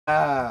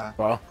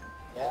Well.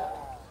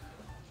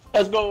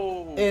 Let's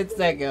go. It's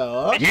a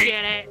go. Let's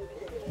get it.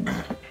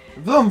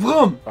 Vroom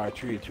vroom. 5,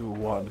 3, 2,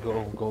 1,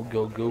 go, go,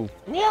 go, go.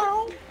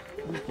 Meow.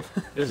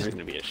 This is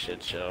gonna be a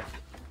shit show.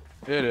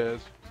 It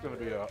is. It's gonna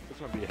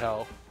be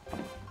hell.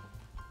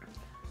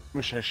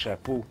 Mission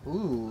chapeau.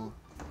 Ooh.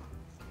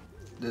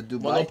 The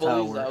Dubai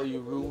Monopoly is how Tower. you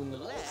ruin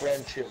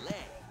friendship.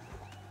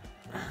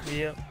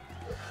 Yep.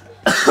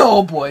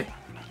 Oh boy.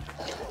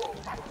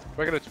 If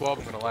I get a 12,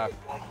 I'm gonna laugh.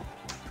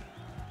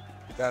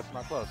 That's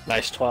not close.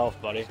 Nice 12,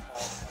 buddy.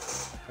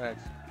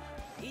 Thanks.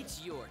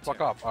 It's your Fuck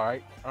turn. off,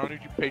 alright? I don't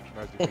need you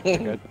patronizing me,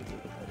 dickhead.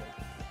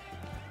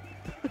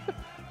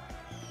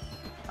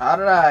 How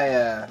did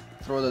I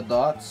throw the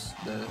dots?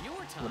 The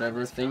Your time whatever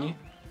has thingy?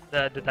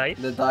 The dice.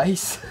 The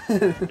dice?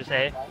 Just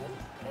say.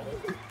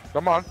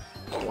 Come on.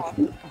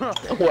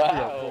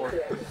 Wow.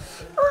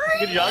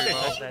 Good job,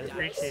 guys. That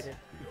appreciate it.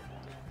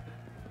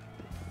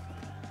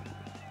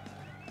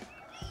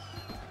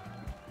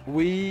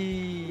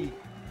 Wee.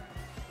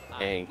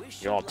 Dang,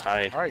 you're all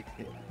tied. Alright.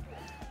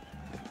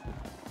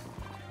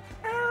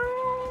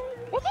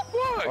 What the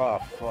fuck? Ah, What Oh,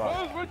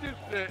 fuck. was with this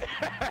shit?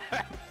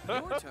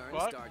 Your turn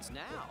What? starts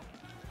now.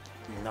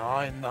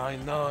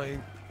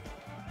 999.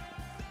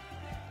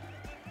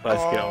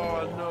 Let's Oh, go.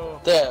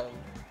 no. Damn.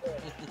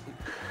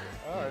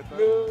 Alright,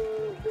 then.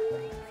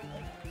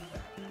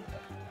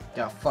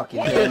 God fucking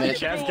What damn is it. this?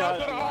 Jazz Who got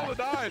wants to all the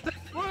dice?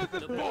 What is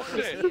this The bonus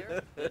bullshit?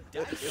 here, the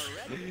dice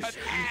are ready. An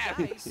ass.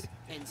 Dice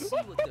and see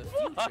what the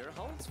future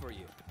holds for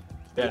you.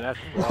 Yeah, that's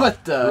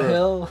What the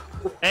hell?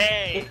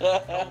 Hey,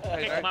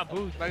 Hey, kick my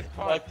boots. Nice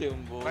punt. Fuck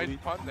him, boy. Nice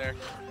punt there.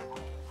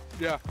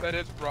 Yeah, that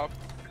is rough.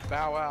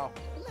 Bow wow.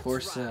 For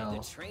Let's ride sale.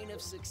 the train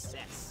of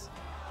success.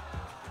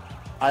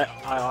 I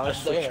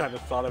honestly Damn. kind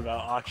of thought about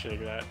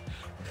auctioning that.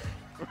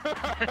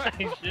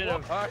 You should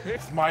have.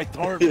 It's my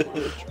turn.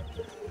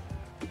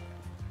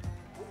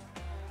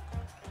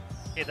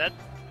 Okay, that's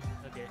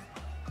okay.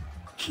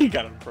 You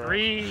got him, bro.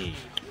 3.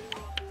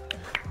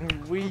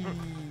 Wee.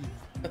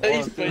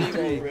 He's playing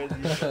already.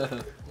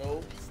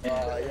 Nope.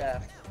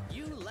 Yeah.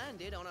 You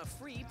landed on a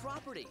free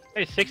property.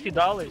 Hey,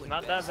 $60.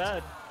 Not that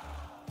bad.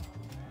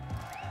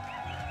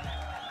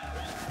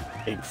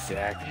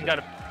 Exactly. You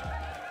gotta.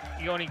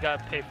 You only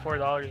gotta pay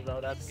 $4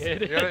 though. That's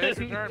good. You gotta hit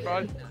your turn,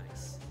 bud.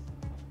 Nice.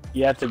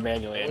 You have to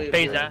manually. Wait.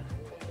 Pays that.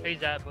 Pays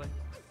that, but.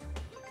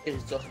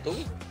 It's just two.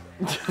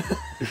 Yeah,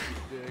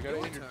 you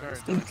gotta hit your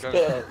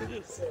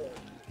turn.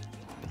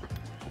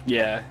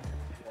 Yeah.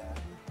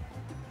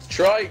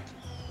 Strike.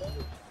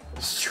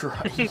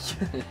 Strike.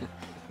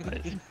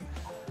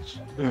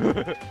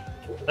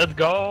 Let's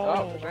go.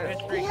 Oh, shit.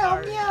 Mystery Meow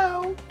card.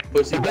 meow.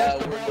 Pussy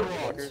bad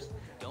motherfuckers.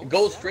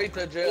 Go straight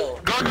to jail.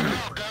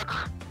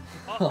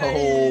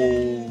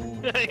 Oh.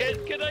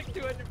 It's connect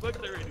 200 bucks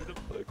already. What the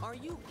fuck? Are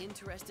you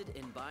interested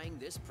in buying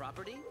this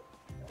property?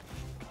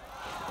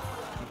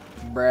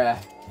 Bruh.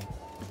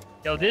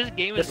 Yo, this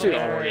game is This dude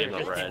looking more already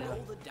interesting. red.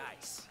 Roll the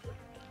dice.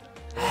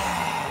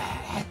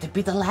 Had to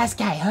be the last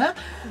guy, huh?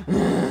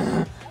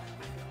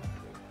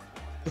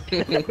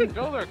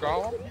 Go there,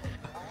 Gollum.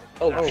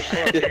 Oh,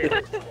 shit.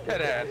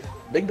 Head ass.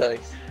 Big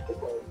dice.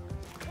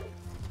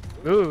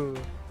 Ooh,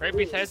 right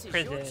beside This is your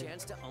prison.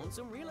 chance to own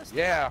some real estate.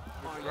 Yeah.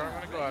 Are you I'm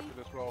gonna go ready? after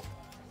this roll.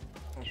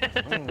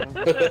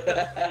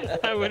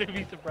 I wouldn't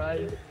be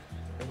surprised.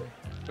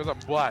 Because I'm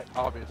black,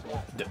 obviously.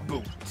 The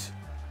boot.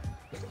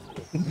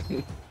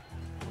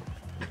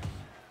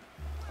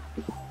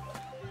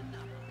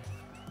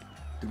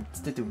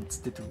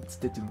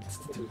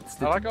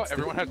 I like how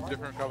everyone has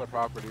different color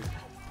properties.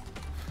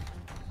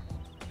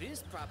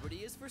 This property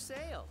is for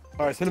sale.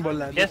 Alright,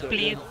 UnseeableNinja7. Yes,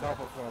 please.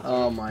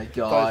 Oh my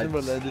god.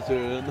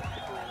 UnseeableNinja7.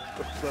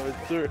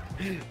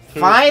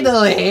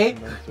 Finally! Here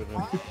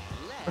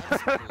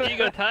you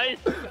go, Thys.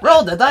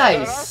 Roll the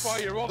dice!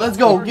 Let's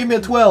go, give me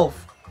a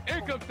 12.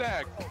 Income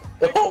tax!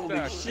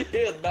 Holy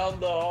shit, down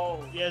the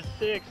hall. Yes,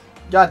 6.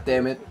 God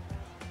damn it.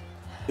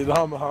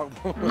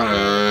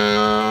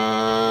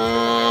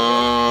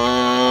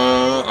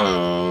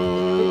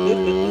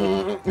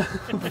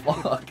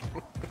 Fuck.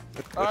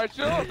 Alright,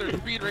 chill out there,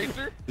 Speed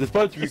Racer. This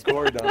supposed to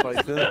record now,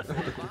 Tyson.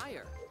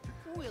 Buyer.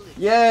 Will it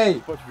Yay!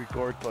 Supposed to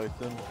record,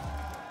 Tyson.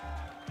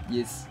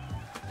 Yes.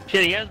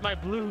 Shit, he has my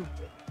blue.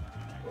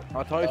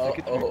 I thought you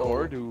get to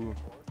record. Ooh.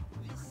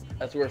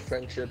 That's where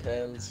friendship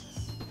ends.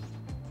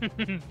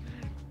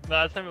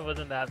 Last time it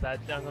wasn't that bad,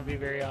 so I'm gonna be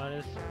very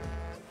honest.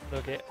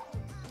 Okay.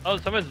 Oh,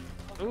 someone's.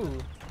 Ooh.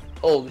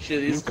 Oh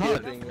shit, he's have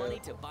skipping. money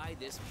to buy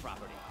this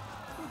property?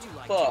 Would you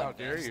like Fuck. to How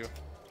dare you?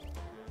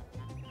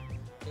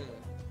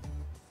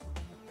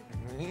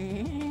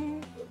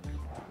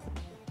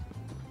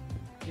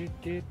 Do,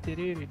 do, do,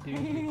 do, do,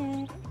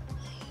 do.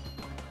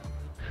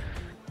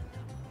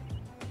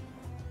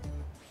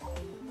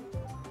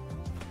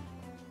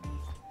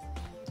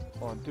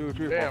 1, 2,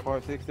 3, Damn. 4,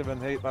 5, 6,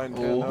 7, 8, 9,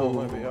 10. Oh. Oh,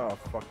 maybe. Oh,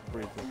 fuck,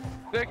 breathe.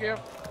 Thank you,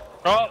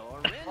 Oh,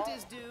 Your rent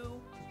is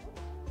due.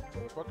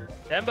 motherfucker.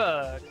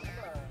 $10.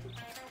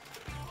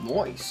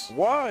 Nice.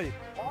 Why?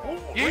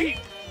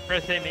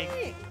 Press A,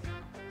 me.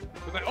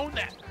 Because I own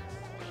that.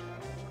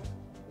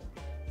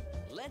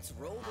 Let's Let's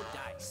roll the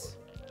dice.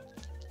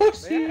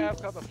 May I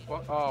ask how the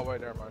fuck? Oh wait,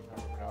 never mind.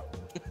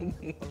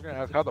 I was gonna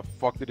ask how the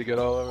fuck did he get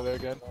all over there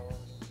again?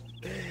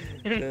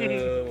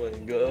 Oh my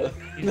god.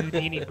 He's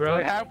Houdini, bro.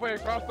 Like halfway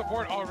across the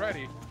board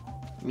already.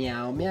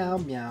 Meow, meow,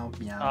 meow,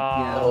 meow,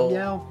 Oh.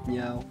 meow, meow,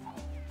 meow.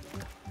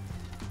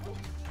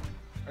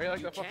 Are you like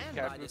You the fucking can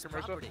cat buy food this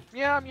commercial? property.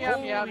 Meow meow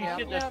Holy meow meow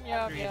shit, meow that's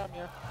meow three. meow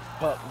meow.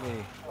 Fuck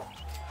me.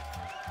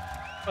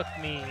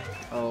 Fuck me.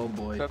 Oh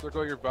boy. That's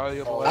where your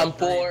valuable. I'm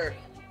poor.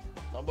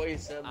 Nobody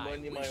sent I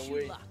money my wish you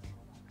way. luck.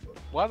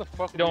 Why the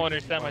fuck? You don't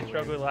understand my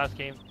struggle last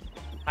game.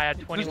 I had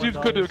This $21.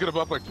 dude could get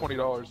above like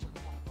 $20.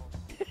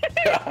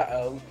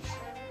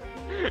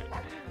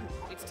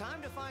 It's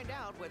time to find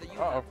out whether you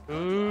Uh have oh.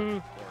 Ooh.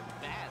 or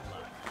bad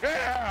luck.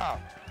 Yeah.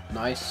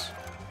 Nice.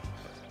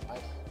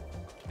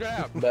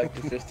 Yeah. Back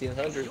to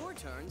 1500. Your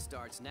turn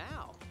starts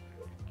now.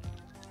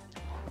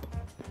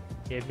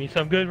 Give me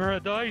some good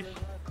dice.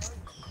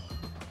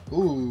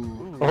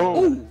 Ooh.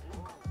 Oh. Ooh.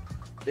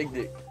 Big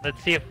dick.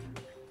 Let's see if.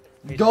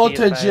 let me Go see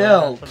to if I,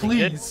 jail, something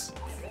good. please.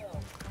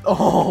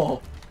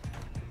 Oh.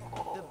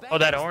 The bank Oh,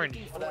 that is orange.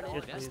 looking for an Yes,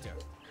 please. investor.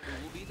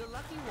 Who will be the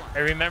lucky one? I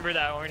remember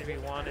that orange we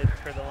wanted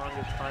for the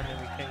longest time and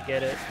we couldn't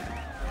get it.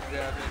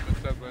 Yeah, if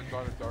it says Lynn's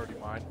on, it's already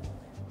mine.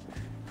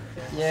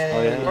 Yay,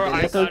 Oh, yeah. Or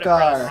I little got it from an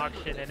car.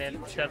 auction and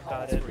then Seth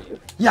got it.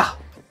 Yeah.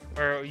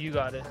 Or you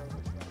got it.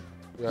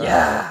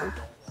 Yeah.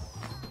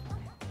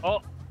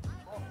 Oh.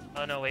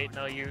 Oh no, wait,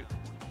 no, you.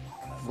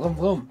 Vroom,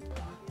 vroom.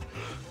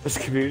 This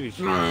community.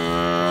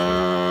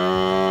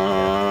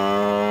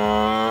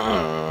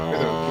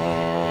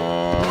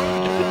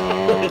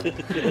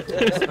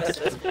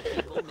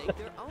 People make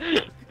their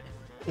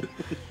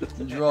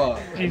own. Draw.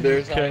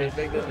 There's how Christ.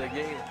 big in the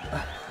game.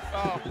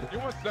 Oh, you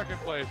want second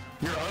place.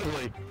 You're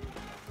ugly.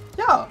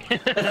 Yeah.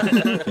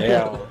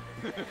 Yeah.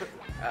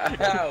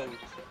 Ouch.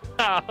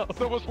 Ow.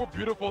 Someone's more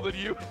beautiful than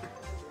you.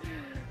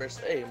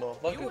 First, hey,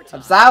 motherfucker. Your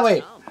time sorry.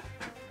 has come.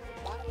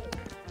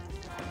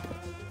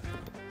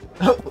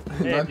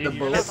 Hey, Knock dude, the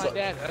you're boat. not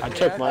my I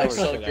took I mine.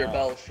 suck your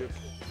battleship.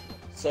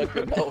 Suck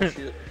your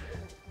battleship.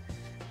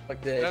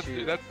 Fuck that That's,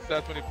 shit.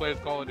 that's when he plays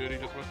Call of Duty.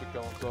 Just wants to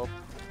kill himself.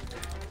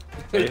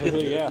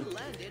 Basically, yeah. You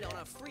landed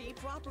on a free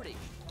property.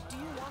 Do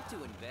you want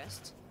to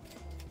invest?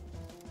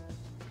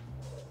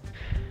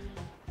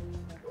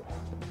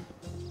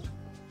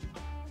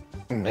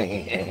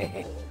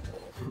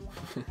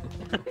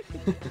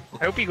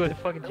 I hope you go to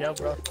fucking jail,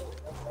 bro.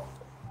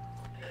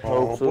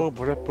 Oh,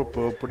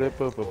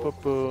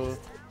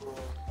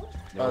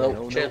 Oh,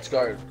 no, chance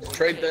guard.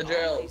 Trade the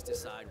jail. Please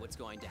decide what's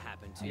going to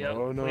happen to you. Yep,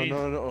 no, no, please.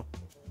 no, no.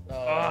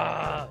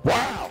 Ah.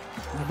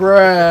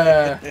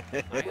 Bruh.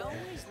 I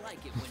always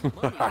like it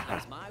when money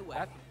comes my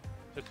way.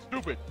 It's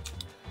stupid.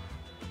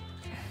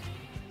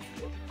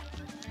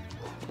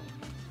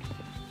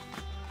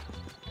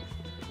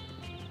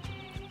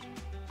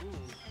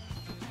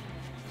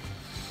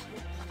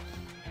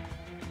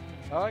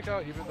 I like how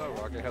even though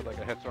Rocket had like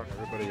a head start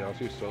on everybody else,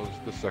 he still is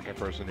the second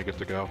person who gets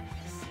to go.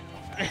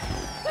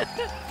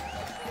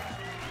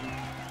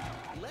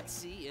 Let's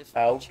see if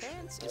Ouch.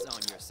 chance is on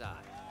your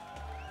side.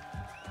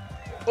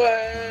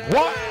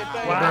 What?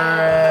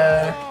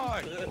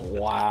 Bruh.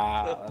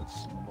 Wow.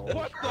 That's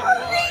What the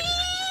fuck?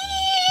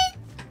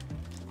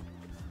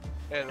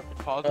 And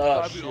positive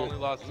Oh, side, we shit. only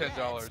lost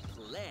 $10.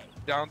 Play.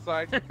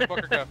 Downside,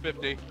 fucker got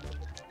 50.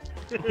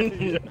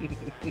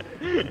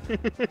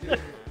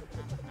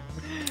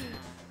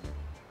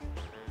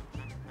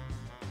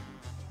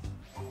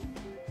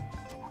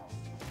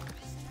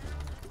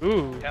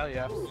 Ooh. Hell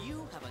yeah.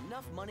 You have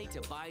enough money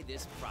to buy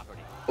this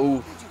property.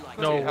 Oof. Would you like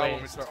No to How way.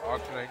 when we start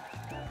auctioning.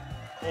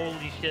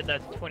 Holy shit,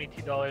 that's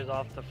 $22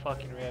 off the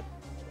fucking rip.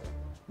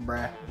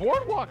 Bruh.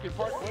 Boardwalk in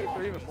Park Place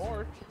or even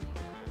more.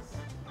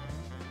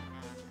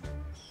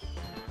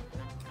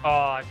 Oh,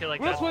 I feel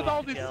like What's that's with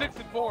all going these to jail. 6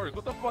 and 4s?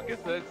 What the fuck is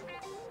this?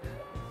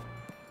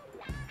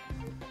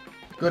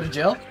 Go to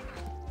jail?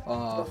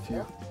 Oh,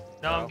 phew.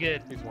 No, I'm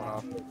good. He's one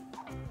off.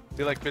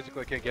 He like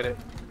physically can't get it.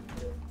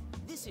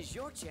 This is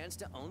your chance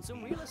to own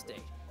some real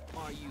estate.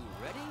 Are you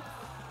ready?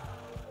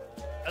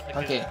 That's a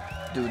good Okay.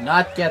 Do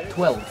not get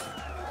 12.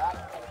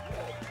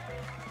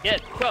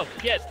 Get 12,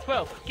 get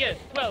 12,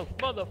 get 12,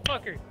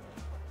 motherfucker.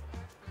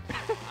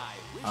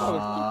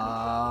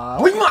 I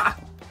wish Wingma!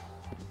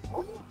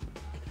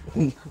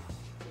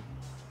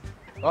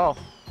 Oh,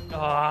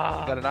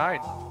 Ah. got a 9.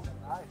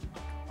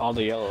 all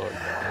the yellow.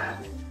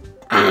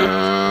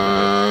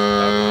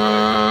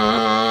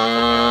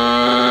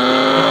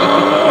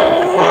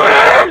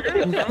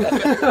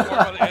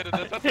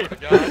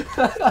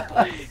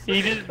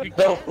 He just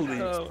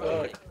Holy Oh.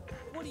 fuck.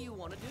 What do you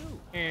want to do?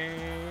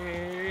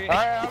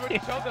 Alright, I'm gonna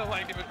show that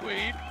Lightning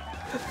McQueen.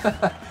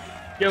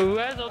 Yo, who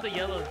has all the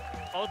yellows?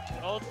 All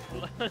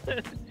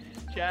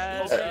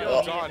Chaz,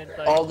 all- Joey, and it's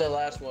All like, the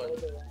last one.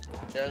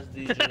 Just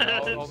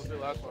DJ. All the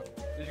last one.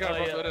 You gotta oh,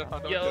 run yeah. that in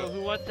Hondo Yo, to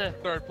who wants to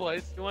 3rd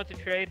place.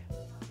 trade?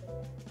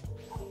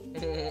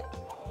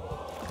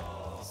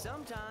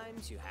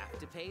 Sometimes you have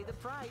to pay the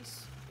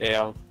price.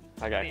 Yeah,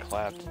 I got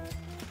clapped.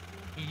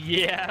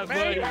 Yeah,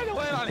 Man, you buddy. had to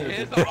land on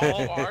his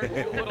all ours, you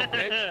little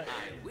bitch. I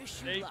wish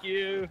wish you Thank luck.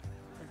 you.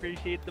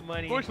 Appreciate the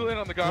money. Push in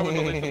on the guy with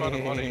the least amount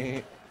of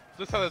money.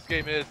 This is how this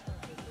game is.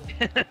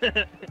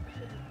 I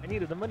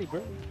needed the money,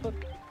 bro. Fuck.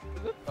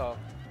 Is it? Oh.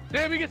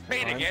 Damn, he gets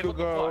paid Time again. to What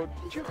the go. fuck?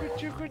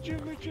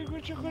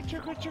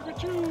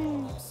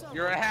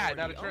 You're a hat,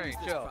 not a train.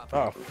 Chill.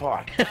 Oh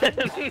fuck.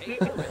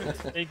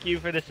 Thank you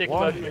for the $6,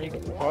 Why? Frank.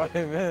 Why,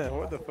 man?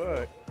 What the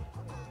fuck?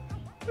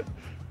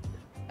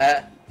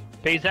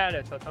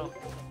 Pesada, total.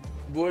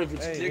 Boy, if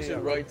it's Hey, clicks yeah.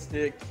 and right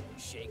stick,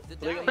 Shake the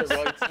click on the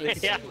dice. right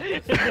stick. Yeah.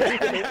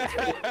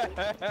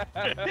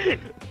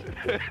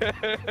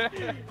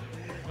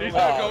 He's Oh,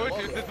 not going love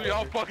to it. since we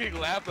all fucking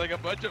laughed like a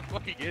bunch of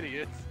fucking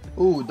idiots.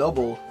 Ooh,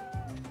 double.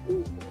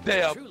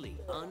 Damn. Truly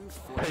Pay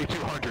unfortunate.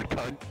 200,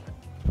 cunt.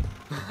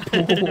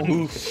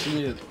 Oh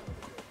shit.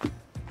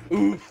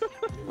 You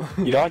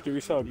don't have to be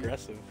so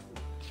aggressive.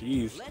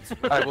 Jeez. Let's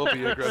I will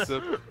be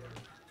aggressive.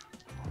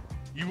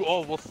 You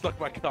all will suck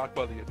my cock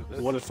by the end of this.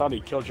 What if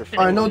somebody killed your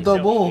I know family?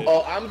 double.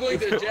 Oh, I'm going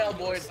to jail,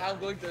 boys. I'm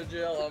going to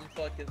jail. I'm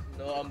fucking.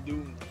 No, I'm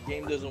doomed.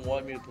 Game doesn't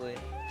want me to play.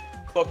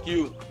 Fuck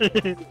you.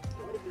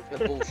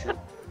 That bullshit.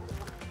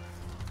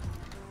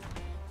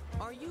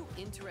 Are you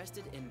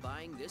interested in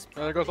buying this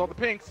And there goes all the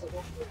pinks.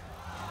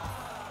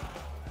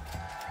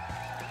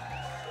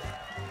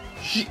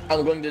 Shit.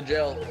 I'm going to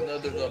jail.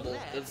 Another double.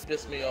 That's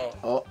pissed me off.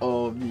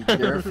 Uh-oh, be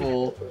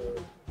careful.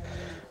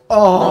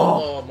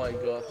 Oh. Oh my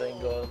god,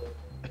 thank god.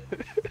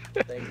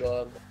 Thank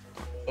god.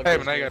 Fuck Hey, this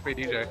but now you game. gotta pay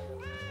DJ.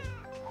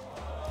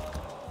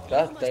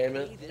 God damn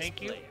it.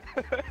 Thank you.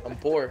 I'm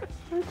poor.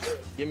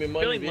 Give me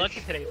money, Feeling bitch.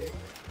 lucky today,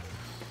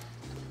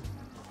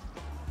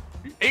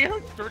 dude.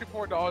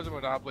 $834 in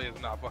Monopoly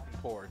is not fucking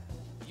poor.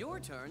 Your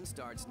turn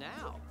starts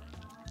now.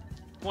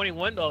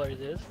 $21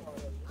 is.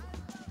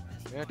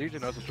 Yeah, DJ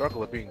knows the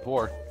struggle of being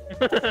poor.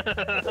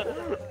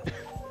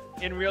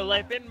 In real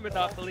life, in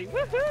Monopoly.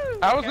 Woohoo!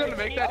 I was gonna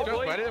make that Oh, joke,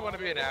 boy. but I didn't want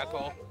to be an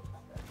asshole.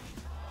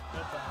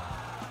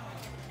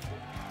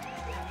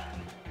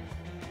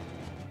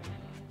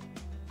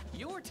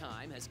 Your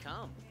time has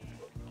come.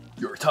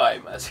 Your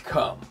time has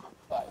come.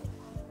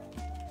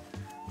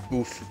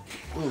 Oof.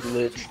 Oof.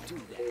 Lich. Do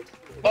that.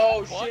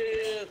 Oh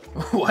shit!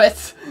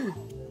 What?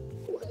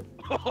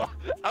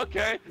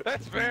 Okay,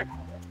 that's fair.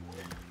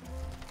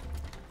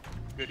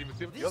 Couldn't even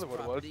see what the This other one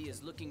was. property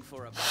is looking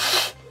for a you.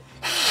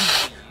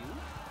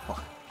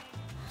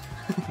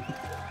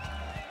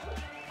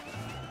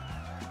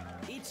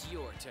 It's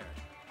your turn.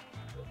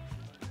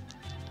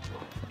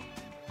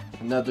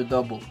 Another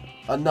double.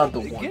 Another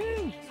one.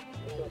 Again?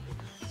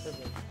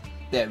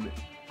 Damn it.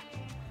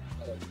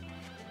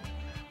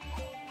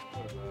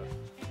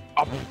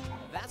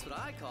 That's what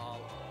I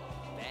call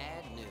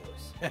bad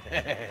news.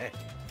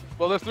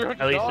 Well, there's At least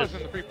 $300 it's-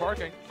 in the free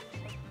parking.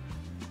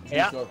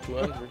 Yeah. It's not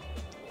 200.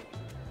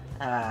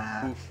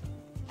 Ah. Oof.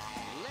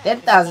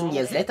 10,000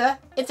 years later,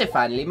 it's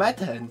finally my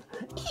turn.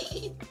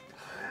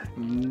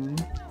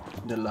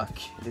 The luck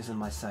is on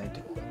my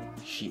side.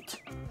 Shit.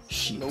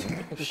 Shit. Nope.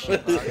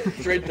 Shit.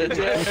 Straight to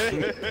jail.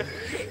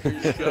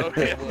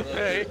 Okay.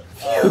 Hey.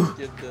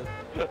 Get the...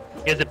 You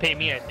guys to pay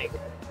me, I think.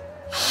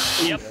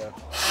 Yep. Yeah. You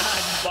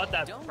bought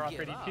that Don't property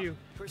give up. too.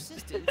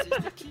 Persistence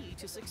is the key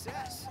to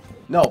success.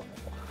 No.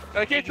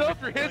 I can't tell if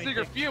you're hissing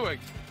or fewing.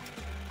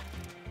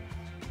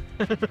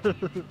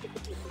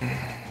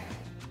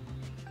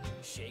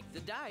 Shake the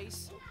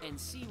dice and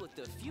see what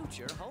the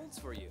future holds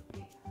for you.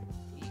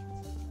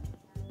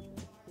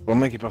 Bon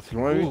mec est parti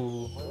loin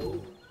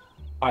lui.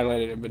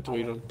 Highlighted in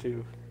between them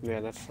too. Yeah,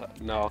 that's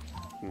no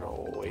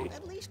way.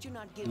 At least you're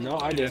not giving No,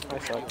 I did. I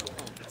your suck.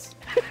 opponents.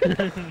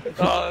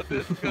 Oh,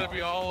 this is gonna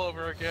be all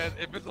over again.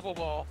 Invisible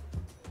ball.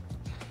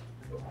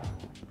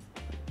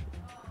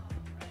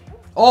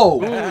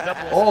 Oh.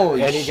 Oh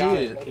And he got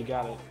shit. it. He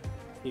got it.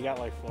 He got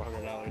like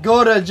 $400.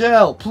 Go to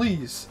jail,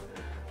 please.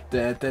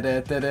 Da, da, da,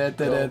 da, da, da,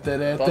 da, Yo, da,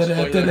 da, boss da, boy,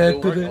 da, you da, do da,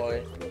 work, da.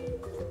 boy.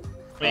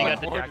 Well, you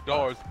got the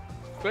jackpot. $400.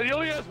 But he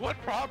only has one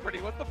property.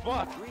 What the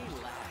fuck?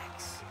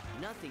 Relax.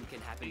 Nothing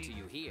can happen to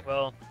you here.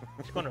 Well,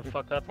 it's gonna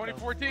fuck up. though.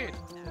 2014.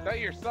 That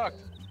year sucked.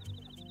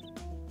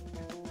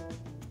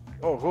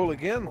 Oh, roll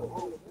again?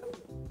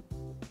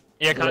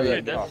 Yeah, consider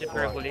yeah. that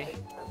superbly.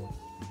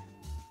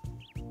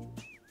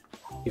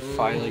 He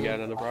finally got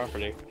another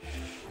property.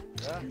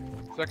 Yeah.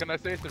 Second I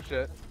say some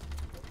shit.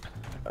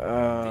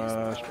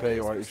 Je paye,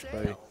 ouais, je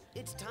paye.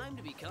 It's time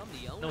to become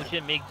the owner. No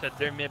shit makes a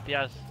 2000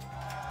 piastres.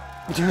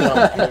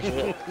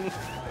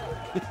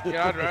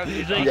 Yeah, I'd rather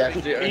He's you like- not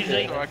he's say like-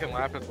 shit so I can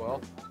laugh as well.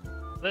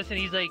 Listen,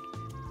 he's like,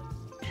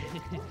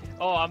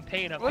 oh, I'm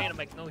paying. I'm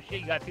like, no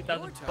shit, you got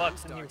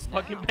 $2,000 in your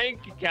fucking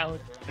bank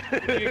account.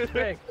 What do you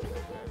expect?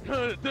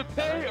 To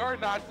pay or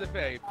not to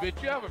pay?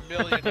 Bitch, you have $1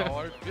 million.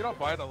 If you don't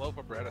buy the loaf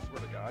of bread, I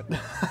swear to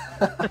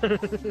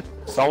God.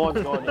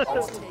 Someone's going to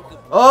Let's take a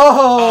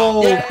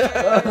Oh!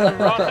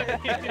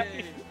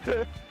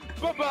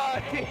 Bye-bye!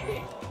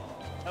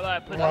 How about I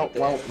put Wow, that?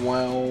 wow,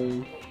 wow.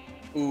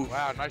 Oof.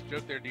 Wow, nice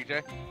joke there,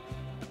 DJ.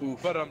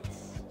 Oof. But I'm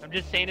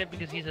just saying it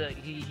because he's a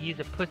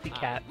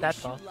pussycat. I That's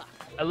wish you all. luck.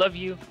 I love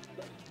you.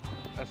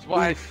 that's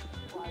why.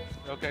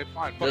 Okay,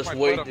 fine. Fuck Just my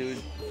wait, foot up. dude.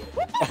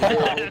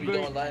 Hope you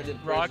don't land in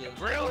Rock, prison.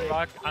 Really?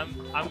 Rock, I'm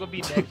gonna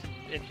be next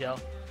in jail.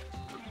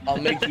 I'll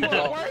make you Why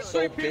drop are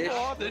so 3 people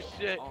bitch. on this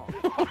shit?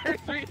 Why are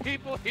 3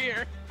 people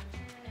here?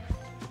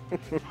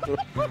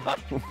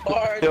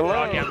 Hard.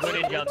 Rocky, I'm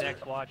going in jail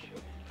next. Watch.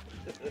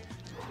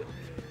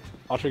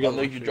 I'll forget. I'll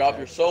make you drop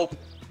your soap.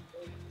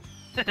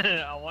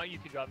 I want you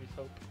to drop me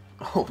soap.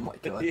 Oh my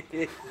god.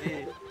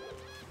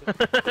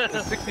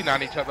 We're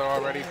 69 each other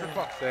already, for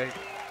fuck's sake.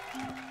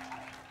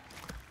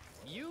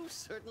 You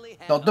certainly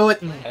have Don't do it.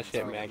 That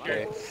shit, man.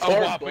 Great. A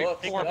whopping $4.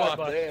 4 God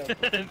bucks.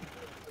 damn.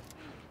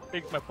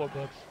 Take my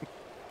 $4.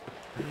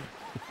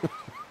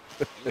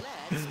 Let's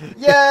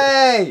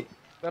Yay!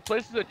 That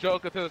place is a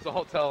joke until there's a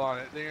hotel on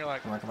it. Then you're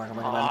like, Come on, come on, come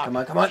on, come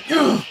on, come on, come on.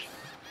 Yeah!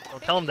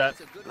 Don't tell him that.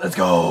 Let's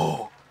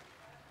go.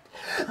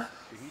 you just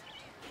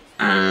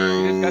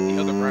got the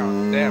other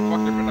brown. Damn,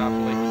 fuck their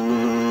Monopoly.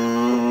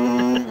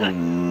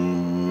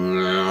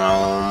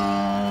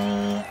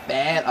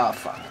 Man, oh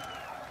fuck.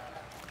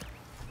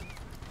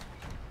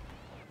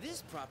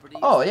 This property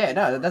Oh is yeah,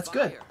 no, for that's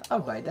good. buyer. I'll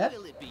buy that.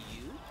 Will it be you?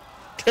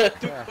 2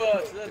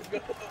 bucks, let's go.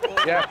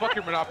 Yeah, fuck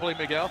your Monopoly,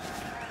 Miguel.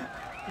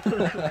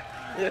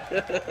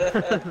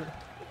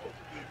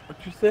 What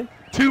you say?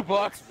 $2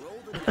 bucks. Roll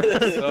the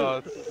dice.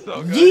 Oh, it's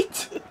so good.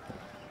 Yeet!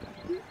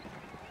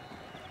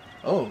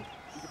 Oh, You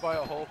can buy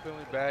a whole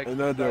filling bag.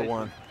 Another Nice.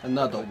 one.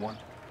 another one.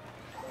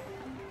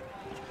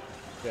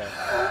 Yeah.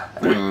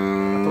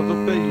 Attends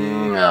de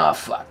payer. Oh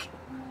fuck.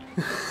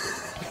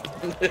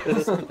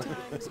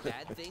 Sometimes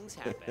bad things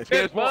happen.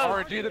 There's more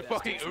Well, RNG than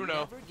fucking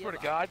Uno. Swear to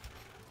God.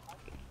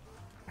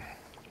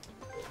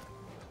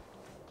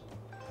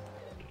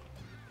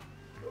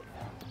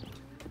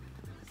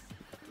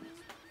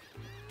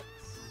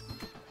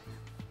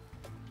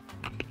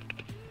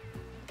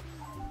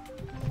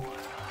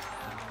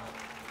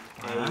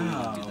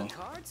 What do the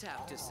cards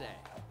have to say?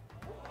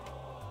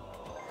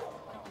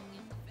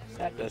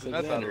 That doesn't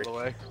That's out matter. of the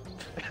way.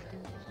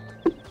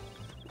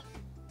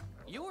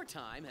 Your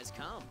time has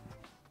come.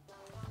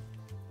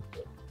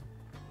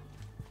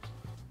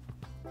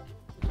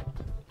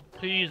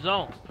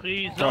 Prison.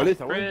 Charlie,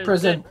 ça va?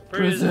 Prison,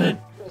 prison.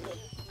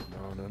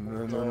 Non, non,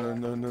 non, non,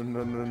 non, non,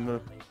 non, non,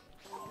 non.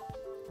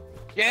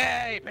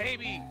 Yay,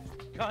 baby!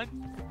 Cunt.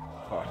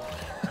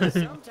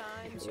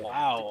 Sometimes you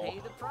Wow. have to pay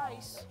the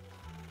price.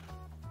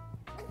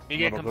 You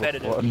get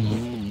competitive.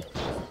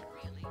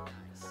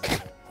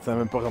 Ça m'a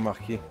même pas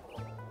remarqué.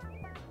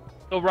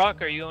 So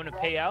Rock, are you going to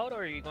pay out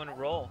or are you going to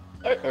roll?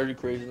 Are you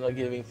crazy? Not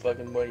giving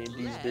fucking money to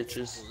these Let's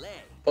bitches. play.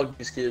 Fuck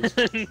these kids.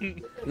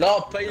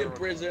 Not pay in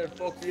prison.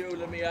 Fuck you.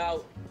 Let me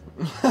out.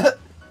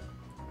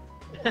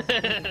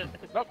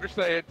 Nope, you're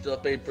saying.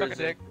 Just pay in Suck a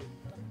prison. dick.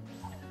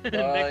 Bye.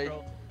 Big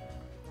roll.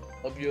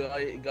 Hope you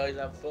guys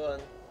have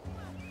fun.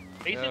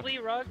 Basically,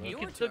 Rock, you Your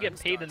can still get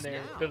turn paid in starts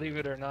there, now. believe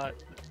it or not.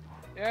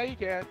 Yeah, you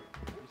can. You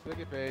still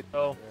get paid.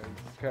 Oh. Yeah,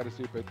 it's kind of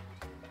stupid.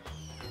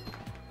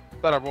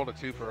 Thought I rolled a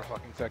 2 for a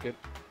fucking second.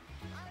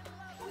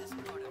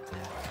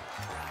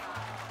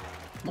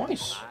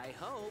 Nice. I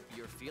hope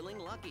you're feeling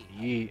lucky.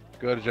 Yeet.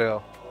 Go to jail.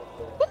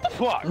 What the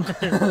fuck?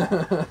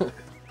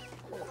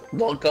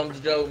 Don't come to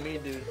jail with me,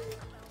 dude.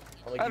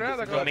 I'll make I'd you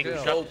rather guys go I'll to make you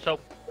jail. drop the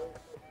soap.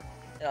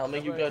 Yeah, I'll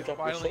make you guys drop your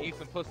finally soap. eat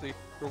some pussy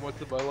for once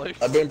in my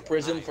life. I've been in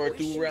prison for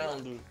 2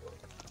 rounds, dude.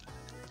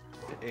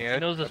 He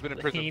And knows, I've been in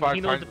prison he 5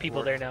 knows times the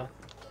people before. there now.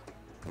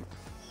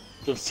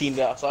 Just seen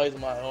the size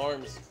of my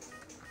arms.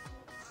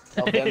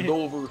 I'll bend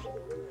over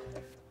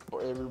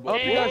for I everybody.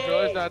 hope you guys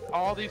realize that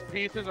all these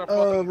pieces are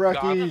Oh, fucking Rocky.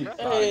 God on the side.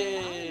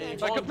 Hey,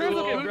 Like compared to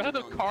bonjour.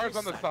 the cars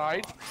on the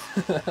side.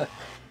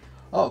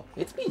 Oh,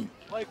 it's me.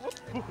 Like what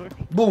the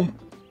fuck? Boom.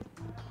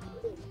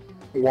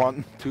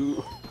 1,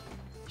 2.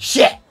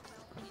 Shit.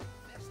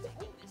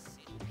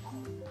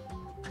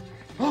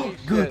 Oh, Holy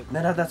good. shit.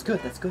 No, no, that's good.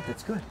 That's good.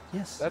 That's good.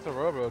 Yes. That's a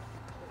railroad.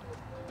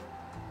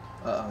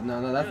 Uh-oh, no,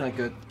 no, that's not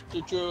good.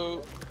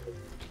 Choo-choo.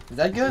 Is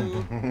that good?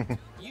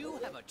 You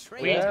have a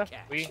train We, to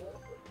catch.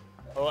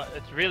 oh,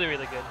 it's really,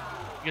 really good.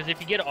 Because if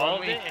you get all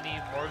of it and you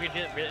mortgage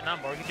it,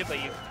 not mortgage it,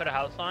 but you put a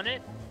house on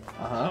it,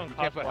 Uh-huh. You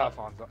can't put house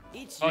on.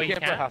 It's Oh, You you can't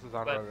put can't, houses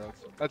on but- railroads.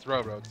 That's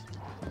railroads.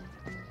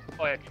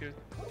 oh yeah, true.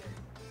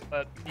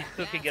 But you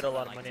still can get a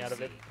lot of money out of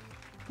it.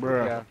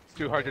 Bruh. Yeah, it's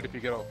 200 if you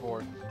get all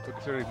 4. But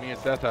considering me and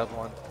Seth have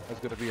one, that's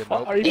gonna be a What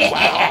nope. are you?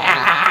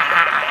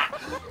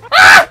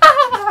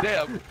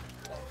 Damn.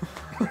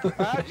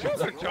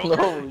 Just a joker.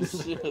 No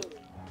shit.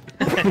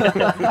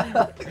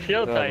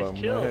 Chill, Ah, guys, bah,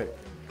 chill. ouais.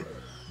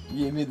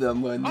 Give me the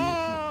money.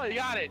 Oh, you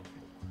got it.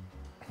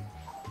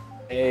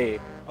 Hey.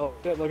 Oh,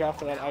 shit, look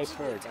after that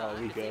iceberg. Oh,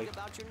 time we to good. think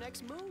about your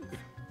next move.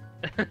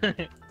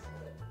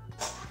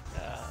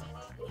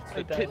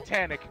 The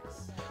Titanic.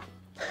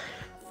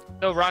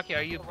 So Rocky,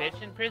 are you a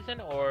bitch in prison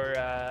or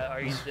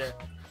are you just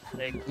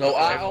like? No,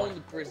 I everyone? own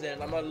the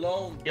prison. I'm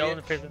alone. You own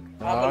the bitch. prison.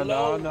 I'm Non, non,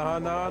 alone.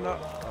 non, non, non.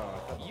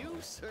 Ah, You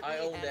certainly I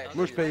own have that.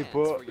 moi, je paye hands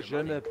pas. for your Je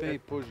money. ne paye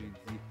pas, j'ai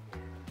dit.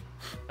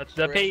 That's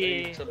the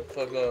pay. Shut the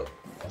fuck up.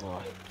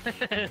 Ouais.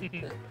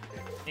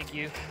 Thank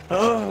you.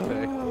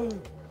 Ah.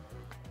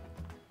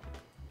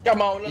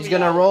 Come on, let He's me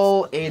gonna out.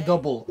 roll a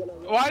double.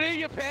 Why didn't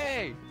you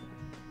pay?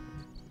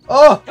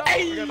 Oh!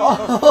 Hey!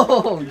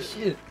 Oh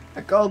shit!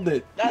 I called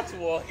it. That's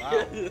why.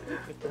 Wow.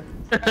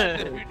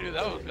 If you knew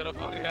that was gonna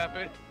fucking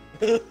happen.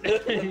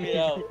 Let me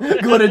out.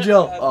 Go to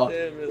jail. God Oh.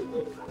 damn it.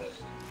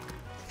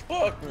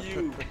 Fuck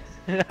you.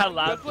 I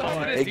laughed That's what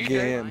happened hard. to DJ.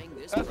 Again.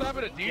 That's what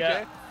happened to DJ.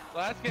 Yeah.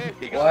 Last game,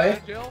 he got Why? out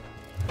of jail,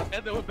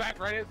 and then went back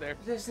right in there.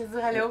 Je te dis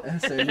allô.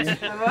 Salut.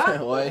 Ça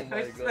va? Ouais.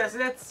 Ouais, tu passais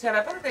là, tu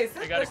savais pas que t'étais ici,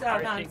 I toi, got a j'étais car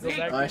entendu. thing, go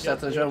back. Ouais, j'étais en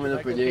train de jouer au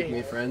Monopoly avec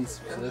mes friends.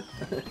 C'est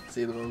ça.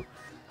 C'est drôle.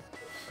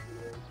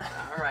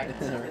 Alright.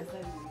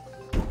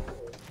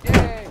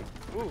 Yay!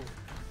 Ooh.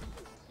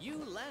 You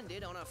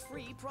landed on a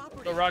free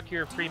property. So Rock,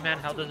 you're a free man.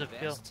 How does it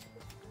feel?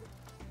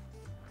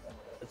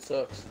 It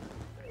sucks.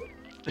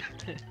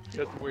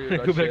 That's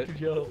weird. Go back to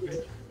jail,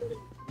 bitch.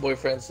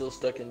 Boyfriend's still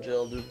stuck in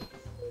jail, dude.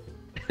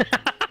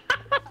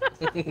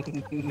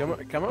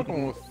 Comment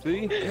qu'on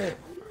sait?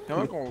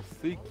 Comment qu'on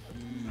sait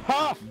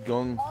Ha! qu'il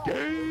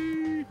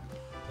gagne?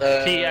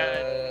 C'est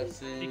à la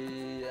fin,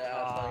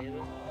 là.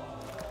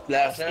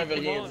 L'argent veut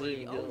rien dire, He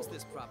Miguel. owns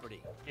this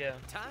property. Yeah.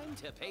 Time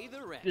to pay the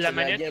rent. La C'est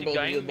manette, game tu pour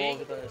gagnes, le bon, mais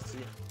vite en esti.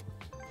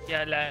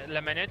 yeah,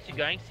 la manette, tu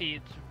gagnes, c'est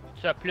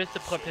tu as plus de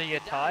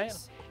propriétaires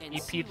et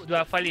puis tu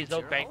dois faire les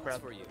autres bankrupt.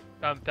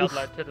 Comme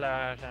perdre tout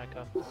l'argent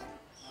encore.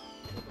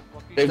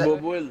 Hey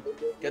Boboul,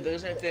 quand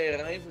t'as un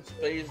terrain, faut que tu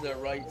pèses le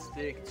right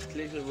stick. Tu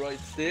cliques le right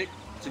stick,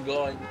 tu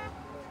gagnes.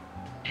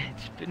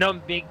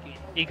 Non, mais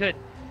écoute,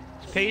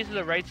 tu payes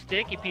le right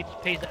stick et puis tu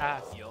payes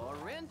half. Your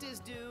rent is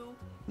due.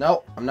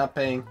 No, I'm not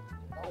paying.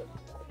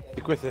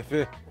 C'est quoi ça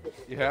fait?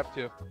 You have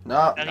to.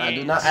 No, I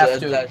do not Tu have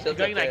to. achètes Tu le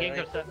gagnes la game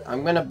terrain. comme ça.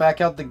 I'm gonna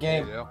back out the There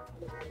game. you go.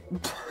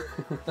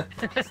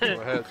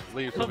 Go ahead,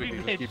 leave so we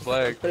can just keep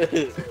playing.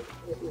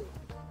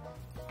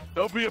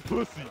 Don't be a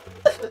pussy.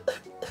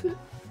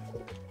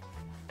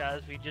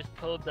 Guys, we just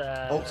told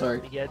Oh,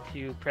 sorry. Miguel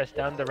to press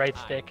down the right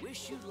stick. I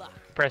wish you luck.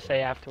 Press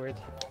A afterwards.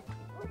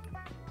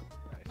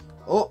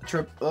 Oh,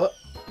 trip. Oh.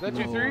 Is that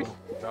 2-3?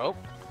 Nope.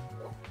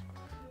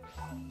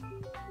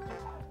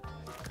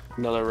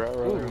 Another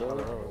railroad. Ooh.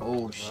 Another railroad.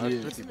 Oh That's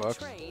shit. 50 bucks.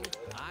 Train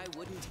I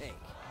wouldn't take.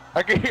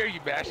 I can hear you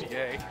bashing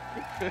A.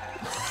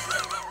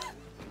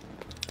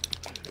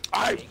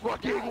 I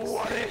fucking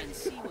want it! And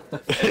see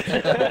what the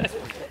future holds for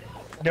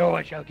you. No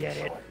one shall get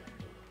it.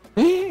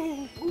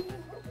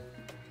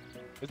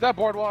 Is that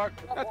boardwalk?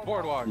 That's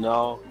boardwalk.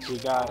 No, we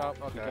got. Oh,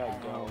 We okay.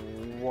 got go.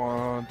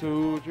 1,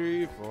 2,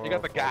 3, 4. You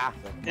got the guy.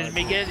 Is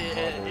Miguel,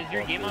 is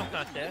your game en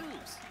français?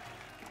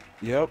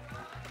 Yep.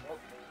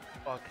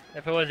 Fuck.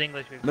 If it was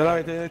English, we'd Non,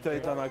 non, t'es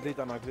en anglais, t'es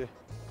en anglais.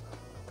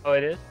 Oh,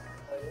 it is?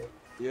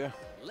 Yeah.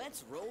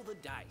 Let's roll the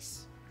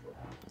dice.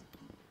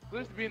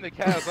 This being the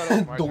cat, I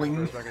don't mind for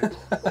a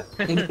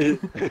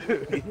second.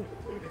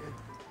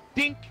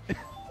 Dink!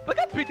 Look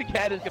how big the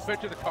cat is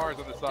compared to the cars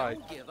on the side.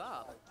 Don't give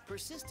up.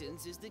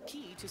 Persistence is the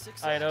key to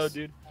success. I know,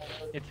 dude.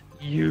 It's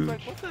It's huge.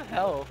 like, what the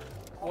hell?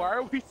 Why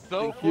are we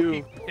so Thank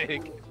you. fucking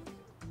big?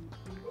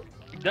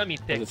 Dummy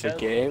thick. Is it a cuz.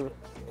 game?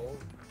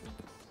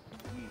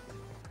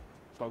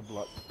 Fuck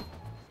blood.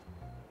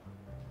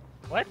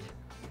 What?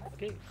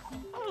 Okay.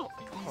 Oh,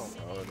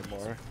 no,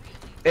 anymore.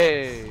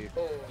 Hey!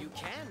 You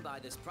can buy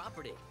this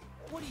property.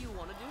 What do you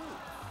want to do?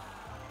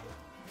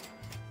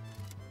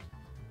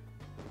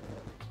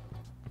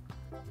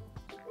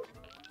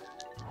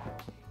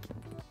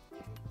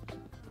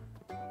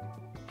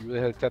 You really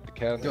had to tap the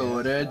cat on the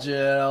Go head. to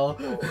jail.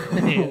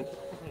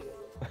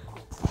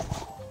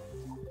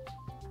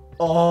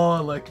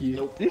 Oh, lucky.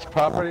 These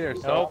properties are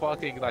so Nope.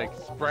 fucking like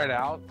spread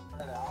out.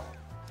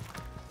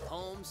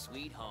 Home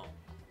sweet home.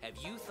 Have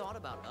you thought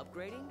about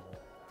upgrading?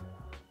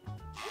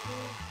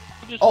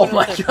 Just Oh put it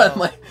my on the god,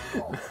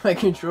 top. my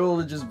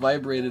controller just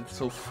vibrated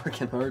so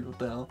freaking hard. What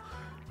the hell?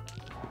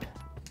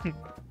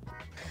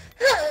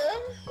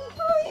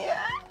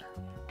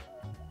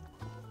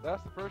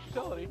 That's the first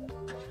utility.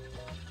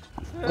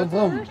 Boom,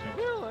 boom.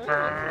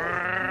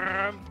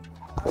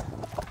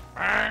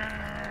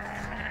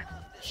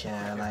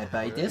 Shall I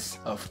buy this?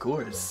 Of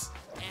course.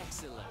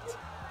 Excellent.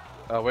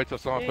 Wait till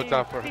someone puts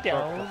out for, Lay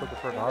down. something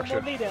for an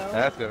auction. Lay down.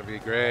 That's gonna be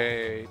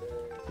great.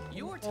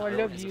 Your Oh, I time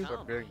love has you. For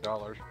come. big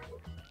dollars.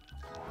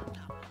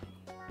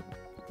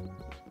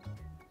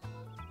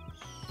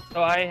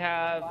 So I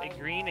have a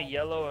green, a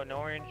yellow, an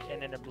orange,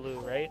 and then a blue,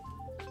 right?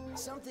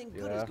 Something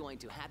good Yeah. is going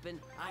to happen.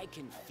 I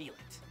can feel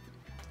it.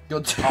 Go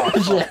to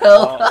jail.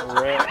 Oh,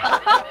 right.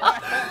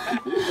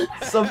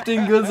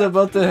 Something good's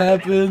about to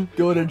happen.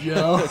 Go to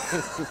jail.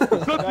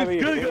 I mean,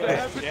 good yeah, gonna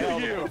happen to yeah,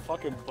 you. a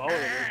fucking boat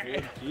in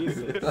this game.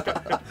 Jesus.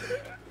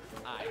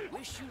 I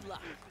wish you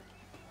luck.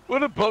 What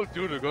did a boat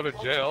do to go to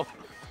jail?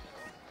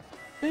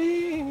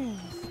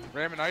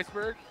 Ram an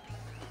iceberg?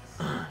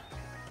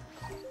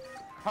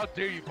 How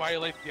dare you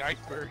violate the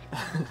iceberg?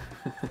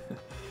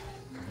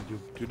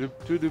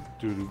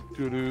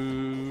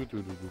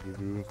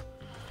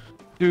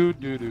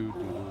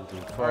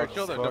 Alright,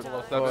 show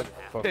that 007.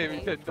 Hey,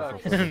 we 10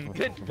 ducks.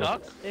 10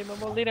 ducks? Hey,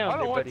 Momo, lay I down,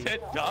 don't want buddy. 10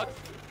 ducks.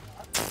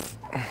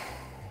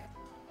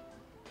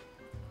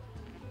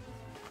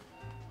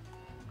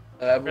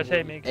 Press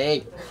A, make.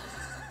 Hey.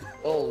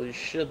 Holy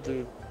shit,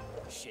 dude.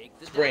 Shake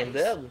the It's brain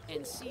dice dead.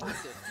 and see what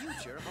the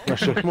future Jag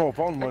holds. kör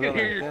småbarn I med can den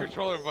hear your här.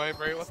 controller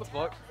vibrate. What the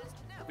fuck?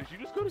 Did you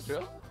just go to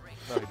jail?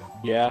 No, you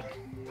didn't. Yeah.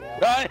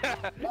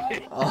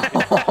 Oh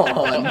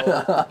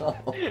no.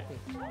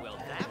 Well,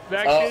 that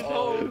Back to his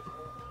hole.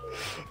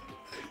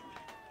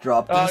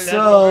 Drop the Oh,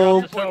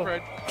 soap. yeah,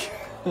 boyfriend.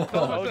 Tell him I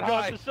Oh, said drop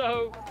hi. the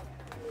soap.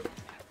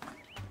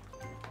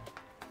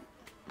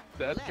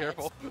 Dad, let's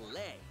careful.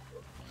 play.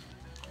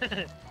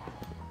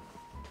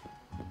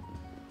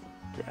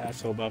 Your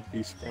asshole about to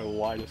be spread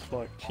wide as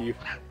fuck, Chief.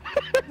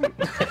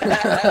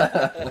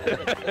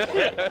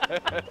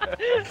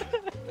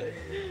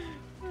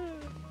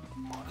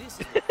 This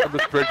is I'm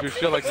just spread your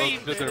shit like those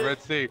fish in the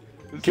Red Sea.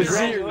 This is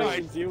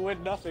Congratulations, you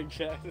win nothing,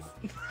 Chaz.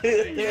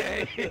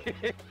 Yay!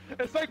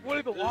 It's like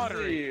winning the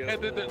lottery,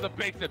 and then the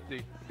bank's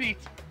empty. Beat.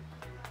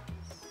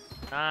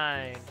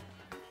 9.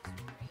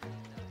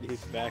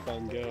 He's back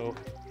on go.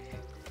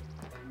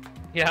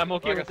 Yeah, I'm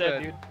okay Like with I that,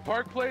 said, dude.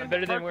 Park Place,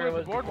 Better than Park where it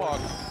Place was and Boardwalk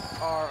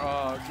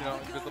are, you know,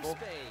 invisible.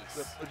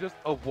 They're just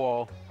a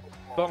wall.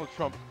 Donald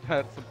Trump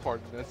had some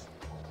part in this.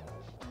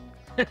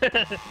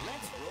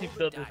 He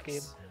built this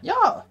game.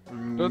 Yeah.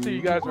 Don't see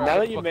you guys are Now that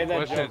asking you made that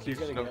questions. joke, he's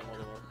gonna get one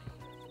of them.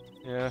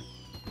 Yeah.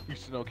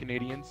 Used to know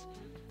Canadians.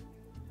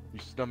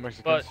 Used to know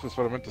Mexicans. But- That's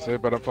what I meant to say,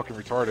 but I'm fucking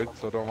retarded,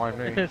 so don't mind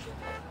me.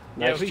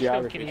 Yeah, Nice we show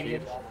geography,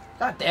 Canadians.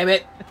 God damn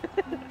it.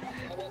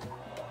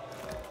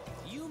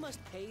 you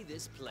must pay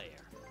this player.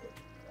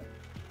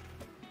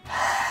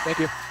 Thank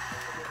you.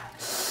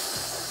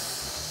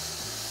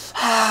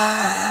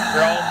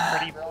 They're all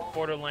pretty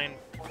borderline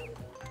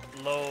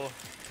low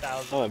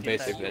thousands. I'm a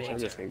basic bitch, I'm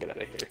just gonna get out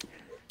of here.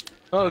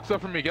 Oh,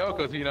 except for Miguel,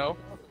 because, you know,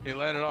 he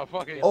landed on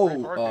fucking free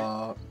parking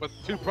Oh, with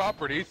 2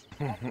 properties.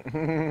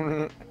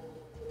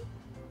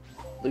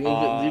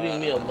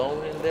 Leaving me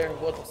alone in there?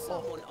 What the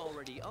fuck? Someone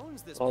already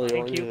owns this All the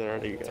player. oranges you. are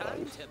already Time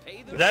gone. to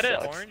pay the Is that it?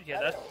 Sucks. Orange? Yeah,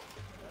 that's.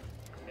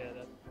 Yeah,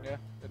 that's. Yeah,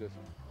 it is.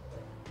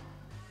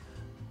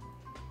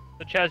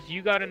 So Chaz,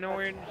 you got an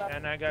orange,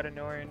 and I got an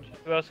orange.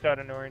 Who else got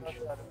an orange?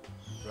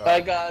 I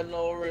got an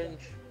orange.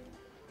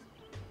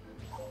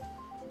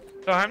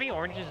 So how many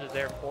oranges is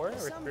there? 4 or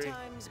 3?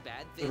 Sometimes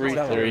bad things Three.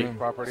 happen.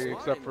 Property,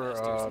 except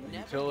for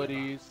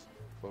utilities,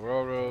 the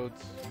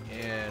railroads,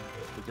 and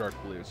the dark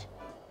blues.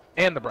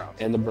 And the browns.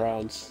 And the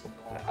Browns.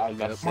 I was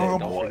about to say, don't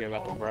forget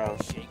about the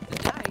Browns. Shake the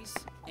dice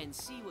and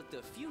see what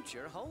the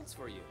future holds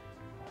for you.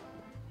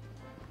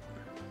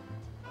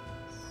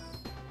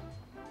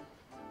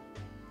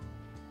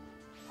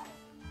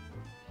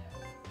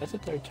 That's the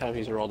 3rd time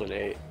he's rolled an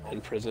 8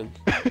 in prison.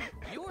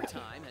 Your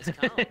time has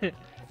come.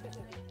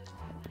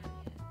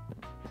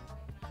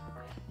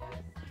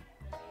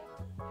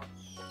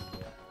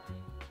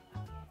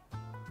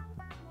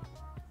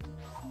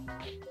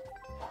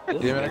 This Yeah,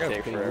 is man, I gonna got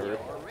take paid. forever.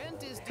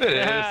 Rent is It due. is.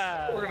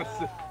 Yeah.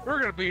 We're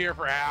gonna be here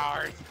for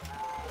hours.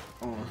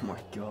 oh my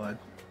god.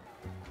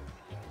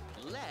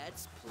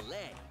 Let's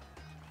play.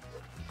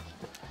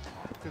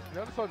 Because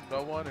notice how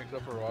no one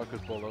except for Rock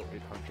is below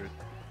 800.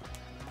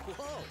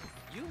 Whoa,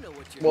 you know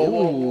what you're Whoa, doing.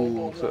 whoa, whoa,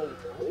 whoa, So-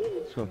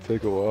 whoa. It's gonna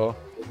take a while.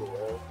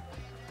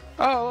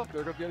 Oh, look,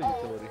 there goes the other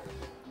utility.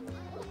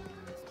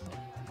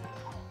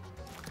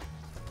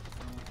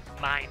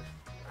 Mine.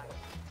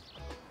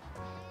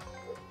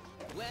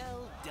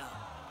 Well done.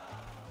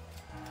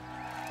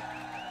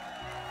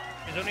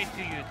 There's only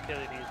 2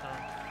 utilities, huh?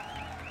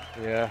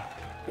 Yeah.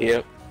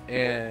 Yep.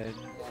 And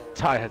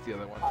Ty has the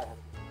other one.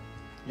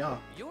 Yeah.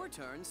 Your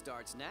turn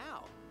starts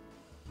now.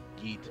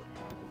 Yeet.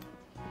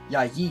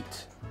 Yeah,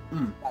 yeet.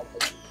 Mm.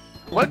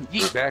 What?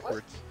 Yeet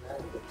backwards.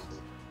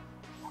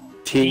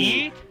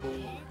 T.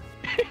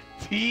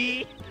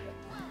 Tea.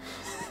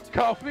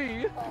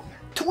 Coffee.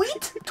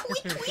 Tweet!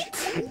 Tweet!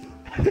 Tweet!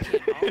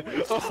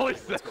 Always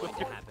What's that going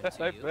to happen I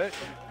to you? bet.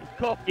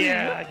 Coffee.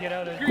 Yeah, get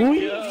out of here.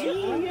 Green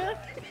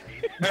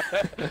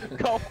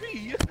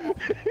Coffee. Let's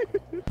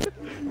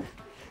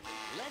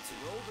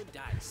roll the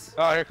dice.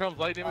 Oh, here comes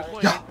Lightning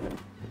McQueen. Yeah.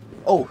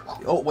 Oh,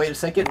 oh, wait a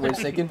second, wait a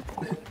second.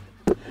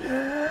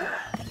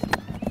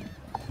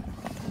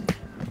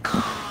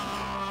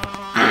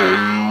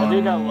 I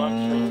do got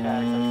luxury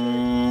tax,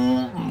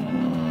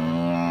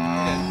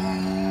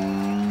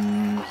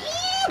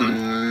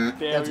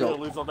 Damn, Let's you're go.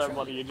 gonna lose all that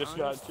money you just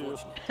got too.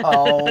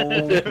 Oh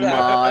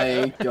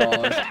my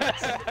god.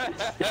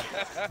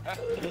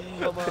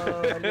 Come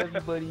on,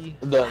 everybody.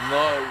 The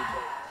nerd.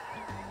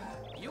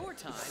 Your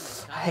time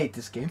is I hate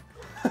this game.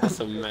 That's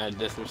some mad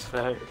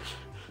disrespect.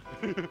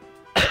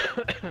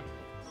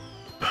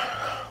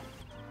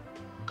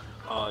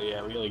 Oh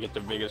yeah, we only get the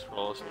biggest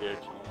rolls here.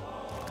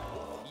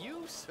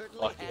 You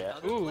certainly Fuck had yeah.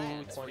 other Ooh,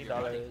 plans for your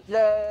money. $20.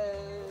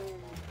 Yay!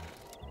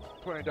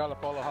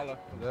 $20 polo holla.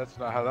 That's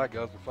not how that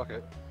goes, but fuck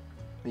it.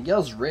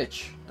 Miguel's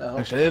rich.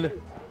 The hell?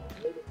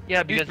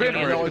 Yeah, because been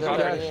he rich. always He's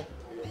got rich.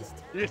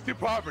 He has 2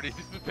 properties.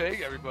 He's been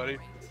paying everybody.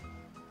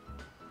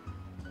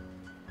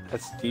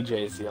 That's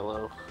DJ's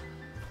yellow.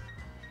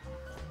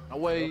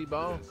 Away,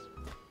 bones.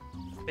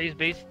 These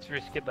bases for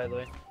skip, by the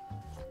way.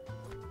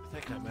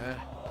 Think I'm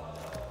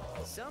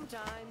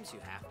Sometimes you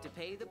have to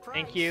pay the price.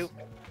 Thank you.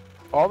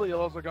 All the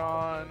yellows are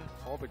gone.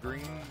 All the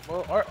green.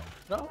 Well,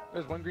 no,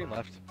 there's one green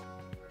left.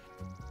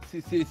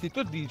 C'est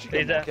tout des G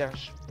C'est ça.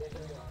 cash.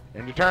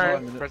 End your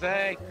turn. Press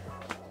A.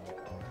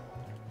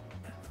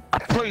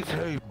 Please,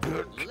 hey,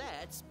 bitch.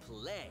 Let's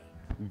play.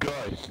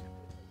 Guys.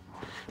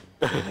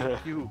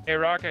 You. Hey,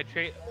 Rock, I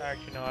trade.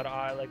 Actually, no,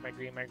 I like my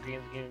green. My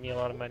green's giving me a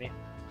lot of money.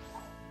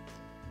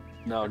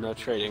 No, no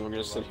trading. We're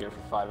gonna sit here for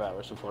 5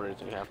 hours before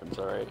anything happens,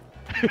 alright?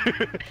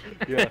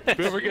 Yeah.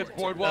 Whoever gets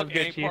Boardwalk Sounds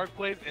good, Game Chief. Park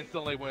plays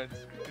instantly wins.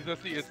 Because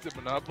that's the instant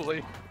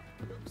monopoly.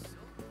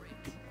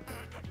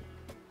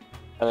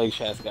 I think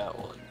Chad's got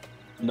one.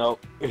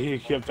 Nope. You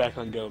get back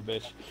on go,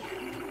 bitch.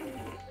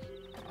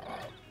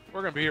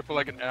 We're gonna be here for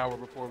like an hour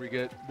before we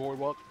get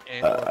Boardwalk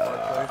and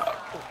Park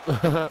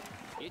play.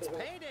 It's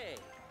payday.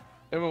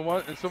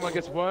 And someone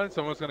gets one,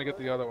 someone's gonna get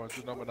the other one.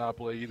 So no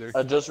monopoly either.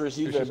 I just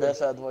received the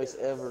best advice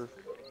ever.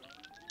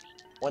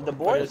 When the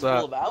board is full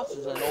of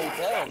houses and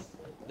hotels,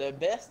 the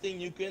best thing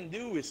you can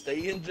do is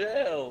stay in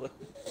jail.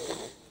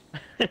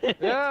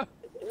 Yeah.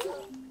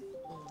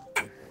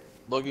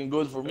 Looking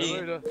good for me.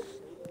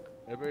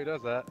 Everybody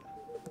does that.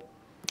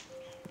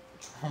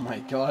 Oh my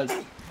god.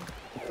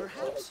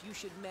 Perhaps you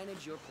should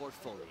manage your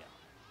portfolio.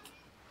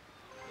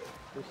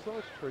 There's so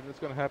much trading that's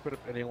gonna happen if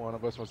any one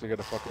of us wants to get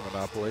a fucking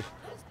monopoly.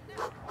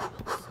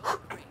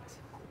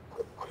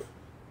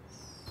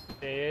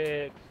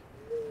 It.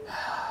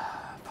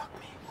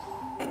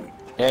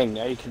 Dang,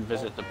 now you can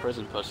visit the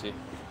prison pussy.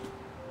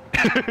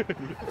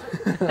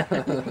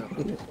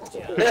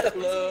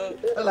 Hello.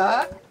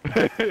 Hola.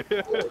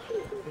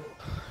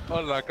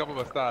 Hola,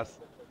 ¿cómo estás?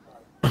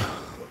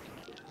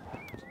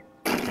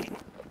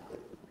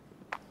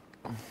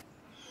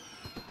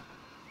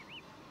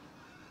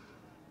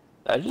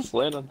 Did I just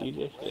land on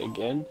DJ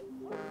again?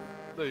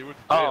 No, you went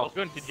to Oh. jail.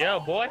 Going to jail,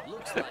 boy.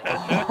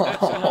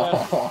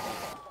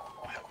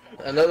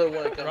 Another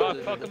one Rock, comes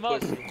in fuck the him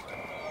up. pussy.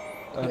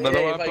 Another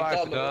Hey, one if I bites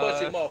call him a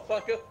pussy, dust.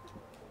 motherfucker.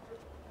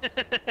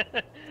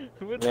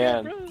 What's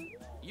Man. good, bro?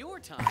 Your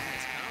time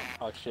has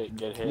come. Oh shit,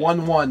 get hit.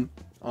 1-1.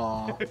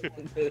 Aw.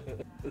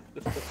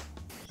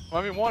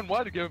 Well, I mean, one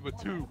to give him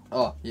a 2.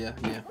 Oh, yeah,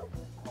 yeah.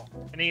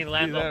 And he He's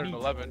lands there on in me.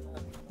 11.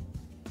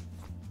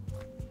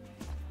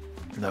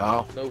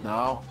 No. Nope.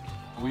 No.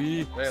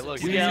 Hey, look,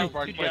 Two he's jail, in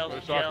Park two Place jail, for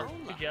the two soccer. jail,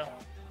 two jail.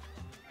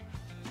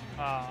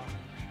 Ah.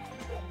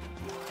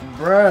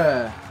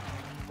 Bruh.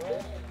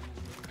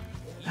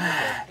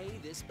 Pay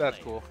this That's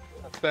play. cool.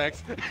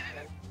 Thanks.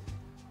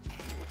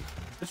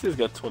 This dude's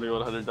got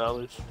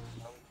 $2,100.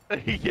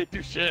 He can't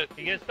do shit.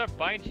 You gotta start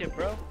buying shit,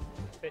 bro.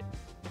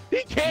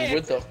 He can't!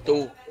 With the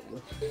two.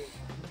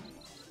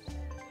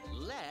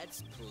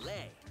 Let's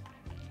play.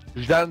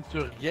 Je lande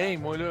sur rien,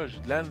 moi là. Je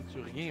lande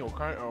sur rien.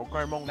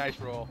 Aucun monde. Nice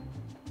roll.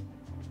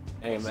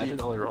 Hey, imagine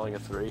only rolling a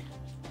 3.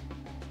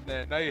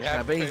 Now you La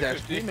have to base pay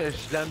acheté, 50. mais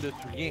je lande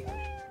sur rien.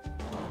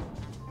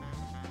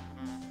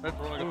 That's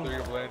rolling a 3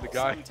 of land. The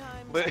guy.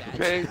 Sometimes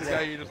Pay the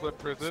guy you just left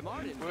prison.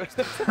 smart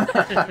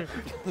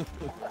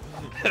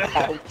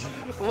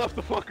Left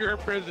the fucker in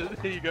prison.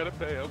 You gotta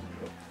pay him.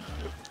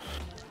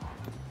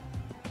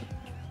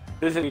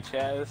 This is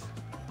Chaz.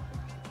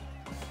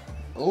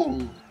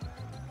 Ooh.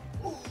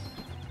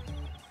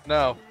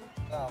 No.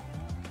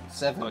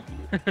 7. Fuck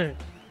you.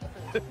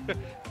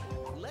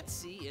 Let's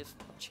see if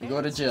You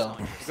go to chance jail. is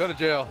on Go to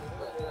jail.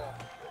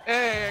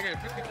 Hey, I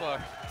got 50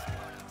 bucks.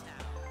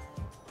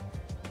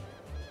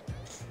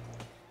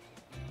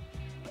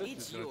 This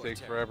It's is gonna your take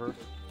turn. forever.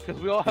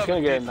 Because we all He's have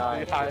gonna get a decently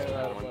 9. higher That's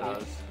amount what of one money.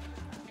 does.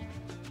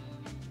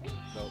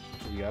 Nope,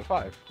 we got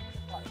 5.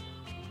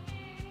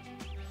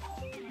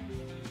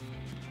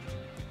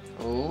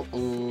 Oh,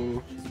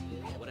 ooh.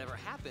 Whatever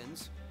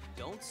happens,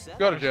 don't settle.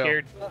 Go to I'm jail.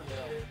 scared.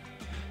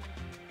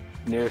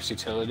 Nearest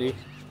utility?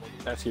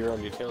 That's your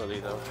own utility,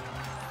 though.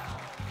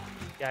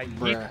 Yeah, you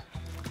Bruh.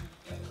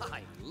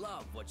 I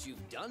love what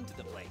you've done to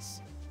the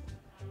place.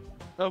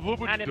 No, what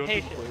would Not you do to the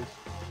impatient. place?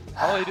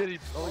 All he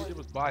did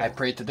was buy I it.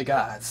 prayed to the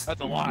gods.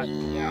 That's a lot.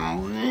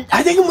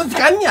 I think it was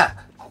Kanya!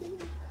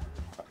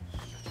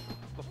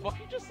 The fuck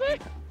you just say?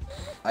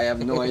 I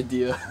have no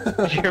idea.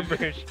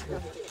 gibberish.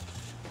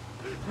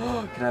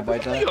 Can I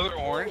bite The that? other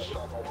orange.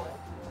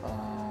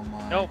 Oh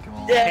my Nope.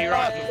 god. Hey,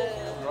 Rock.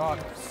 Rock.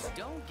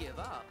 Don't give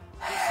up.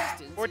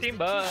 Persistence is 14 the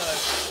bucks.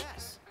 key to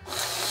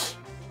success.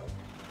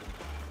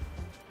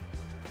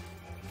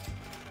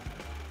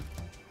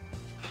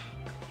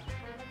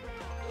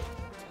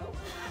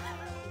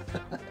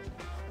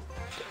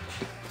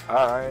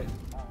 Alright.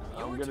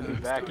 I'm gonna be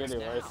back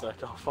anyway, so it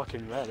don't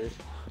fucking matter.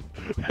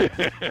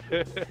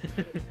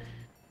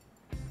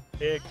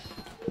 X.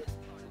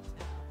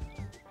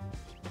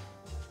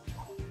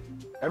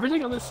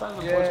 Everything on this side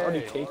of the board's already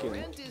Yay. taken.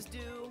 Rent is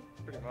due.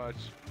 Pretty much.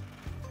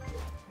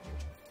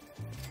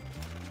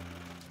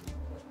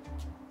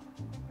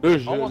 Là,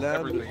 je Almost lande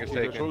everything is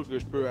quelque taken. chose que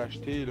je peux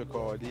acheter, le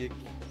calique.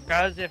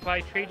 Guys, if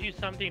I trade you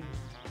something,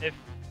 if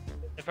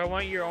I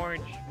want your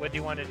orange, what do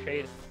you want to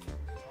trade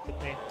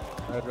with me?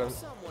 I'd rather,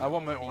 I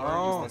want my Someone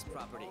orange. owns this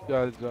property.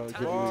 Guys, give me the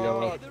Time to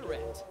yellow. pay the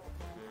rent.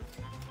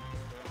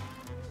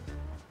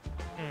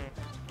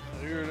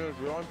 Sérieux, là,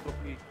 je veux avoir une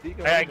propriété.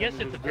 quand I même, guess dans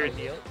it's a mes fair jeux.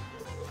 deal.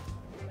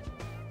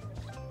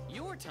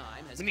 Your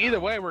time has I mean, either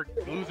way, we're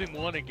losing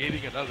one and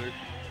gaining another.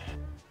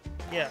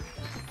 Yeah.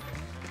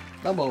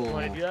 Double. You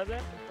wanna do that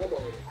then?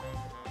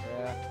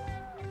 Yeah.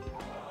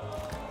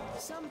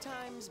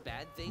 Sometimes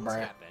bad things Bruh.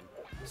 happen.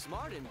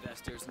 Smart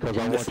investors Because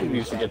I want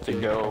you to get to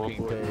go.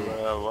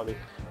 Money.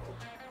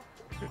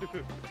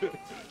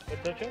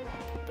 What's up, Chad?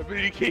 I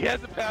mean, he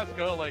hasn't passed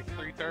go like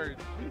 3 turns.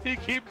 He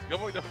keeps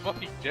going to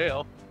fucking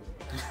jail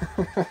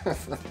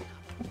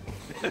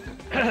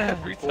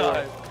every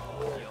time.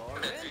 Your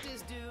rent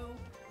is due.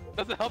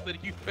 Doesn't help that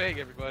he's paying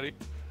everybody.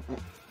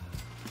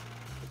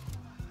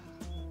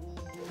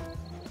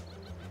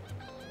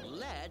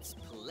 Let's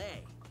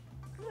play.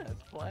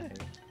 Let's play.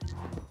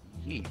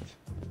 Yeet.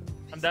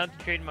 I'm down to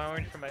trade my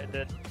orange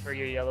for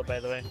your yellow, by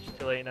the way, just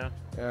to let you know.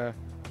 Yeah,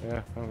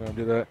 I'm gonna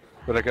do that.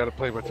 But I gotta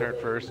play my turn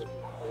first.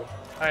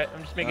 Alright,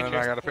 I'm just making And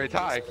I sure. gotta pay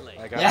Ty.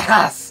 I gotta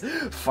Yes!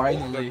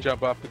 Finally.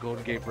 jump off the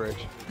Golden Gate Bridge.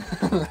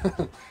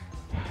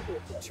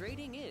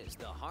 Trading is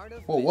the heart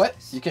of Well, what?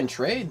 business. You can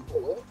trade?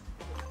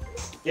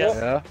 Yeah.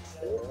 Yeah.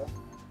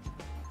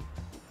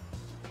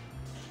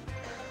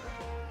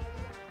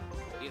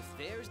 If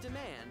there's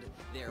demand,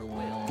 there will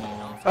be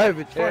an offer. Hey,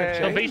 it's fine. Hey.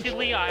 So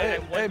basically, I Hey,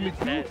 won me this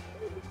too. bet.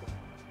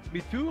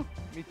 Me too.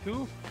 Me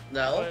too.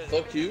 No, What?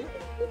 fuck you.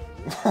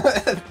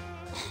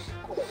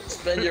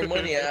 Spend your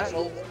money,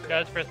 asshole.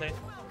 Guys, first name.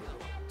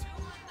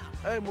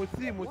 Hey, moi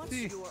aussi, moi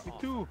aussi. Me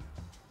too.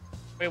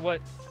 Wait,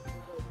 what?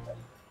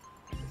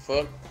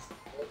 Fuck.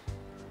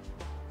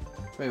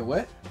 Wait,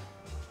 what?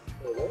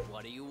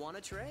 What do you want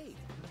to trade?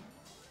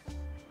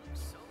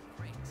 So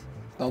great.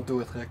 Don't do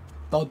it, Rick.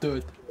 Don't do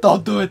it.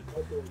 Don't do it.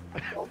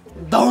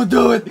 Don't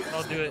do it.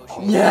 I'll do it.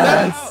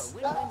 Yes.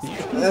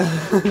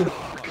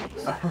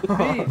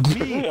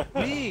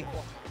 Me.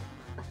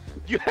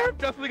 You have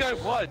definitely got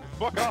one.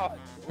 Fuck off.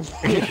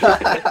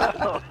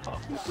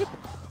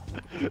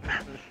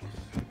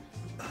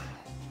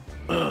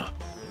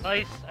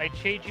 Nice, I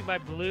changed you my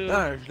blue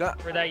Non, je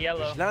for that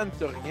yellow. lance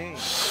sur rien.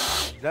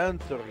 Je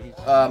lance sur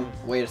rien.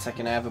 Wait a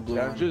second. I have a blue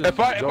Yeah, one. just If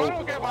I go.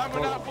 don't get my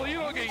monopoly, you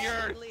don't get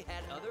yours. Certainly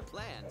had other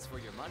plans for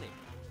your money.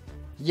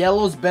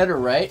 Yellow's better,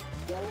 right?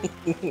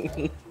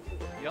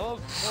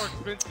 Yellow's more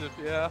expensive,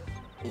 yeah.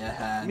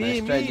 Yeah, Me,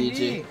 nice try, me,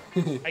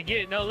 DJ. I get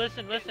it. No,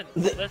 listen. Listen,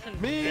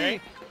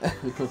 Me. Greg.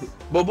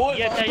 But boy,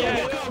 Yeah, fuck yeah,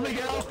 boy, yeah. fuck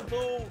Miguel.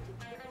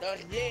 T'as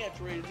rien à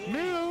trader.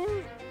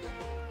 Me.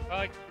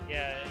 Fuck,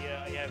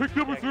 yeah. Pick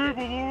number yeah,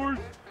 3, my lord.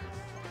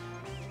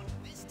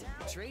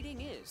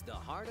 Trading is the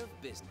heart of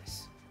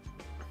business.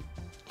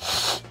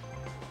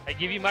 I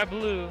give you my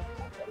blue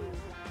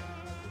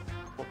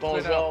Pour ton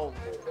Wait, jaune.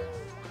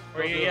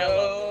 or your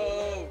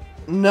yellow.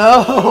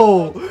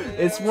 No. No!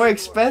 It's more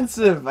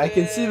expensive. I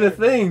can see the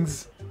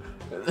things.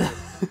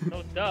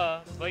 No, duh.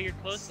 But you're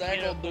close to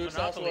getting a 52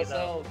 monopoly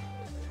though.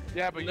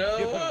 Yeah, but you No.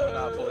 give him a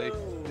monopoly.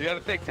 You gotta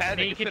take that And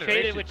into you can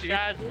trade it consideration, with chief.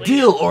 Chaz later.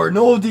 Deal or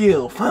no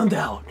deal? Found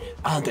out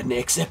on the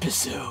next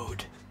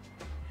episode.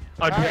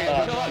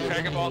 Alright, chill out,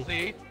 Dragon Ball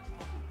Z.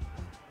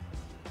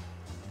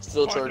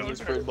 Still charging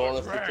straight ball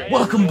if you can.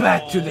 Welcome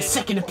back to the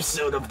second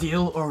episode of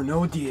Deal or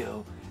No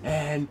Deal.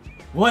 And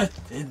what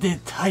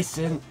did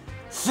Tyson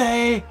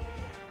say?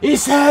 He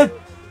said,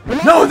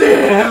 no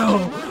deal!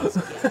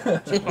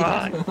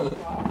 Fine.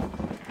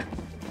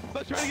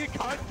 Stop trying to get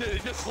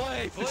content, just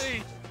play,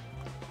 please.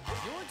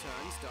 Your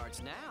turn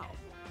starts now.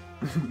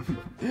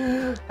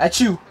 At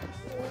you.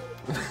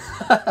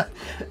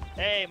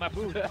 Hey, my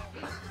boot.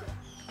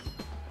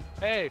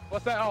 Hey,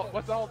 what's all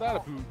that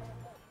about?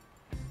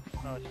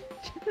 Oh,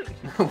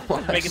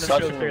 making the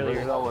Such joke an earlier.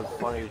 original and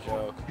funny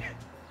joke.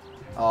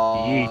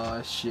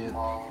 Oh shit.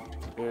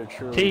 You're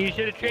truly See, you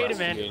should have traded, blessed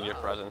to man. be in your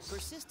presence.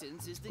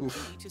 Persistence is the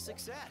key to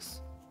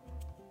success.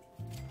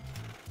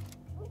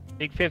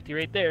 Big 50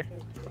 right there.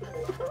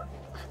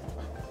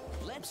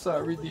 Let's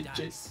Sorry, roll the DJ.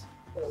 dice.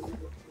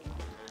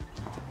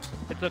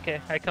 It's okay.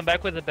 I come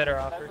back with a better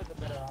offer.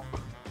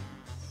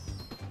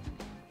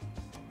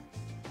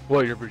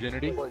 What, your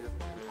virginity?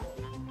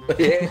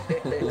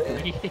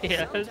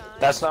 Yes.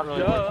 That's not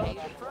really Duh. Pay the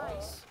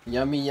price.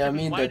 Yummy,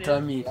 yummy, the Why did-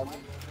 tummy.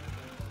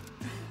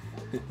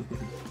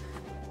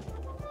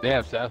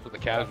 Damn, Seth with the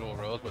casual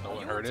roast, but no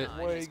one heard it.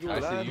 Ouais, go,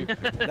 I see you.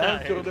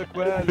 lance sur de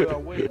quoi, là.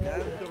 Ouais,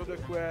 lance sur de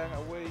quoi. Ah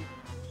ouais.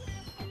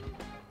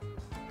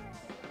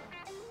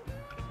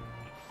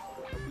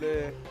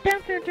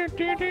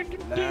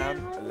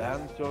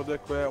 Lance sur de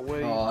quoi,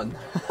 ouais. Oh, no.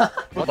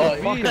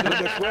 Oui, sur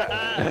de quoi.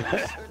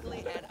 Certainly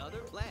had other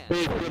plans.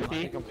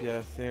 50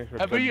 piastres, tiens, je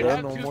I te mean, you le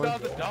have donne au moins.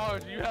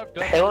 $2,000. You have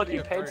done Hey, look, something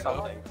you paid Inferno.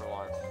 something for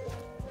once.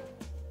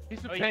 He's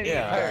been Oh, paying the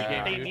yeah, entire you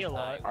game. paid me dude. a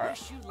lot.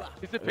 Wish you luck.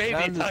 He's been paying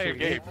the entire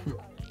game.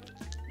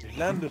 Je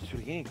lance sur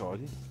rien,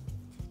 Carly.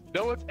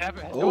 No one's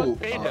ever, no Oh, one's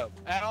paid him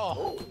at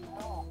all.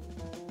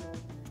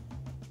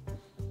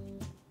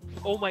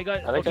 Oh my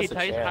god. I think Okay, that's a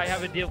Tyson, I chance.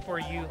 have a deal for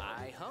you.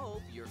 I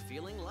hope you're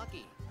feeling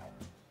lucky.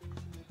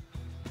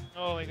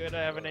 Oh my god, I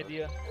have an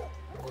idea.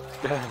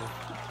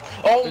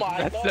 Oh my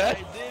That's god, it?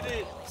 I did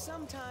it!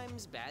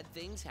 Sometimes bad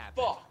things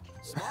happen.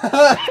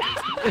 Fuck!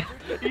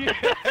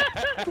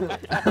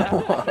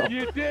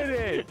 You did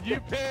it! You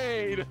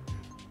paid!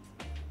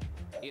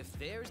 If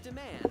there's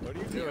demand, What are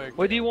you doing?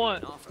 What do you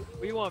want? an offer.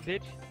 What do you want,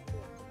 bitch?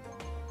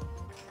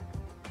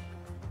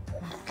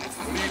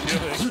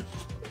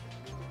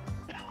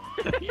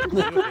 What are you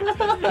doing?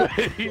 What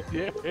are you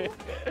doing?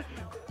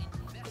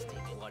 Investing.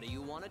 What do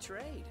you want to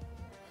trade?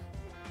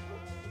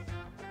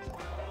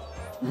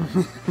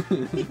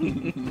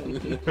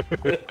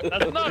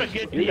 That's not a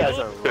good deal. You guys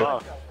are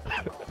rough.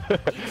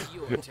 It's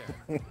your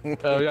turn.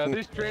 Oh yeah,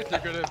 these trades are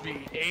gonna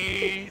be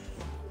ace.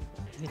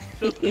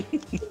 So,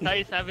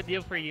 Tice, I have a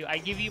deal for you. I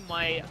give you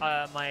my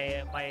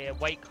my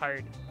white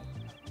card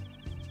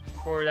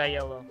for that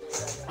yellow,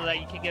 so that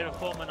you can get a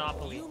full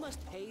monopoly. You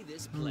must pay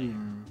this player.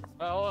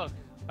 Oh look,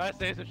 I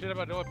say some shit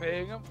about no one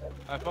paying him.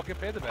 I fucking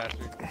paid the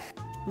bastard.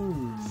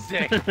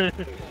 Sick.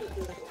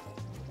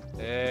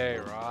 Hey,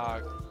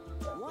 Rock.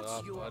 What's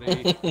up, your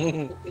buddy?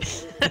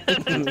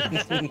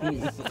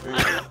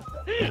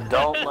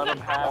 Don't let him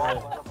have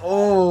it.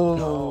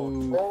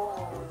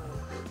 Oh.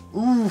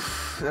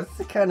 Oof, that's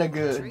a kind of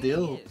good Trading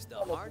deal. is the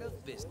heart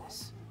of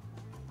business.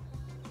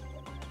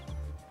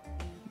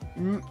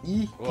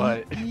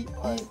 What?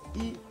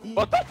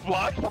 What the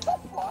fuck?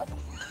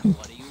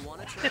 What do you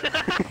want to trade?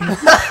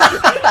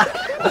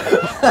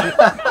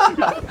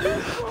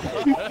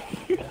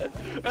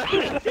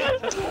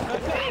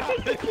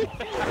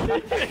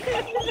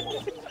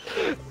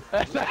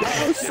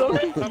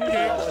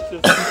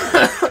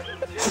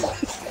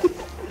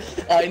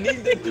 I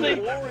need the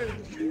blue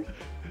orange!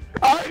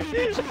 I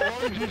need some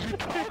oranges, you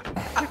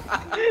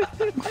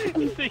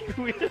Syko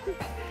Weeb.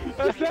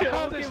 That's not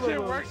how this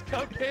shit works,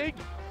 Cupcake!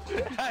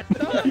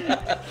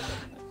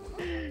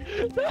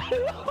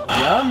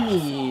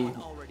 Yummy.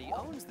 Already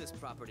owns this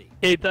property.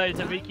 Hey, Tice,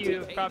 I make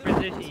you a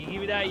proposition. You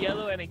give me that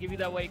yellow, and I give you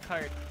that white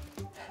card.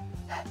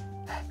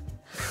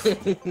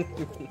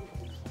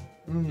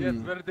 Yeah, it's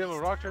better than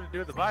what Rock tried to do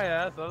with the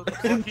bias. So what the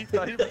fuck he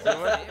thought he was doing?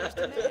 There's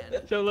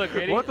demand. So look,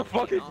 ready? What the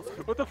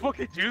fuck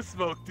did you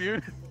smoke,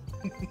 dude?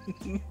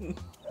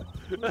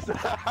 That's not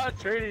how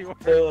trading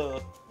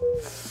works.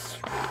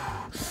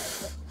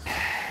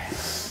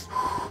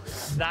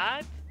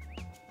 That.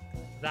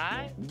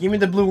 Give me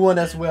the blue one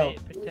as well.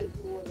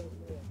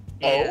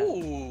 Yeah.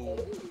 Oh!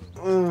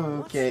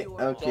 Okay. See,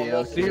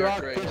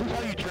 Rock, this is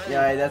how you trade.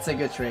 Yeah, that's a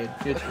good trade.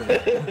 Good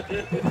trade.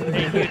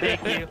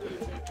 Thank you.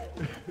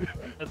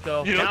 Let's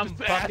go. You Now don't I'm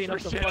just ask bumping for up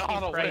the shit on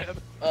fucking a price. whim.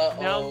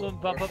 Now I'm gonna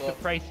bump up the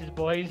prices,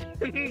 boys.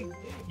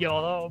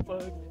 YOLO,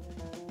 fuck.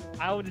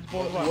 I own this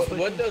boardwalk.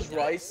 What does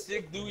Rice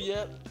Stick do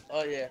yet?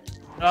 Oh yeah.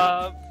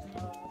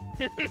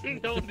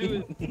 Don't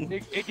do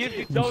it. It gives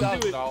you Don't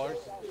do it. $2,000.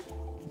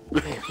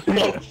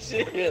 Oh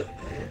shit!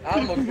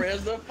 I'm a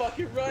press the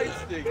fucking Rice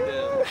Stick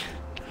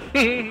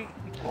then.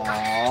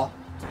 Aww.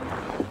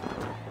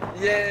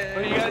 Yeah.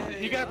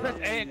 But you gotta press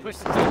A and push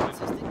the This button. is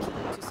the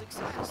key to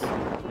success.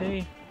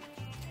 Hey.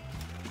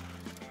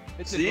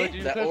 It's See? a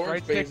you That press orange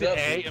right stick pays to up.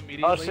 A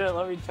immediately. Oh shit,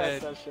 let me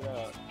test and that shit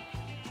out.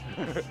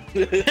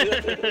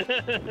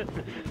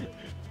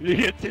 You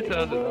get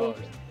 $2,000.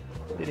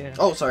 Yeah.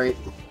 Oh, sorry.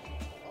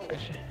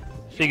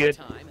 She good.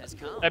 Time has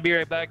come. I'll be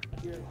right back.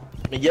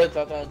 Miguel,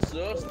 t'as entendu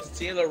ça? Si tu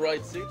tiens le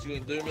right stick, tu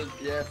gagnes 2000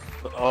 pièces.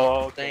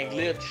 Oh, C'est un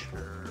glitch.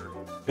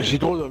 J'ai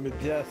trop de 1000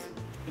 piastres.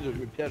 J'ai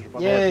 1000 piastres, je vais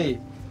pas Yay.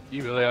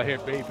 You really out here,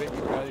 baby.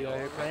 You really out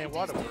here playing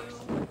waterworks.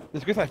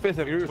 Est-ce que ça fait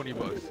sérieux? $20.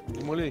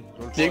 Dis-moi les.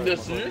 Clique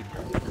dessus.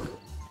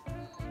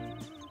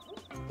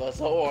 Tu vas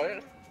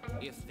savoir.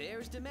 If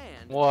there's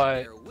demand,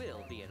 What? there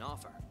will be an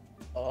offer.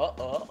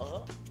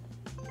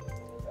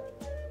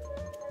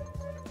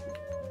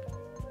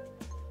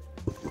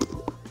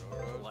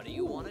 What do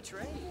you want to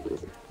trade?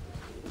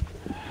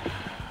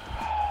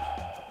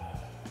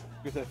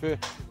 Qu'est-ce que ça fait?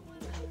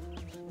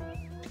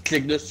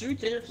 Clique dessus,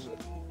 Chris.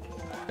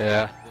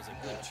 Yeah. It was a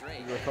good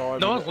trade. Je vais savoir.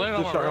 No one's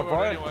landing on Qu'est-ce my que ça va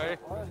railroad faire?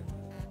 anyway.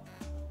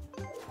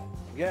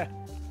 Yeah.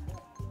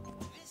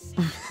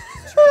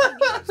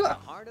 Trading is the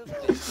heart of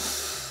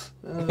business.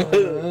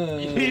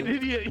 You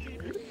idiot.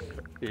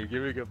 Here,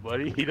 give me a good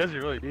buddy. He doesn't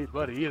really need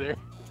buddy either.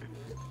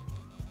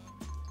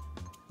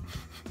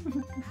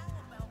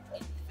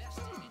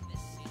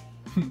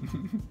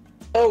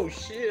 Oh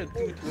shit,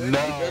 220.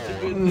 That's a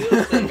good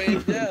deal. C'est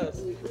 20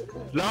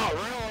 piastres. Not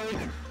really.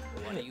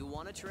 What do you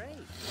want to trade?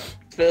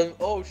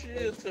 Oh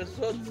shit, tu fais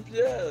ça 10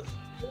 piastres.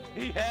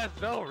 He has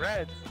no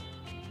rents.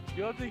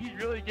 The only thing he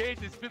really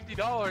gains is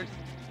 $50,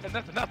 and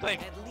that's nothing.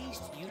 At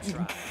least you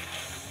try.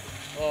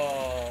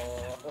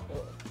 Oh.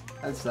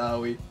 That's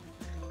how we.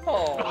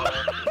 Oh.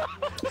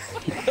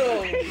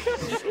 Oh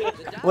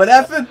shit. What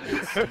happened?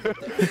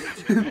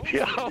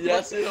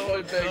 Yeah, c'est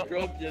pas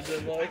bankrupt, il y a de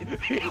l'aide.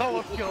 He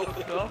almost killed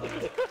himself.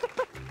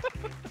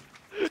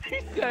 He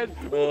said,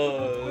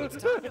 Oh.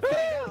 It's time to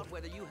find out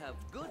whether you have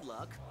good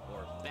luck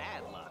or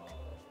bad luck.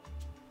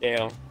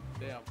 damn.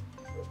 damn.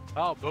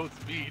 I'll both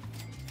speed.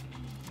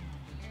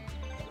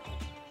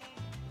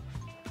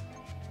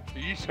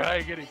 You try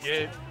it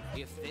again.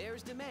 If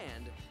there's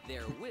demand,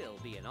 there will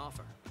be an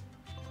offer.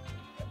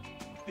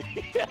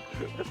 Yeah,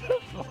 what the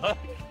fuck?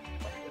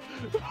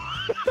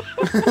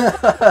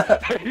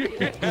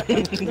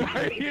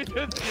 Are you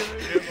just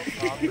giving him a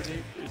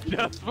property?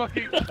 Just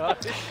fucking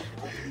cut it.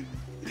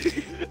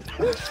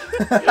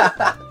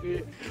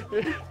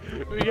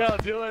 We got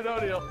a deal or no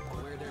deal.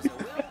 Where there's a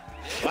will,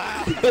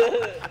 Wow.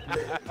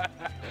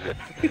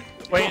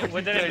 Wait,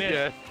 what did I miss?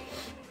 Yes.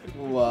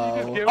 Wow.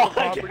 You just give him a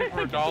property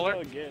for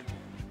 $1. Again.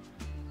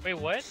 Wait,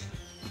 what?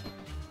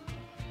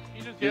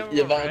 You just give him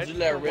You a red vendu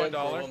la for red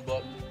 $1.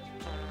 for $1.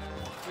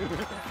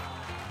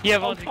 Il a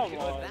vendu. come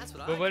on. that's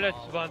what I But voilà,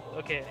 call tu vends.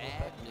 Ok. bad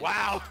news.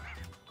 Wow.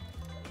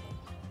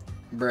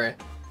 Bruh.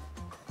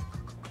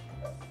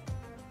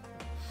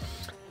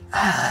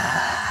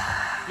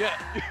 Yeah,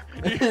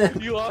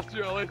 you lost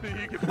your only thing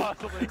you could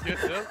possibly get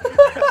them.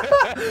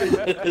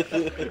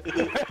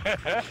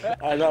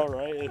 I know,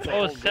 right? It's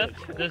Oh, all Seth.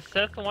 good. Does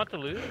Seth want to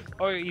lose?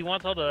 Or he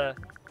wants all the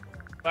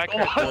black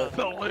Oh, cards?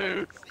 to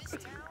lose.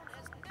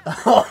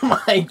 Oh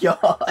my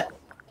god.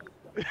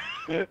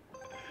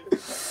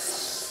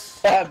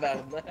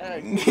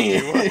 Tabarnak.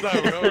 What's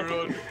that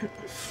railroad?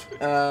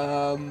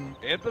 Anthem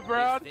If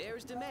Brown?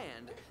 there's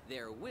demand,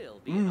 there will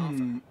be an offer.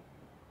 Hmm.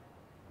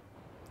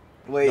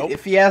 Wait, Nope.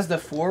 if he has the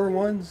 4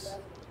 ones?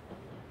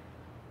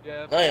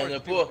 Yeah, Ah, y'en a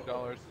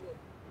 $200.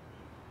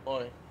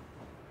 Ouais.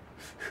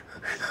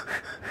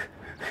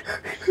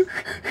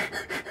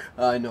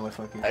 I know I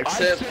fucking.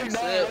 Accept, I say no,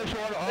 accept. this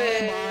one. Oh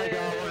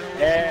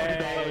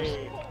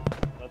Hey.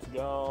 Let's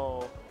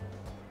go.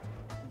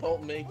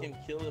 Don't make him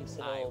kill I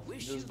himself.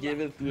 wish Just you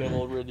give it to him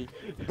already.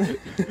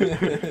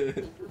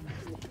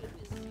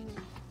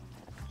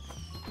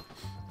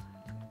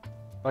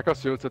 Like how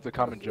Stuart said, it's a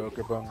common joke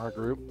among our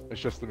group.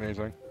 It's just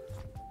amazing.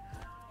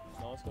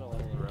 No one's gonna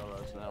land on the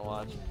railroads now,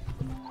 watch.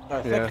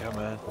 I think,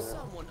 man.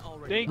 Someone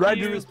already Thank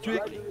you. is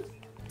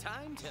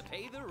time to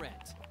pay the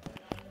rent.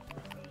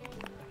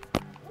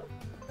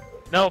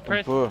 No,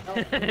 press. Fuh.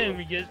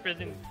 We just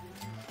pressing.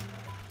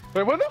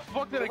 Wait, when the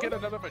fuck did I get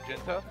another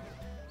magenta?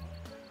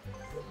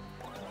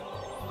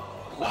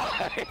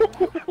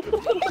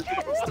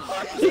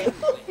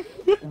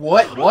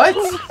 What? What?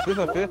 This is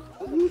a fifth.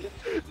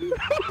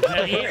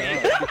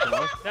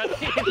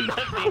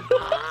 Nothing.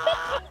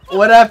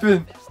 What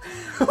happened?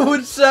 What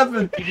just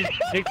happened? You just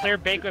declare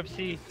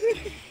bankruptcy.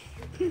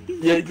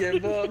 Yeah,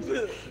 give up.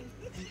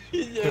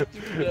 Yeah,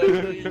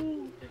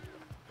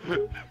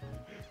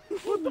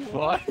 What the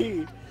fuck?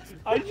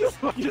 I just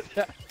Why'd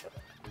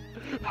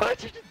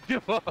you just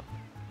give up?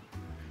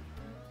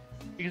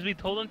 Because we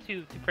told him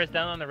to press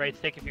down on the right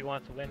stick if he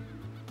wants to win.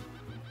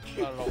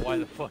 I don't know why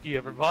the fuck he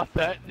ever bought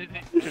that. Did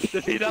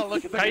he not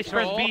look at the Tice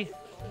press control? B.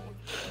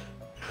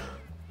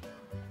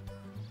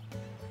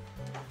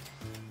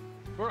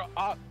 We're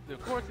of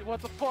course,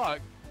 what the fuck?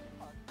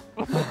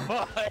 What the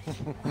fuck?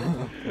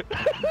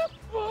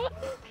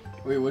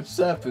 Wait, what just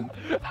happened?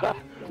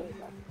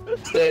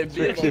 C'est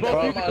bien,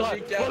 on va Both manger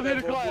une carte à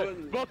decline.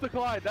 boboule. Both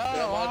decline. On va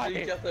No, manger une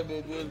why? carte à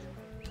boboule.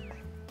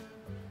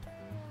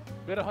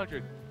 Bid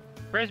 100.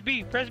 Press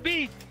B. Press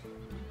B.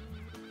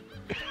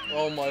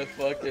 Oh my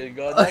fucking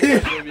god.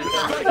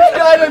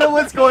 I don't know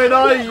what's going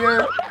on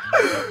here.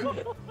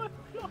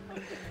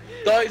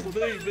 Dice, B,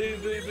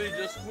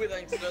 just quit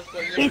and just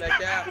pogner la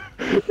carte.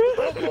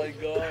 Oh my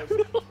god.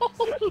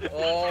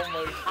 Oh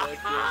my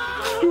fucking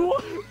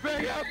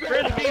god.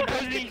 Press B.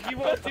 Press B. You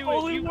won't do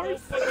it. You won't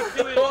fucking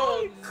do it. Oh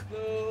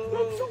no.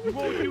 You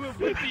won't do it.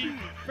 Press B.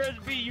 Press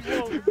B. You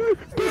won't.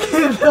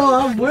 No,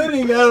 I'm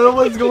winning. I don't know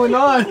what's going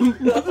on.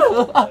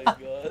 Oh my god.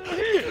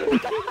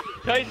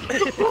 Tice.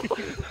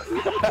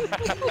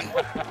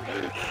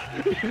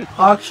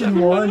 Auction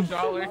 1.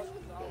 $1.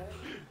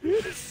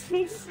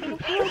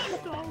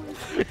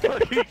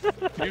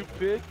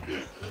 Stupid.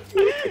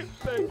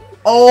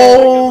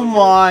 Oh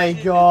my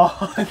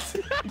god.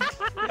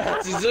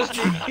 C'est ça,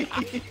 je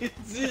t'ai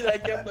dit, la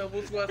carte de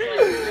vaut 60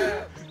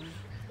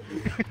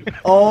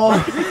 Oh.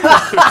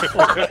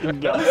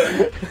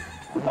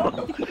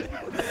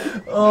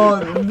 Oh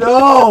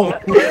no.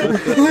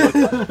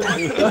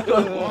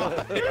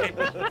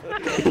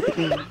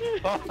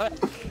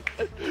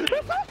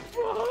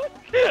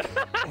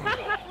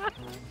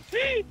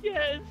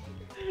 Yes.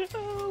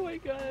 Oh my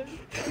god.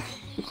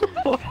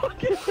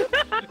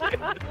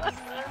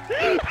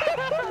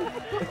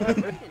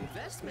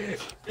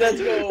 Investment. Let's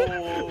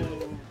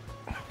go.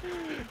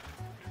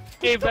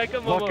 Hey, back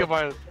up, What am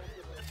Momo.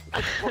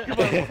 I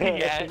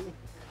looking at?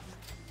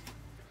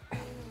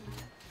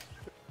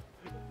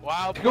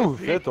 Wow, Comment vous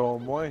faites au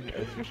moins? Est-ce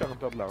que je suis en train de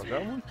perdre de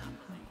l'argent, moi?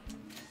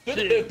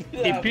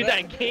 T'es plus dans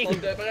le game. On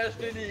devrait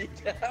acheter des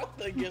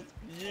cartes à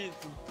gaspiller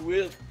sur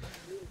Twitch.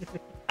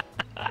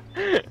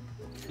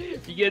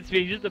 You get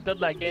me just to build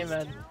that game,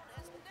 man.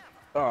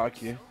 Ah,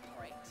 ok.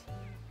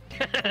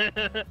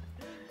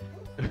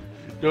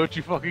 Don't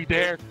you fucking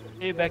dare.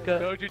 Hey, Becca.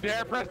 Don't you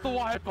dare press the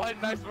Y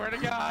button, I swear to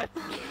God.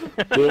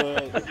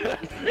 Good.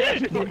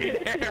 Don't you fucking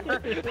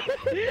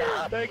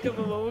dare. Becca,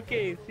 I'm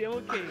okay. See, I'm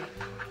okay.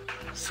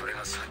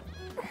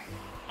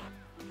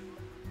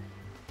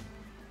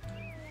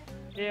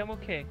 Yeah, I'm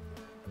okay.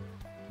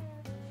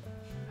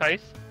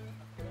 Tice?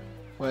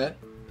 What?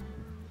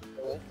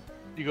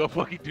 You go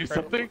fucking do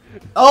something?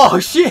 Oh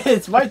shit!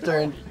 It's my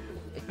turn.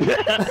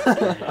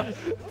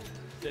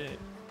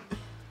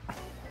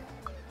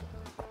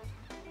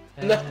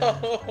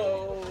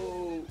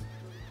 No.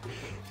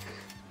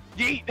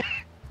 Yeet!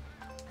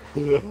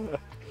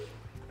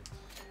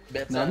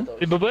 None?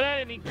 Did Bubba have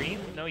any green?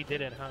 No, he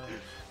didn't, huh?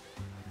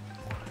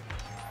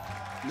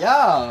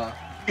 Yeah.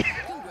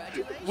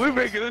 We're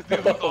making this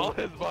dude with all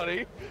his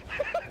money.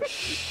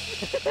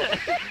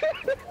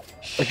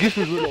 I guess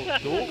we're little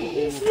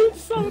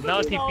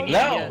No, TP.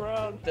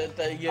 No!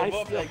 T'as give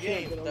up la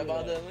game, t'as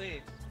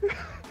abandonné.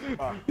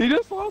 He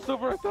just lost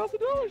over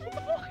 $1,000.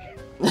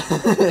 What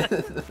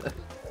the fuck?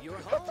 You're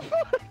home.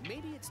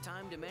 Maybe it's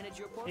time to manage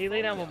your portfolio. Hey,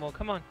 lay down, Momo.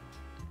 Come on.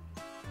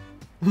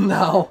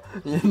 No.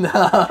 No.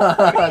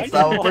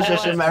 Stop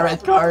pushing my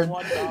red card.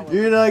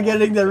 You're not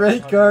getting the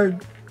red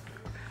card.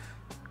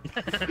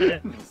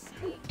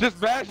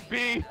 Just mash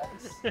B.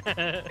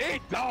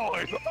 $8.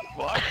 What the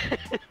fuck?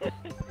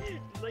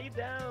 Lay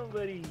down,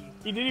 buddy.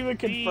 He didn't even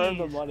confirm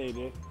the money,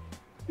 dude.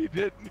 He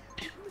didn't.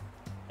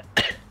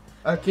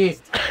 Ok.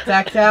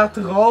 Ta carte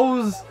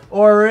rose,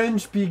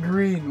 orange, puis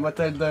green. Va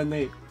te le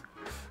donner.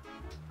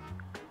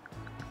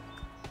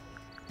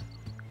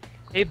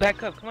 Hey,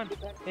 back up. Come on.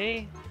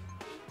 Hey.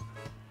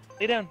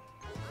 Lay down.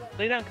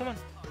 Lay down. Come on.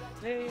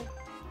 Hey.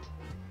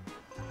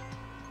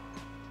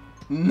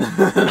 No.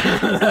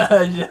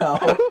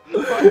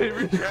 I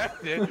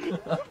retracted.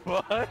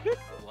 What?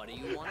 What do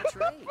you want to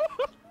trade?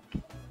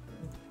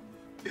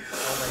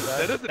 Oh my god.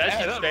 That doesn't That's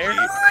add up, fair.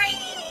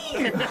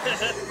 Chief.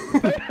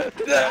 That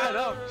doesn't add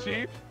up,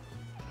 Chief.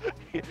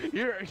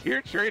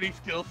 Your trading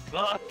skills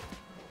suck.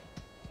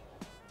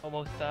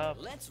 Almost up.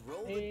 Let's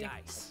roll the Hey.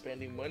 dice.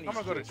 Spending money. I'm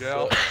gonna go to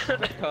still jail.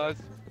 sucks. Because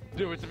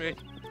do it to me.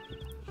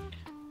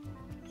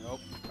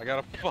 Nope. I got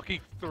a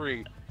fucking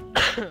 3.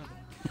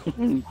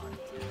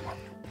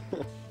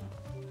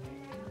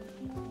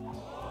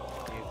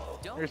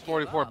 Don't Here's give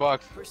 44 up.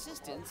 bucks.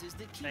 Persistence is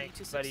the key Thanks,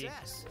 to buddy.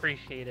 success.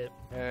 Appreciate it.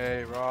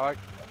 Hey, Rock.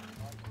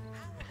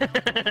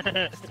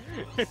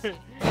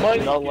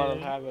 Money. Don't let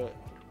him have it.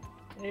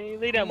 Hey,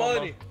 lay down,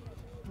 Money.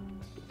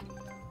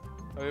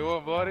 Oh, you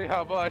want money?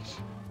 How much?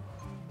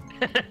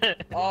 Momo.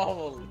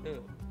 Oh.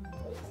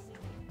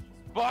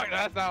 Fuck,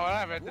 that's not what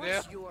I meant to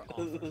What's do. your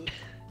offer?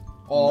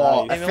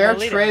 Oh, Nice. a fair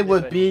Later, trade I'll do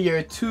would it. be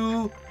your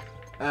 2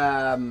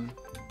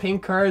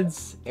 pink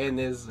cards and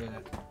his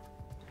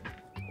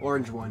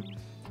orange one.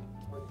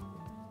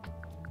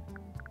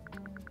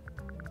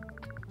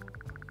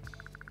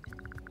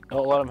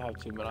 Don't let him have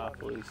 2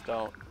 monopolies.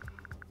 Don't.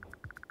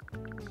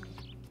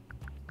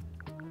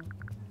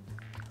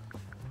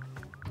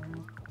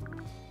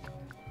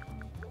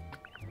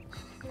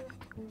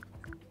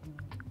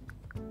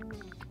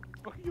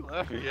 What are you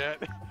laughing at?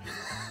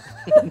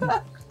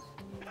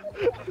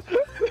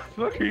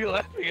 What are you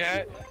laughing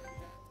at?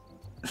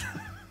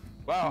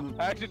 Wow,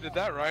 I actually did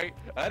that right.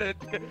 I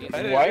didn't.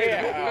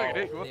 Wow.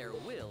 There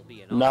will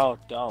be an offer. No,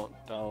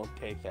 don't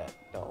take that.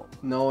 Don't.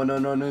 No, no,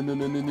 no, no, no,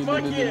 no, no, no, no,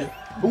 Fuck no, no, yeah.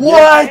 no.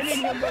 What?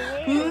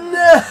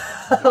 No!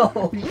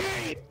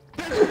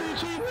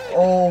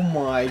 Oh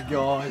my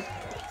god.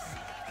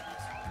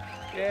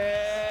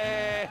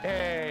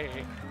 Yay!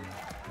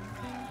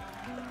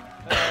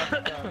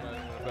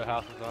 The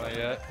house is on it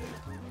yet.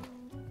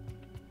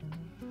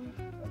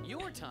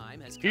 Your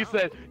time has come. He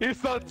said he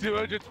saw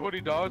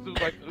 $220.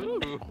 Was like,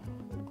 ooh.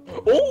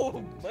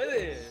 Oh,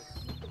 money.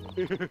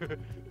 He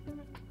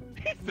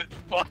said,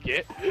 fuck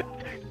it.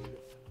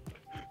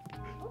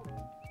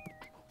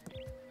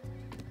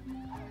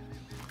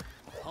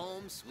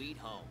 Home sweet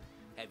home.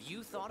 Have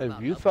you thought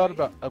Have you thought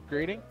about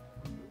upgrading?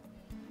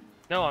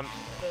 No, I'm.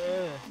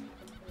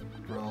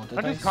 Bro,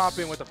 I'm just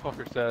copying what the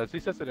fucker says. He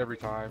says it every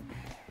time.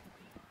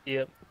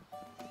 Yep.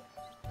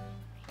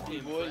 Hey,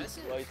 boys,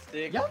 right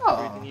stick. Yeah.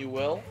 Treating you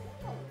well.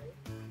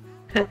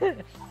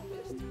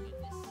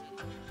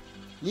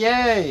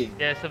 Yay!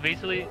 Yeah, so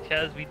basically,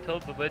 Chaz, we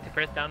told Bubba to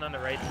press down on the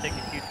right stick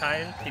a few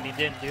times, and he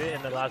didn't do it,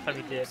 and the last time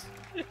he did.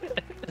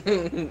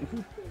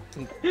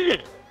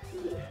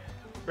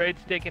 Right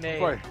stick and A.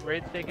 Boy.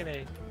 Right stick and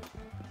A.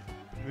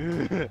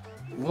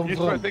 You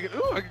start thinking,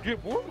 ooh, I could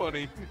get more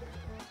money.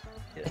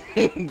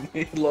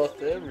 He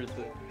lost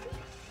everything.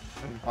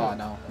 Oh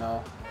no,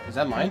 no. Is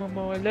that mine?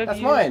 Momo, I love That's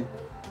you. mine!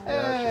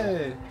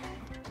 Hey!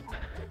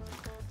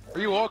 Are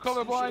you all You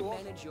should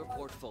colorblind? manage your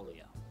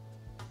portfolio.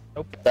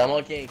 T'as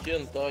manqué un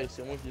kill, toi,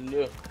 c'est moi qui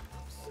l'ai.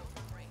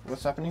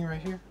 What's happening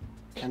right here?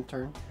 End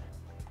turn.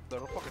 I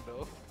don't fucking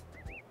know.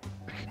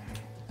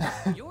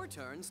 Your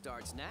turn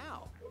starts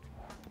now.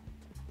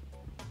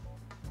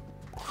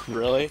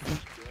 Really?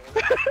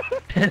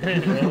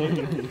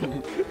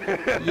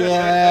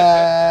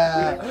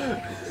 Yeah!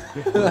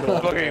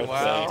 Fucking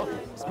wow.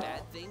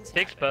 Bad things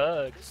 $6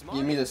 bucks. Smart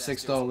Give me the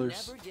investors $6.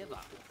 never give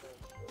up.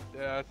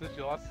 Yeah, since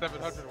you lost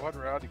 700 one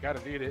round, you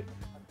gotta need it.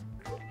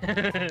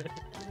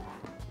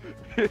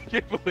 I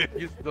can't believe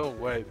you still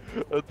win.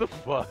 What the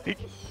fuck? I'm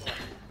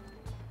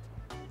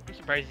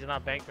surprised he's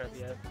not bankrupt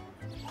yet.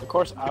 Of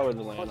course, I would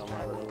land on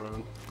my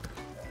railroad.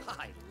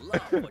 I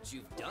love what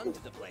you've done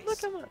to the place.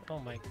 Look at my. Oh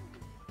my.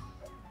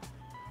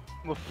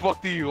 What the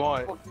fuck do you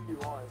want?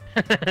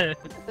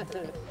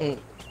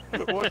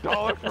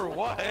 $1 for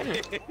what?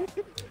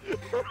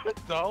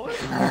 $1?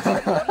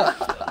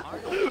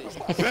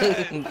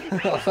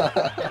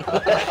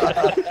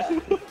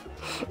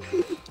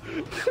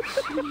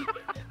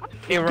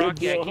 Hey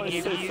Rocky, I deal, can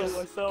give said you. so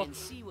myself. And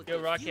see what Yo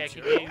the Rocky, I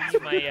future can give holds. you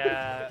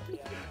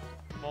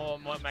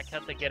my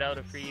Celtic get out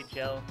of free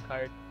jail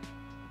card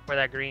for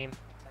that green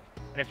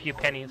and a few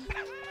pennies.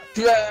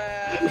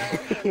 Yeah.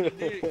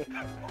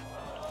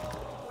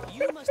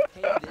 You must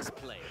pay this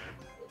player.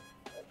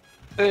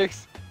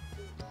 Thanks.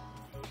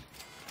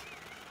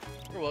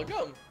 You're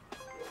welcome.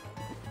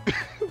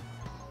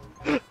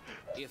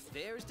 If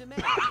there's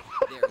demand,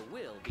 there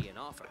will be an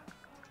offer.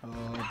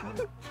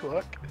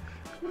 Fuck.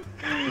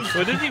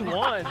 What does he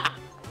want?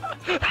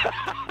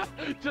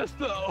 Just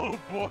the oh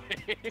boy.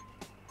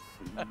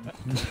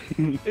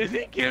 Is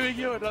he giving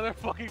you another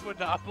fucking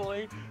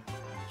Monopoly?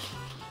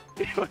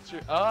 What's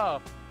your... Oh.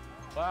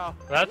 Wow.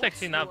 Well, that's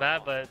actually not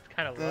bad, but it's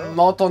kind of low.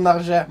 Monte ton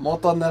argent,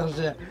 monte ton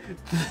argent.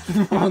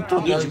 Monte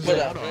ton Dude, tu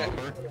peux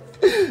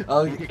argent.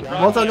 l'argent.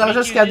 Monte ton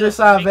argent jusqu'à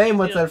 220,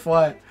 moi tu vas le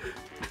faire.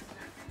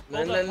 No,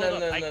 Hold no, up, no, hold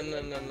no, up. no,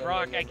 no, no, no.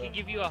 Rock, no, I no. can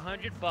give you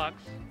 $100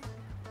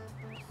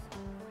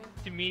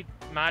 to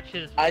match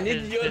his. I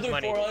need his, the his other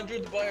money.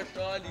 400 to buy a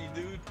shoddy,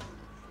 dude.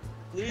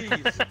 Please.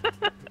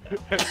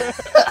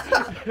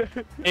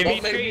 If Don't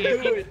you make me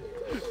trade, do it.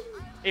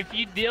 if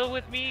you deal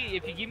with me,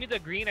 if you give me the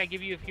green, I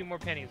give you a few more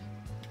pennies.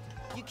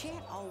 You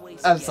can't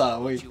always I'm get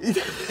sorry. what you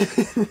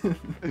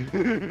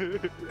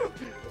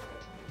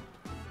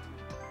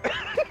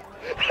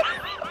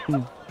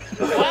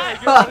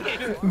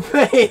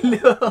Mais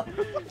là!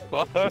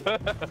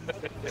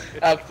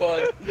 Have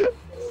fun.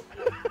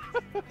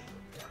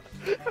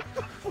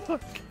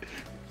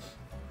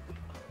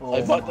 Oh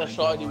I bought the my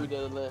shoddy God.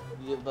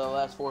 with the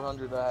last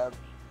 400 I have.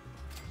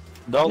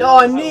 Don't No,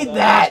 I lose need out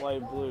that.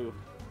 Light blue.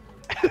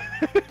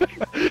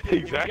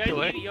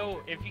 Exactly.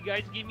 If you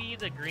guys give me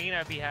the green,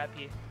 I'd be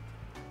happy.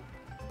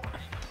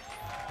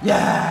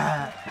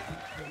 Yeah!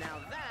 Now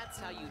that's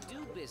how you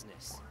do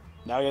business.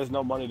 Now he has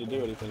no money to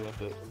do anything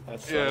with it.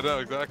 That's Yeah, no,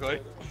 exactly.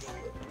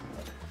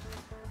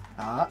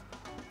 Ah.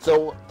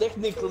 So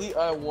technically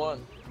I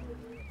won.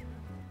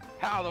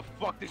 How the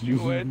fuck did you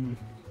win?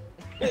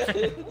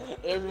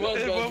 Everyone's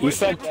Hey, gonna what be was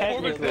said the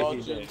technically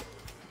performance he did.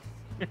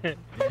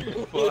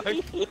 Fuck.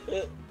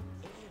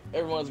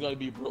 Everyone's gonna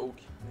be broke.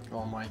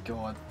 Oh my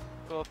God.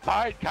 Well,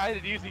 Ty kind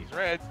of needs these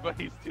reds, but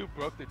he's too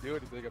broke to do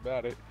anything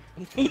about it.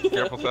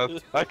 Careful,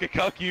 Seth. I could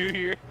cuck you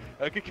here.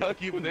 I could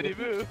cuck you with any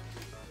move.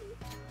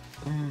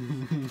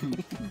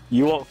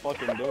 You won't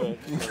fucking do it.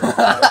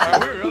 Are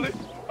we really?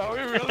 Are we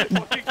really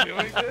fucking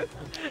doing this?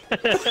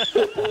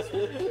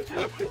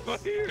 Are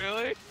we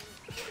really?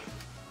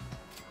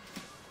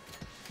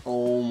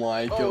 Oh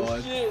my Oh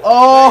God. shit!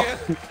 Oh!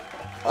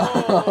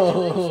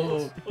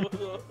 Oh!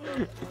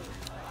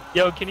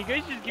 Yo, can you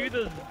guys just give me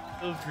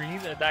those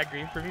greens, that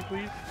green for me,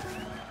 please?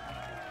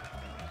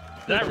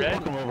 Is that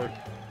red? Come over.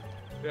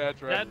 Yeah, it's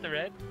Is red. that the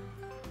red?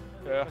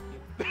 Yeah.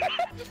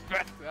 Just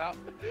pass it out.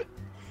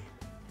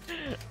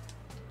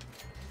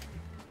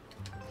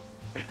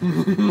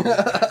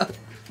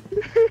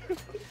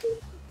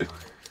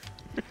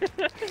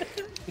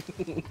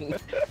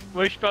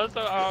 We're supposed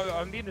to.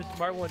 I'm being the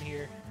smart one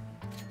here.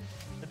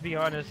 Let's be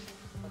honest.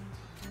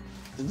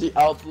 The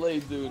outplay,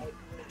 dude.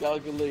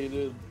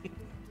 Calculated.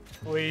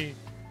 Wait.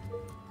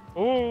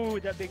 Oh,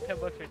 that big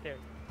 $10 right there.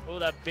 Oh,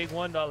 that big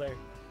 $1. You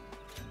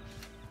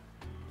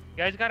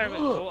guys gotta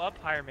go up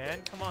higher, man.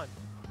 Come on.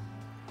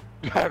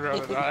 I'd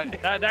rather not.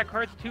 That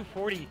card's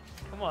 240.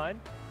 Come on.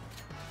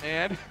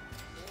 And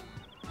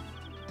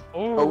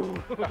Oh.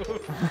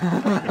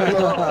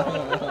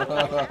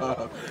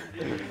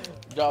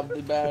 Drop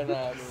the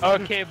banana.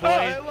 Okay, boys.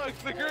 hey, look,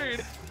 the green.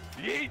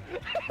 Yeet.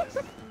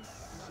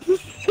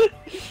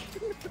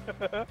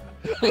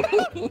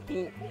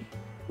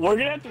 We're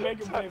gonna have to make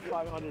him pay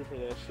 500 for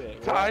this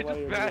shit. Ty, Why just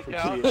are back you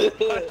out. doing it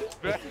Ty,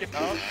 just back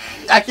out.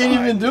 I can't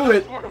even do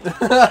it.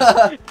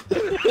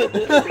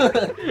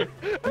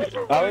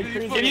 I would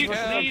cruise Can you it as much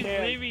as I please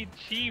can. leave me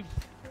cheap?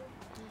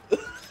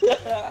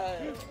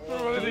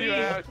 What do you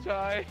have,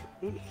 Ty?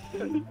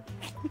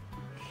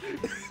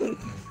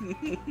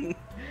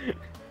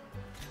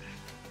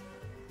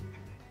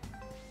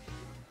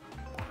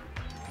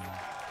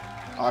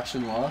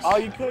 Auction lost. Oh,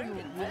 you couldn't.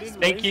 You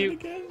didn't Thank raise you. it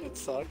again? That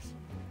sucks.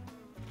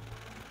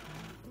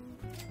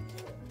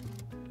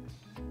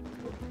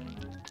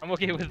 I'm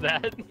okay with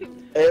that.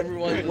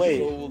 Everyone's Wait.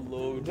 so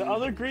low. The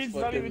other green's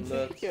not Fucking even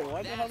nuts. taken.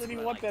 Why the hell did he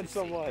want that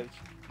so much?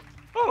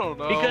 I don't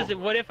know. Because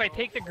what if I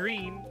take the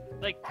green?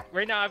 Like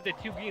right now I have the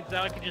 2 greens.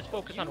 Now I can just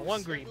focus on You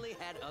 1 green. certainly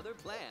had other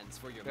plans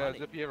for your Yeah, as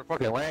money. if you ever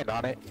fucking land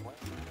on it.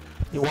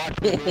 You watch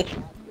me,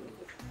 bitch.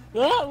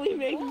 Ah, we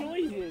make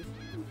noises.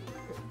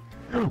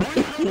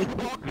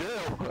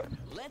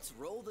 Let's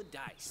roll the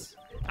dice.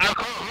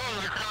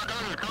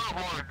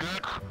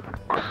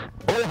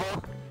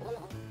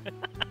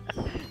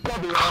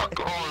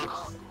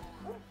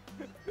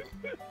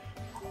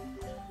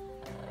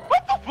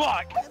 What the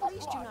fuck? At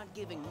least you're not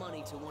giving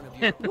money to one of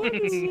your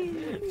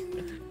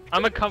opponents.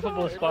 I'm a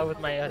comfortable spot with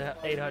my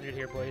 800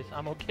 here, boys.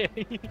 I'm okay.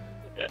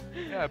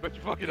 Yeah, I bet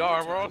you fucking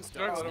are. We're all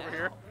struggling over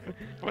here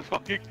with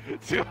fucking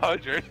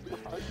 200.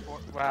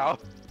 Wow.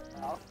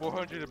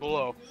 400 and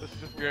below. This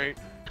is just great.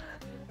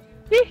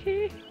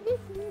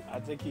 I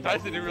think he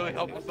Tyson didn't really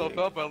help himself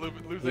out by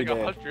losing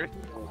 100.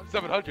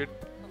 700.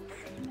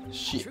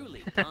 Shit.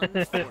 Truly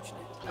unfortunate.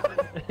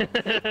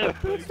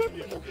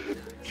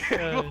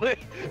 Can't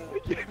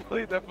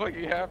believe that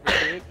fucking happened,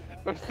 dude.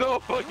 I'm so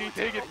fucking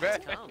taken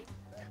back.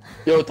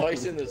 Yo,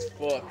 Tyson is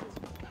fucked.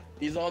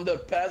 He's on the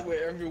path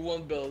where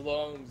everyone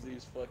belongs.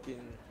 He's fucking.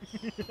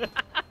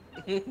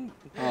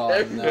 Oh,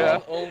 Everyone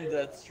no. owns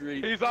that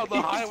street. He's on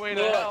the highway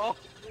to hell.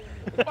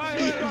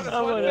 Finally on a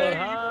I'm on Sunday, the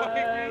you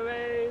fucking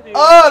highway to-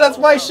 Oh, that's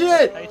my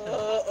shit! Tyson.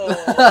 Uh-oh.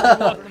 You're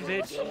welcome,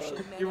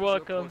 bitch. You're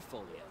welcome.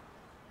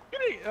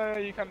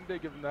 You kind of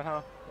did give him that,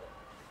 huh?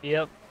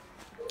 Yep.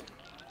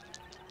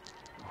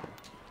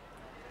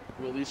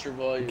 Will he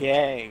survive?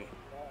 gang.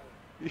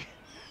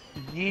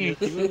 Yeah.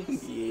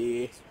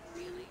 Yeah.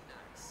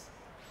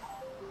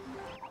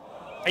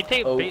 I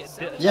take. Oh. Do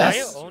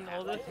Yes. I own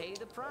all this? Pay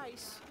the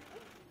price.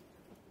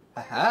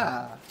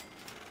 Aha.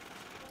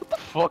 What the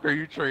fuck are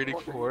you trading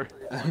for?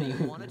 I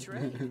You want to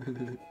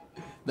trade?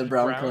 the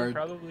brown card.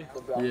 Probably.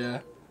 Yeah.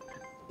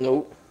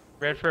 Nope.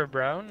 Red for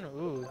brown?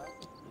 Ooh.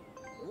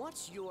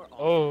 What's your offer?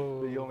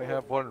 Oh. You only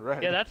have one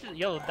red. Yeah, that's if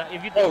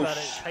you think Oh, about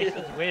it, shit.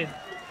 Tyson's win.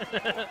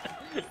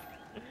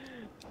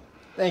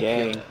 Thank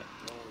Gang. you.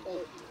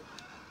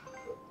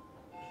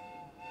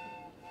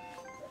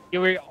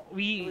 Yeah,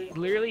 we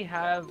literally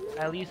have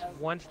at least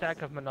one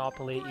stack of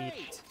Monopoly each.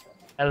 Great.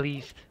 At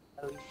least.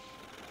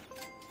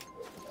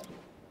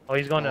 Oh,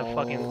 he's going to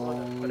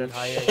fucking put it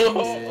higher.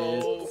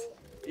 Oh,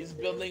 he's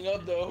building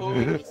up the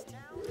hose.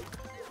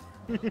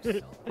 But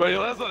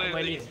that's not Might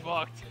anything. need- He's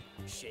fucked.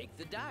 Shake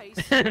the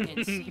dice and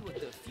see what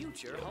the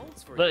future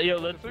holds for you.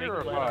 Let's Three make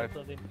or a bet five? on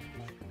something.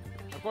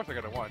 Of course I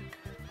got a 1.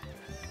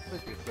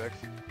 Let's get 6.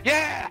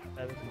 Yeah!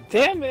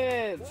 Damn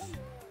it!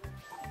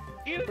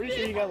 Eat I'm a pretty sure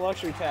you dick! got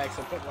luxury tax,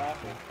 so quit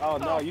laughing. Oh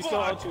no, Oh, you still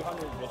owe fuck.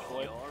 200, bitch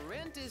boy. Your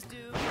rent is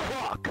due.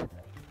 Fuck!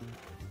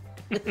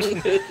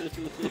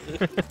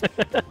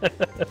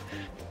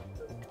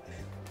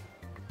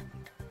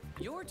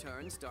 Your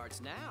turn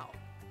starts now.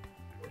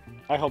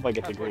 I hope I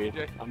get the That's what green.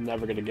 DJ. I'm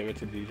never gonna give it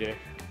to DJ.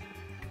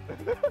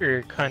 You're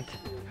a cunt.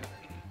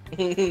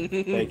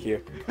 Thank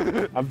you.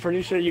 I'm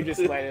pretty sure you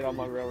just landed on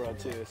my railroad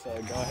too, so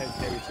go ahead and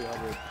pay me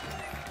 200.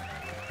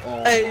 Oh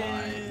my.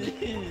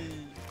 Hey!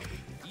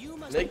 You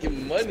must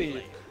Making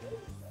money.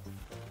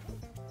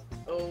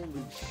 Holy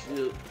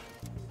shit.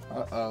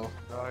 Uh-oh.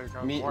 Oh, here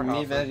comes Me, more me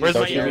houses. very Where's my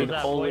Don't you mean yellows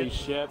at, holy boys?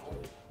 shit?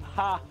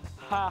 Ha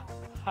ha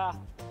ha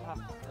ha.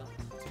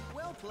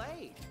 well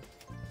played.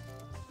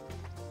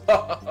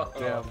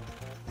 Damn.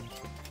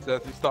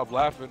 Seth, you stopped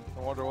laughing.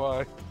 I wonder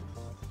why.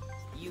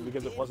 You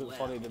Because it did wasn't well.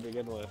 funny to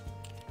begin with.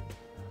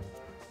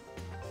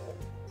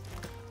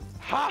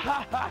 Ha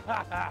ha ha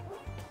ha ha!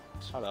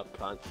 Shut up,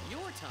 cunt. Your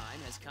time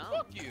has come.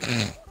 Fuck you!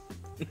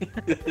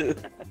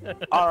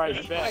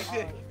 Alright,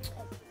 bet.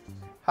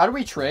 How do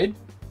we trade?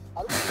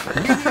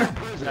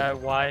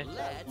 Why?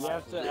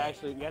 Let's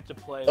You have to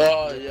play.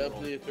 Oh, yeah,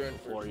 play a turn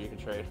before you can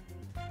trade.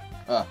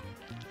 Ah.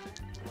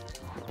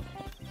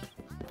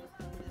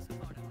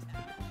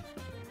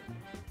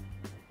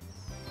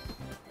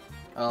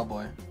 Oh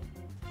boy.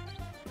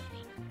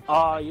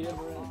 Oh, you didn't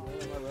land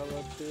my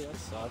railroad too? That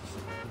sucks.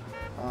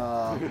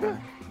 Oh boy.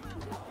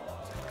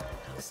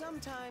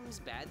 Sometimes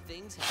bad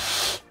things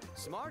happen.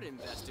 Smart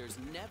investors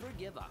never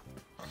give up.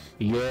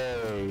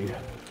 Yay.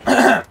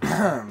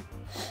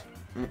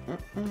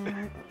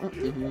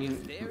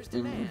 If there's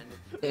demand,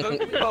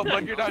 Doesn't feel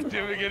like you're not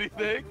doing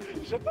anything.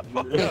 Shut the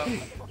fuck up.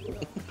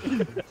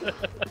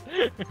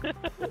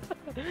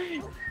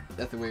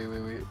 That's wait.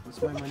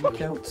 What's my money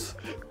count?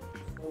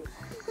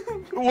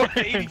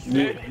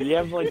 186. You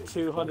have like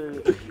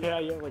 200. Yeah,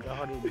 you have like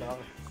 $100.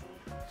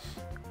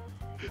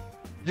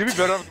 You'd be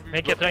better off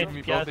Make it giving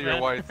me both of your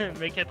whites.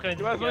 Make it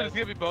You might as well just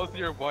give me both of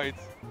your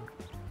whites.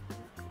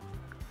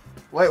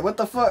 Wait, what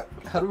the fuck?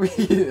 How do we?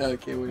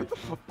 Okay, wait.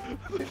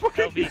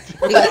 LB.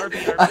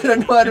 I don't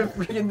know how to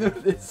freaking do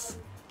this.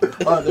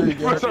 Oh, there you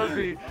Where's go.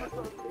 RP?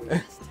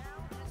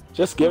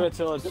 Just give it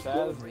to us,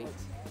 Chaz.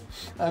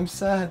 I'm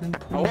sad and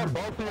poor.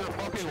 both of your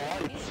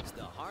fucking it's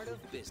the heart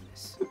of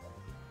business.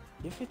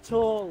 Give it to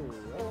him.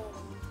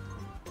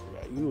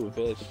 Yeah, you a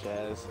bitch,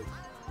 Chaz.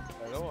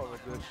 I know I'm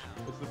a bitch.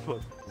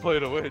 What's the play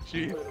to win,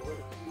 chief?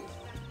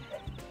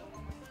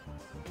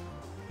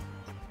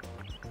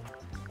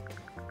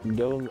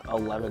 Give him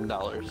 $11.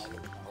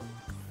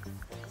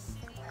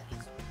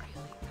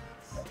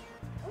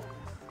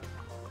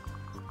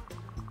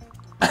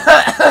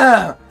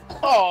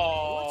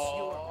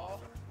 Oh.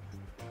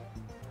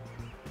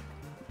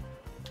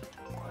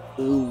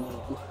 Ooh.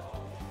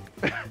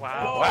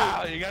 Wow.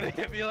 Wow, you gotta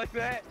hit me like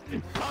that?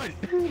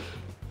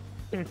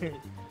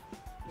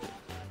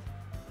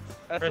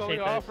 That's the only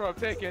offer I'm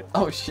taking.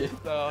 Oh shit.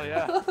 So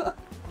yeah.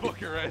 Book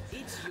your rent.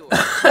 It's yours.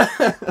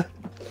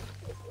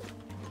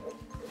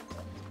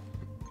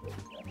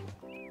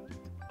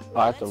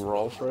 I have to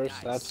roll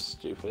first? That's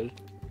stupid.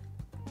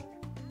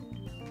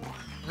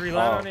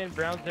 Rely on it,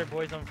 Browns, their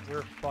boys,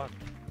 we're fucked.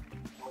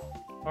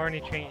 Already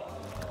trained.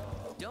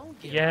 Don't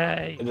give Yay.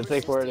 I didn't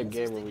think we're in a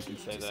game where we can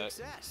say that.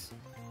 success.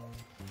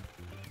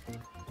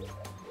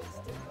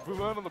 We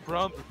went on the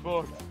Browns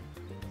before.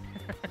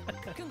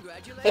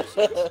 Congratulations.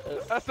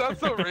 That sounds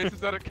so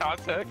racist out of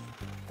context.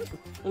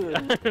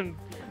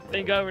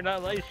 Thank God we're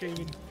not live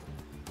streaming.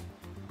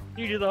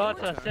 You do the hot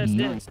sauce.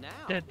 Starts now.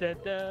 Da, da,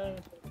 da.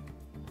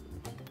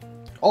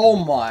 Oh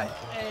my.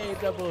 Hey,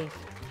 doubles.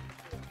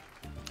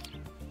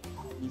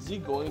 Is he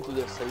going to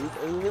the safe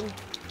haven?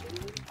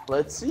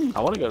 Let's see. I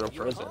want to go to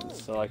You're prison home.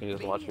 so I can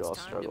just watch Maybe you all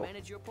it's time to struggle.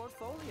 manage your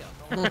portfolio.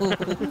 Or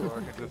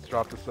I can just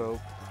drop the soap.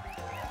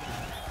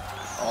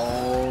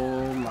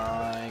 Oh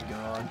my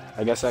god.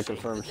 I guess that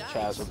confirms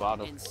Chaz a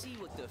bottom. And see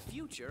what the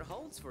future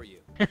holds for you.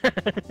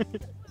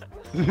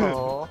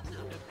 Aww.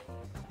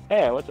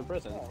 Hey, I went to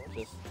prison.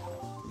 Just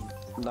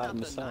not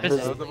in the sun.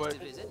 Prison.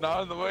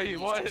 Not in the way you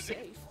want it.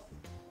 Safe.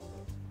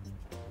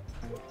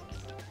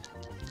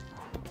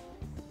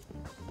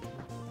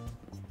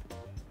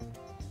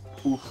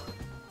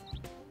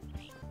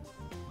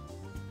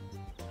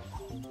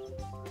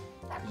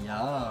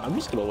 Yeah. I'm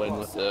just gonna win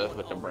with the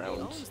Who Browns.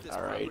 owns this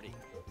All right, property?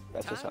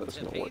 that's just how Time this is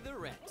to gonna pay work. the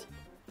rent.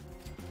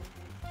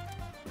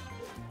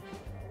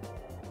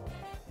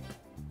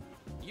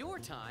 Your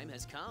time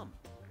has come.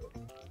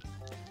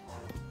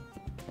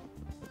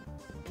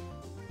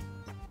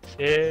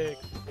 Six.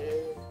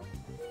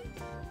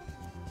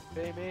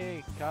 Pay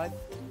me, cunt.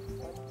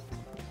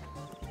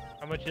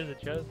 How much is it,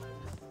 Chaz?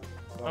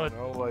 I don't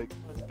know, like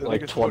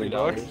Like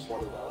 $20.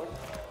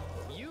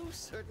 You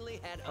certainly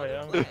had Oh,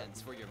 other yeah?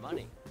 plans for your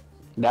money.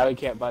 Now we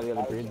can't buy the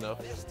other green though.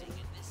 Investing in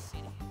this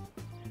city.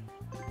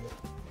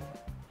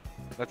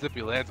 That's if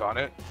he lands on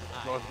it.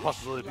 No, it's a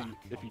possibility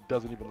if he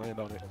doesn't even land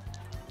on it.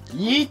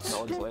 Yeet. No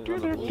one's landing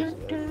on the blues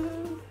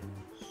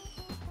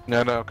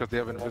yet. No, because they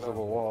have an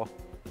invisible wall.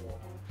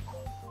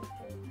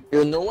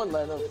 Yo, no one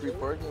lined up free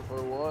parking for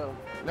a while.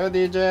 No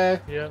DJ.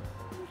 Yeah.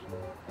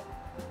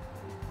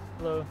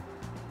 Hello.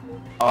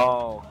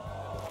 Oh,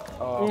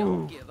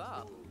 Don't give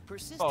up.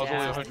 Persistence Oh, it's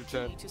only is the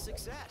 110. key to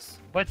success.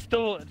 But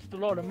still, it's still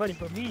a lot of money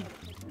for me.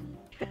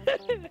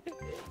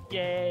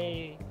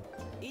 Yay.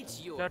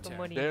 It's your Got the turn.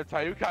 money. Damn,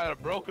 Ty, you kind of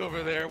broke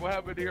over there. What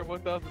happened to your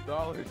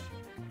 $1,000?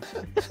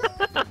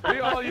 We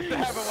all used to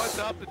have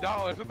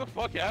 $1,000. What the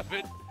fuck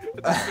happened? It's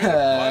been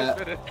 5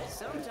 minutes.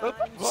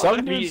 Sometimes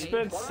some dude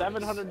spent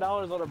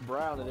 $700 on a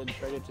brown and then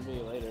traded to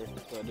me later,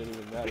 so it didn't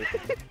even matter.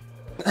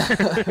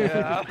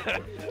 Yeah.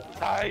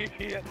 Ty,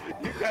 you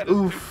kind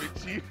of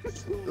stupid,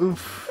 chief.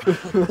 Oof.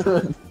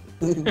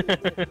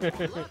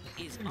 luck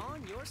is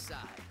on your side.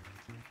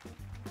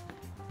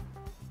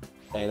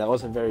 Hey, that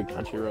wasn't very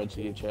country road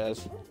to you,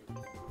 Chaz.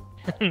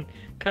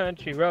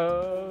 Country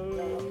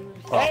road.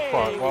 Oh,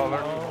 fuck. Well,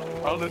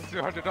 I'll lose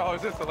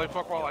 $200 instantly.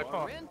 Fuck while I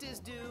pump. Rent is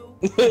due.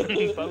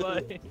 Bye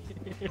bye.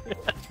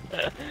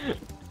 At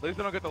least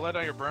I don't get to land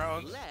on your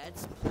Browns.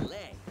 Let's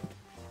play.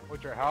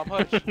 Which are how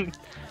much?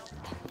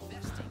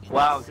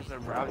 Wow, because they're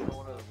brown, you don't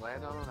want to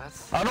land on them?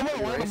 That's I don't want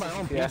to land on my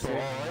own Yes,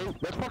 people, alright?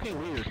 That's fucking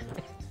weird.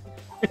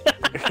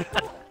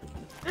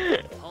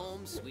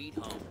 Home sweet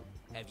home.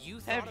 Have you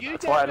thought Have you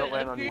about That's why I don't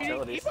land on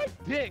utilities. Eat my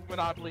dick,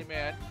 Monopoly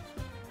Man.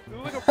 You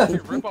look like a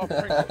fucking rip-off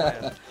Pringles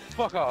Man.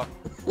 Fuck off.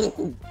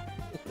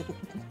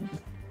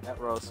 That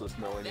roast was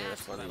nowhere near as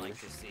That's what funny I like as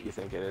to see. you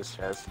think it is,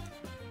 Chaz.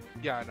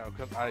 Yeah, I know,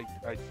 because I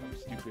seem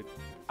stupid.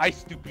 I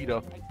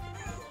stupido.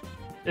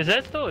 Is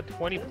that still a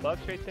 20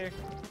 bucks right there?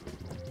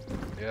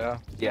 Yeah.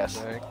 Yes.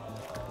 Dang.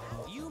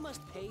 You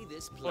must pay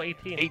this Well, play.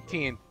 18.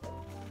 18.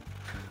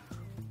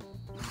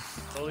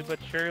 Slowly but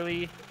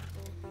surely,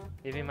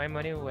 giving my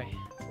money away.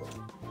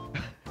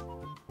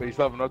 But you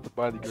still have enough to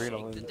buy the green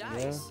on Shake the it.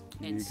 dice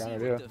Yeah, and you see kind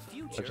of what do. the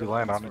future But you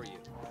land on holds it. for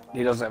you.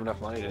 He doesn't have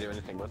enough money to do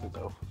anything with it,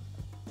 though.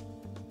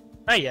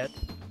 Not yet.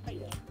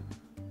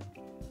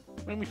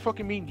 What do you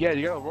fucking mean? Yeah,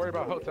 you gotta worry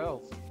about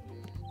hotels.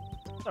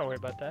 Don't worry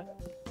about that.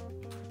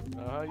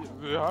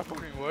 Yeah, I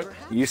fucking would.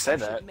 Perhaps You said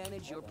should that.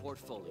 manage your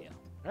portfolio.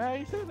 Yeah,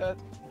 you said that.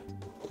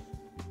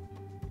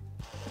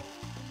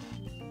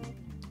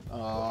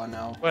 Oh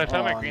no. When I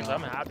found my Oh, greens, no.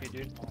 I'm happy,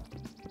 dude.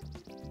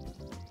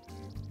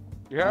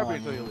 You're happy Oh,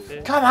 until you no.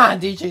 leave. Come on,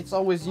 DJ. It's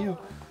always you.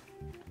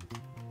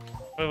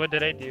 What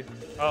did I do?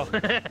 Oh.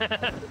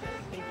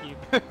 Thank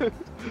you.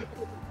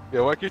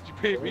 Yeah, why can't you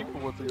pay me for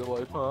once in your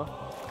life, huh?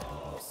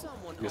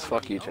 Someone Just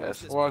fuck already you, owns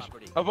Chaz. this Watch.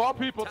 property. Of all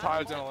people, Time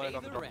Ty's to gonna land pay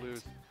on the the drop rent.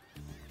 blues.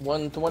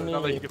 120.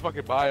 Not that you can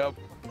fucking buy them.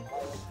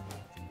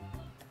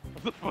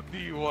 What the fuck do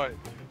you want?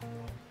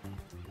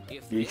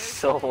 If He there's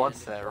still plan,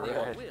 wants that there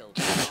red. will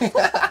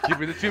Give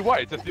me the 2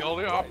 whites. That's the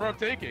only offer I'm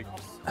taking.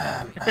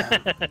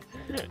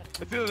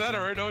 It's either that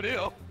or no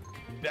deal.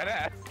 Dead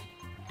ass.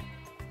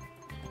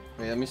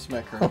 Wait, let me see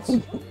my cards.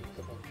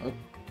 Oh.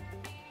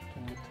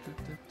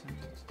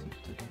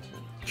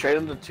 Trade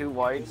him the 2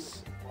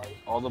 whites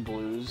all the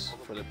blues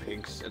for the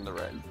pinks and the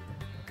red.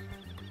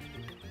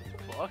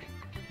 Fuck.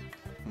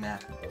 Nah.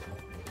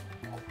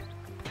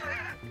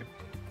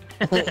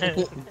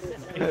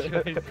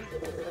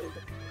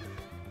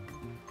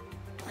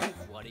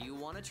 What do you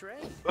want to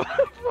trade?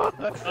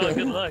 Oh,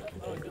 good luck.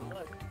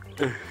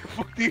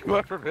 What do you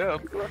want from him?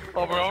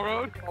 Overall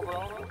road?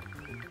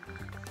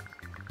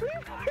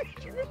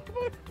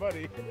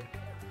 Buddy.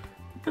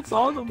 It's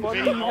all the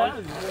money he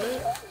has,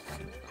 man.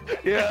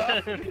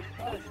 Yeah.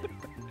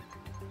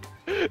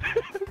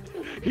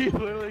 He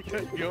literally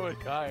kept going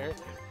higher.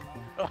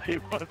 Oh, he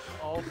wants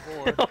all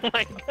four. Oh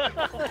my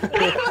god.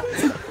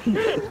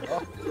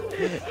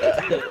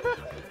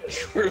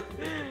 True.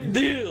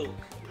 Deal.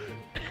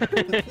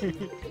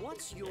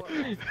 What's your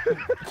Give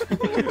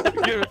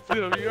it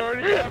to him. You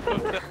already have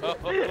him now.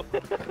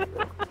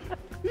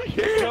 You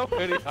can't go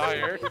any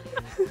higher.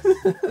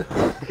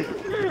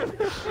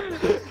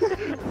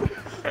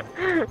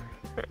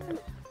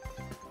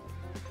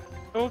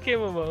 Okay,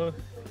 Momo.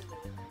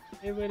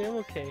 Hey, buddy, I'm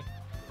okay.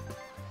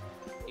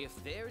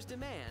 If there's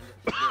demand,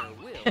 there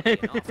will be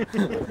an offer.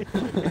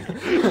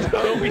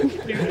 Don't be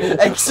stupid.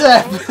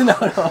 Except no.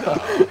 I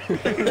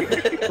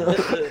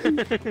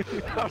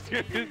was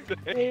gonna say.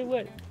 Hey,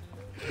 what?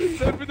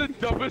 That'd be the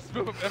dumbest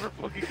move I've ever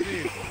fucking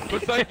seen.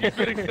 Besides you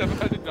spending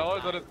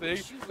 $700 on a thing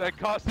that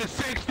cost us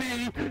 60.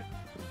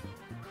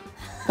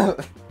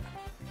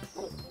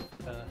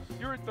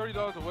 You were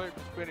 $30 away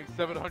from spending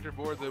 700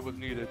 more than was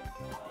needed.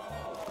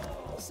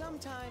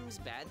 Sometimes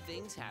bad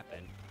things happen.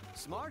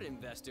 Smart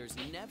investors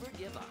never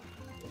give up.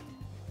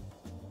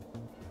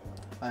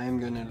 I am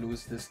gonna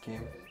lose this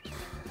game.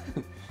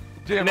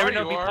 Damn, Never right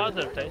know, you be are.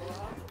 positive, Tice.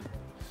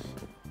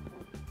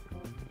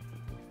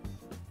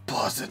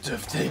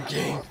 Positive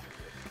thinking.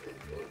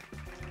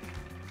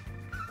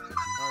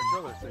 Alright,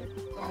 show this thing.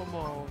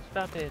 Momo,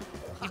 stop it.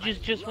 You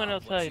just went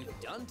Love what outside. you've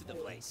done to the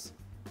place.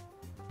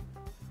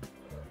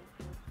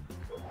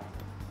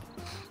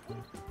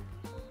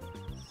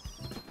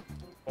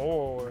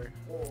 Or.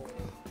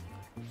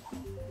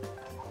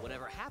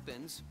 Whatever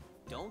happens,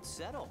 don't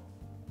settle.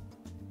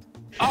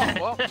 Oh,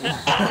 well.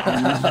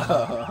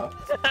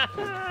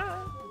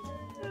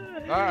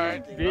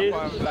 Alright, I'm fine with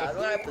What that.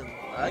 happened?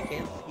 I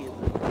can't see it.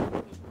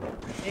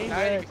 Hey, Now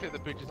you man. can see the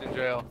bitches in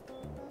jail.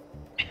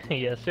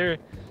 Yes, sir.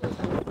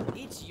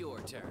 It's your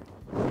turn.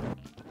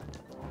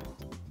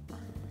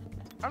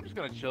 I'm just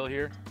gonna chill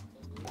here.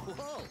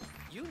 Whoa,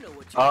 you know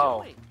what you're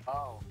Oh. doing.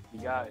 Oh.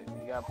 You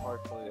got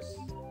Park Place.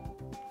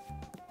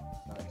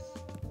 Nice.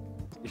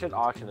 You should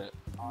auction it.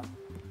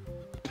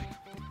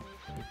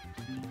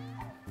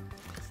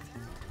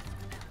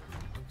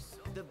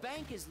 The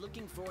bank is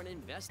looking for an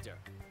investor.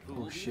 Who Oh,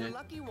 will be the shit.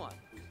 lucky one?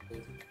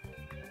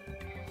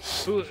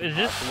 Ooh, is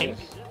this pink?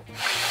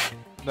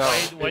 No,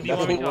 Why do you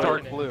want me to dark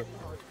auction it? blue.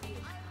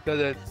 Because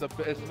it's the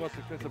most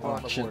expensive on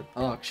the Auction. board.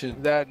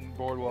 Auction. That and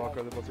Boardwalk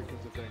are the most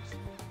expensive things.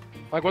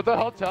 Like, what the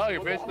hotel?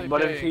 You're basically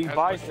But paying if he as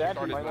buys much as that, he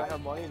started might not with.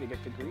 have money to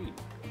get the greed.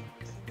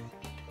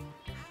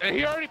 And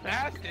he already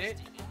passed it.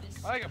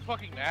 I think it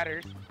fucking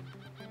matters.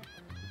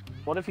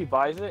 What if he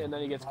buys it and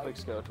then he gets quick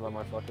scoped by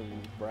my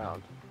fucking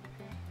round?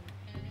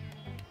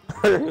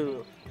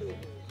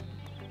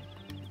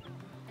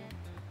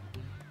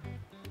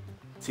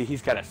 See,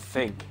 he's gotta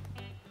think.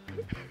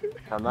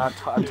 I'm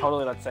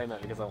totally not saying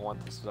that because I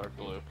want this dark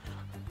blue.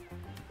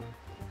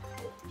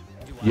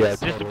 Yeah,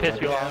 Just to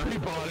piss you off. He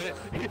bought it.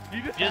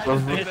 You just Just had to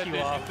to say piss that, you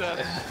didn't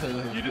off.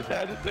 you? You just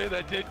had to say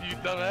that, didn't you,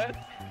 dumbass?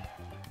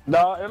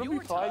 No, it'll Your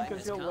be fine time because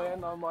has he'll come.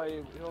 land on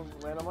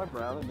my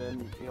brown and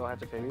then he'll have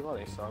to pay me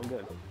money, so I'm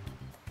good.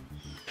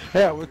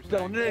 Yeah, we're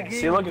still nigga.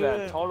 See, look at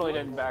that. Totally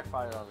didn't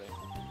backfire on me.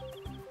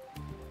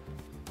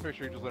 Pretty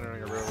sure you're just landing on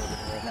your railroad.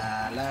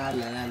 La la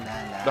la la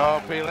la.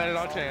 No, but he landed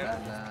on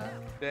chance. La, la.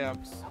 Damn.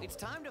 It's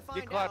time to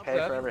find clapped out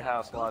that. Pay for every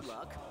house, watch. good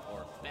luck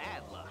or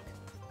bad luck.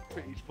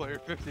 Each player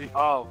 50.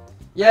 Oh,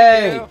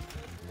 Yay! Yeah.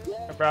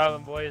 No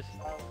problem, boys.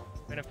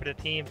 Winning for the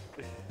team.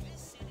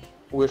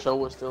 Wish I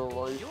was still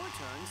alive. Your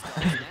turn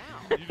starts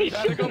now. You just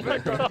had to go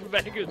back on.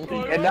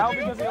 and now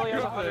because he only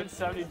has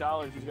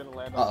 $170, he's gonna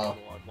land on Uh-oh.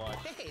 the one. Watch.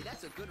 Hey,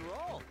 that's a good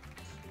roll.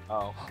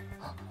 Oh.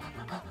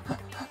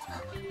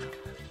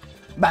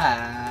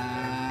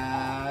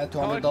 Bah,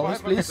 $200,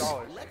 please.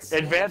 Let's see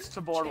Advance if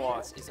to boardwalk.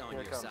 chance is on Here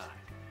it your comes. side.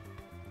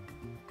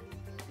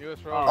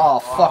 US road. Oh,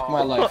 fuck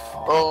my life.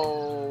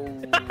 Oh.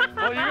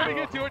 Well, you're gonna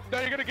get $200. No,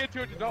 you're gonna get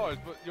 $200,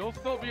 but you'll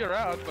still be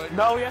around. But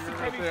No, he has to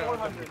pay me Yeah.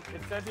 400. It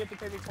says he has to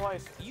pay me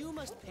twice. You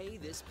must pay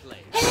this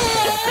place.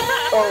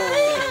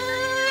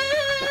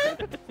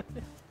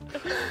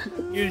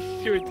 You're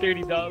short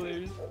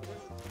 $30.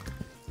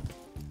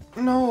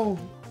 No.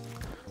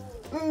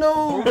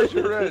 No. Where's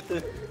your red?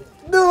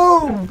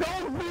 No.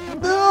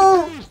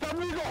 No.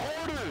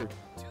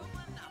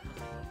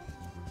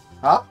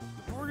 Huh?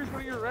 Mortgage rid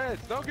of your red.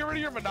 Don't get rid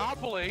of your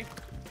monopoly.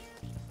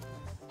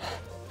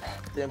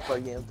 Damn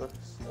Paganta.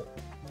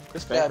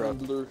 It's Having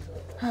blue.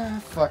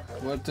 Fuck.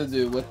 What to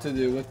do? What to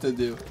do? What to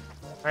do?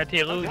 Right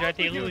to lose, right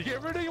to Helping you. lose.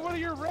 Get rid of one of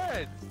your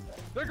reds.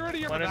 They're ready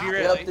your One of you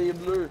monopoly. Captain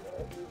Blue.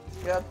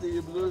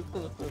 Captain Blue.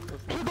 Shut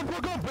the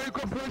fuck up,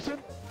 bankrupt person.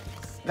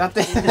 Got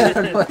the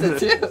what to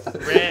do?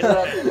 Red.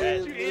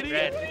 You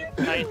idiot. Red.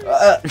 Nice.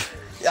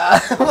 Yeah,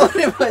 what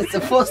am I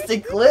supposed to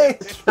click?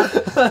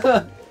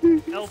 LB.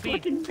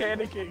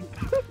 Panicking.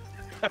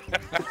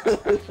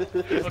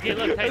 Okay,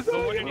 look, Tice,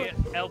 go underneath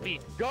LB.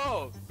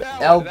 Go.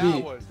 That LB. One,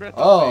 that one. Press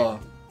Oh,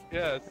 LB.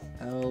 Yes.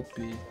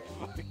 LB.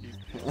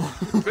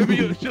 Maybe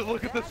you should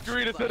look at the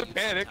screen instead of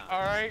panic. All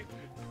right.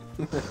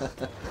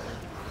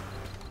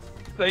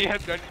 So you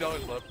have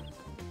 $90 left.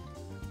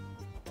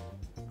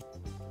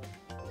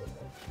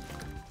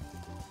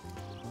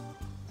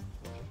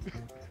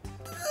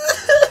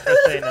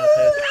 Just say no,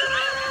 Tice.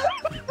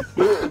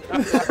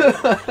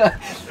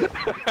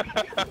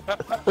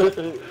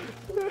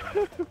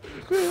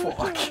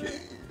 Fuck.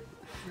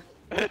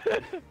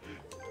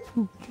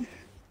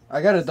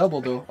 I got a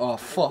double though. Oh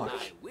fuck.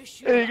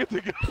 Hey, you get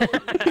to go.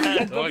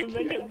 That doesn't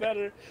make it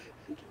better.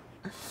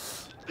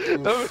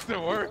 That makes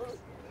it worse.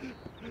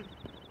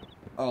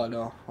 Oh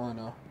no. Oh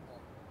no.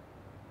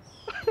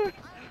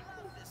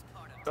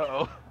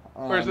 Uh-oh.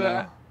 Oh, Where's no.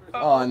 that?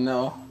 Oh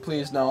no.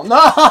 Please no. No!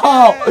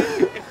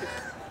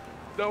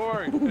 Don't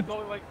worry, it's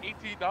only like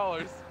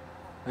 $18.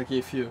 I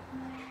gave you.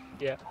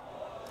 Yeah.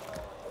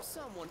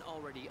 Someone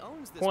already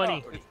owns this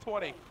 20. property. It's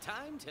 20.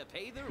 Time to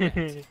pay the rent.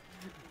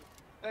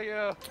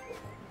 Hey,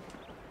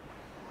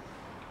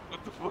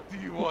 what the fuck do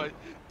you want?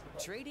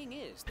 Trading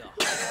is the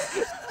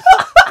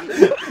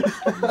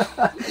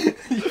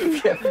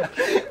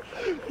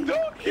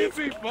Don't give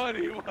me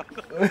money. What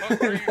the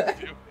fuck are you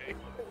doing?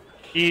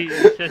 He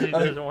says he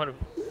doesn't want to.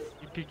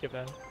 You peek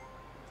about it.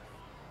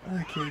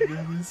 I can't do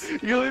this.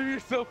 You leave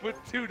yourself with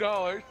 $2.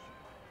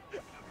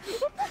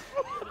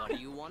 What do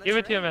you want Give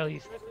it to him at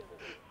least.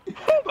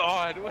 Hold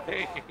on,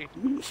 wait.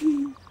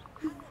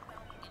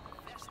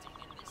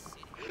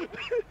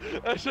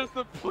 That's just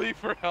a plea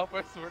for help,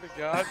 I swear to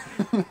God.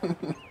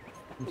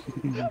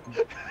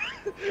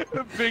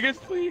 The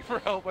biggest plea for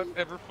help I've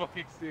ever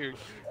fucking seen.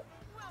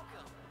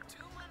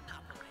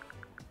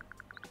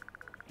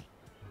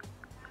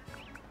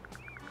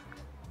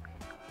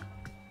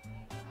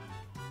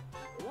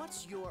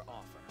 What's your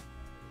offer?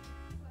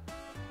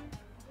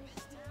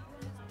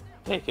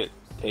 Take it.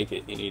 Take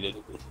it. You need it.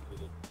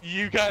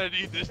 You gotta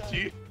need this,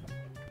 Chief.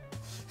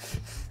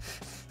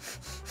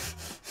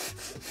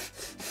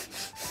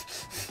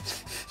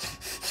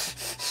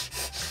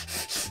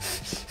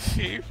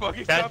 Can you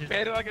fucking That's stop just-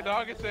 panting like a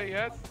dog and say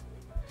yes?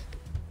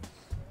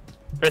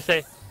 Press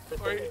A.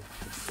 Or are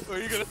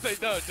you gonna say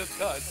no, just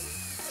done?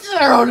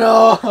 I don't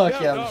know. You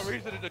Okay, have I'm no just...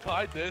 reason to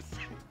decline this.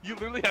 You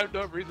literally have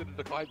no reason to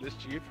decline this,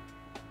 Chief.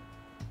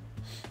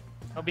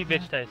 I'll be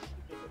bitch Tice.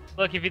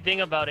 Look, if you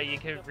think about it, you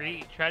can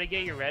try to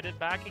get your Reddit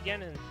back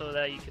again, and so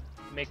that you could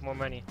make more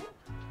money.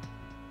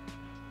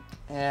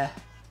 Yeah.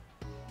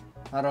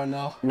 I don't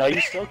know. No,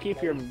 you still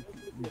keep your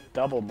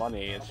double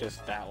money. It's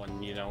just that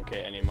one you don't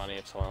get any money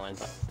if someone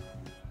lines up.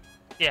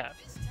 Yeah.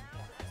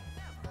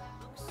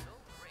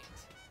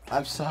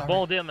 I'm sorry.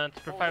 Bon deal, man.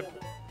 Tu peux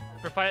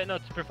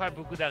faire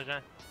beaucoup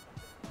d'argent.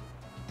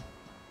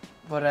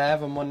 But I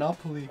have a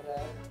monopoly.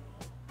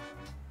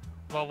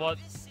 Tu vas avoir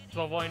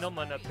une autre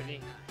Monopoly.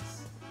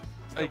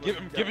 Hey,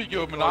 giving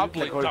you a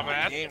monopoly,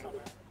 dumbass.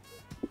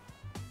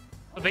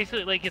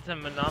 Basically, like it's a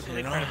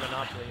Monopoly part of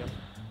Monopoly.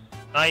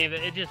 Not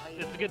even. It's a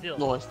good deal.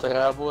 Non, c'était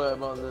grave, à un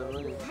moment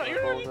donné. No,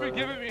 you're not even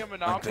giving me a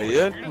monopoly. Okay,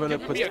 You're yeah, just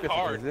giving me a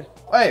card.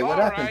 Wait, what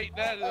happened? Alright,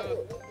 that,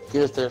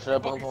 Qu'est-ce que je fais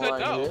pour fucking ton said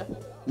no. anglais?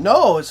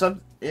 No, it's a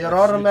it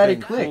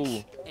automatic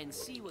click. And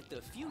see what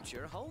the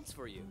future holds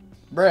for you.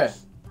 Bruh.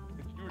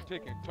 You were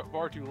taking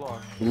far too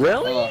long.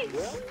 Really?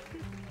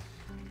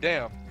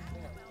 Damn.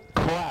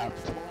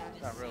 Clapped.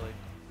 Not really.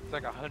 It's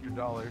like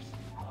 $100.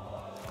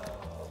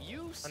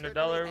 You $100,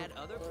 certainly had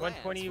other plans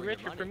 120 your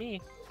richer for money.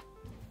 me.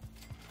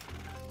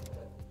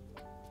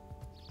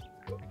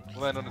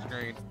 Land on the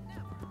screen.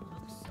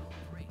 Looks so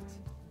great.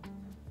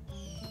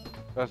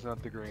 That's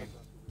not the green.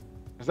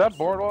 Is that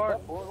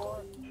boardwalk?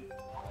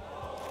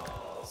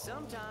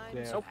 Sometimes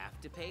Damn. you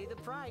have to pay the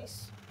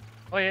price.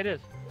 Oh yeah, it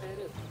is.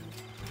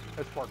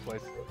 That's Park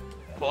Place.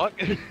 Fuck.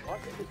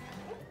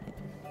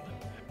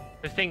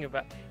 This thing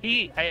about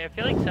I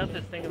feel like Seth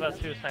is thinking about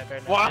suicide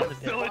right now. Wow, That's I'm the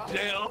still thing. in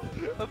jail.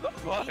 What the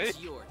fuck? It's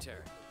your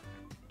turn.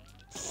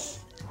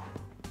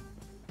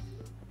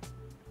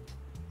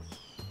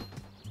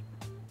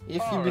 If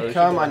you Alright, become we should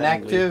go ahead and leave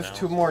inactive now.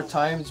 2 more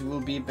times, you will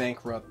be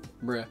bankrupt.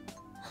 Bruh.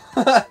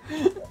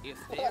 If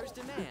there's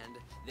demand,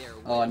 there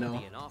will Oh, no.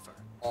 be an offer.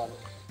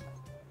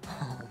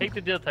 Take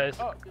the deal, Tice.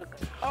 Oh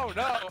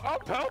no, I'm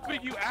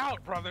helping you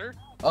out, brother.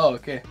 Oh,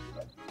 okay.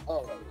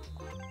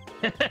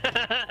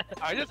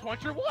 I just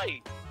want your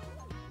white.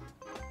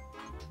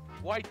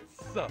 White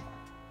sup.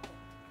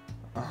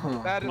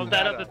 That is Bump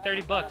that up meta. to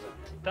 $30.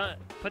 Done.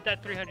 Put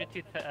that 300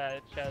 to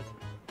Chaz.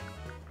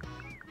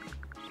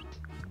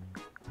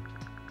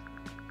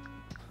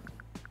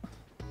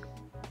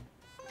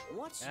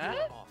 What's Huh?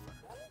 your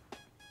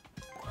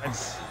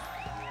offer?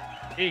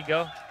 Here you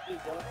go.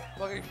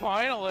 Fucking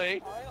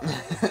finally.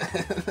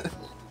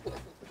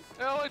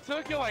 Hell only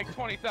took you like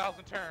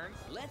 20,000 turns.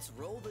 Let's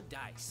roll the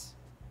dice.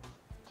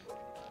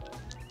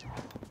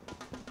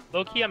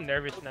 Low-key, I'm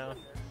nervous now.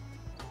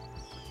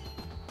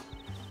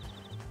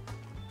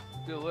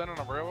 Do you land on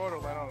a railroad or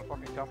land on a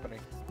fucking company?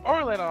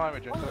 Or land on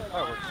Magenta.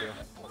 That works too.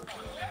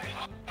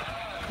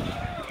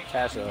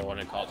 Cash the one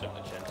that calls it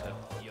Magenta.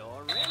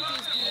 Your rent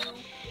is due.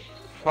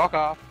 Fuck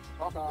off.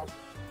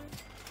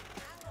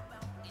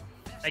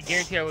 I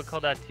guarantee I would call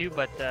that too,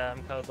 but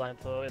I'm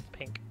colorblind, so it's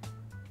pink.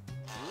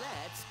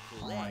 Let's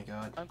Oh play. my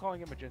god. I'm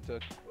calling it Magenta.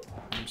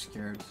 I'm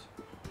scared.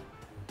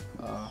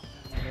 I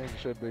think it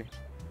should be.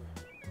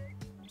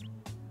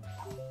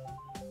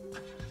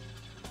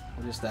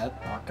 What is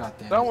that? Oh god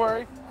damn. Don't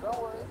worry.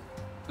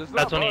 This is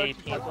That's not only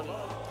much. 18.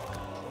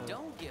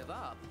 Don't give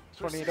up.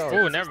 $28.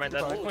 Oh, never mind.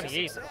 That's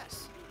 28.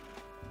 Success.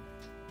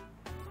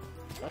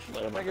 I should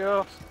let him Thank you.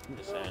 I'm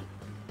just saying.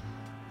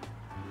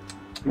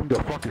 You can go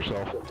fuck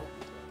yourself.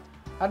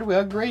 How do we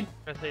upgrade?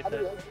 Let's say that.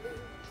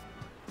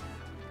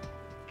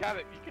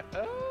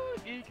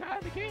 You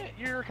kinda can't.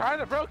 You're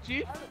kinda broke,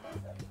 Chief.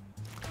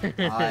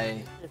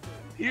 I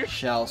You're...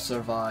 shall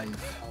survive.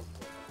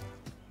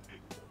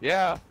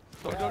 Yeah.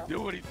 So don't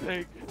do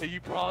anything, and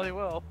you probably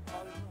will.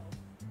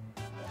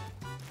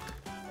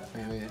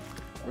 Wait.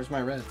 Where's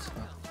my reds?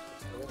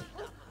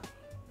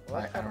 Oh.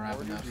 I don't have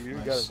enough. You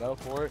Nice. got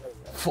enough for it.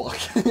 Fuck.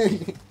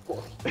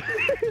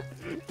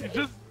 You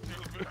just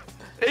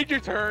take your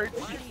turn.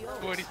 You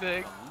don't do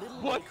anything.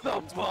 What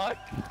the fuck?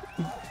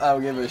 I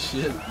don't give a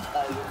shit.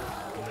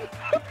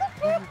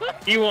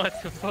 He wants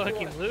to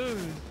fucking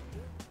lose.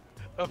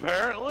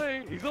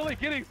 Apparently, he's only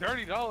getting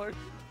 $30. $30.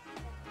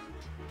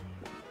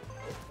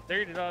 I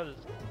don't know.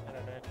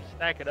 Just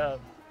stack it up.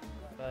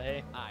 But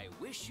hey. I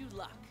wish you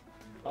luck.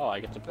 Oh,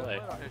 I get to play.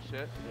 Land on his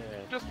shit. Yeah.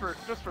 Just for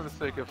the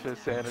sake of his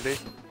sanity.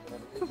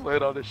 Just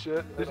land on his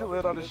shit. Did you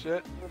land on his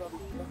shit?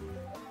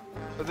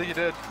 I think you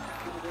did.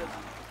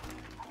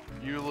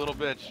 You little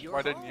bitch.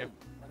 Why didn't you?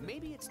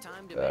 Maybe it's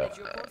time to manage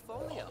your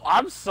portfolio.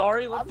 I'm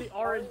sorry, let the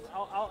RNG.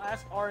 I'll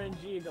ask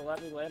RNG to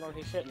let me land on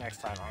his shit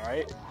next time,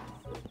 alright?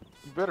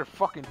 You better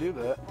fucking do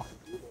that.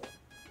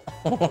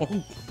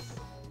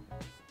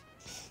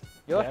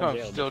 You like Yeah, how I'm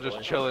jail, still boy.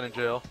 just chilling in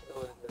jail.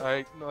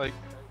 Like,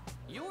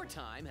 Your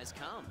time has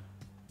come.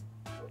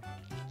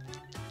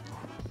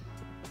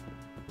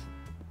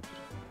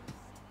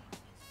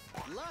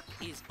 Luck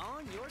is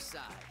on your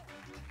side.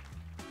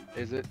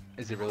 is it?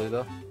 Is it really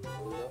though?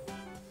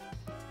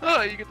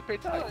 Oh, you get to pay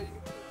tithe.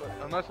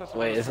 Unless that's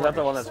Wait, isn't that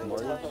the one that's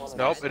mortgage?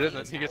 Nope, it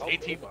isn't. He gets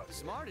 18 bucks.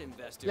 Smart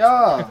investors.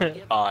 Yeah.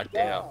 Aw,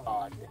 damn.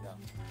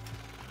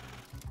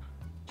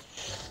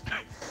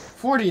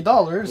 $40. He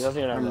doesn't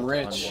even have I'm enough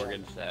rich. on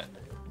mortgage debt.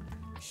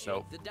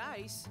 Shake the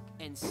dice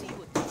and see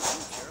what the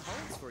future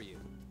holds for you.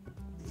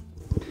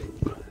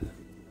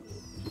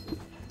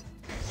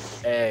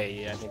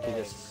 Hey, I think he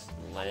just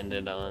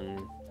landed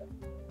on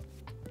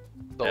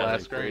The down last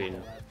in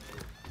screen.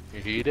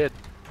 green. He did.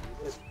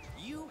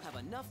 You have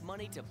enough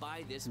money to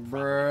buy this.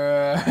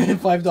 Bruh.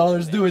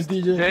 $5. Do it,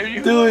 DJ. There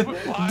you Do go, it.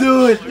 $5.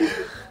 Do it.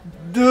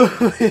 Do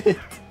it.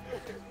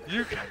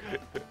 You.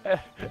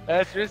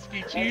 That's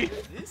risky,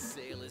 Chief. This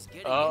sale is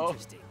getting Oh.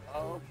 interesting.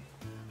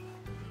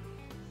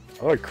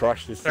 I would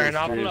crush this Starting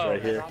series off low.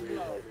 right here.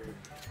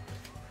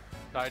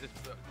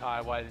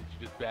 Ty, why did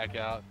you just back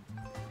out?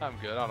 I'm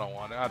good. I don't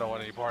want it. I don't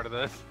want any part of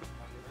this.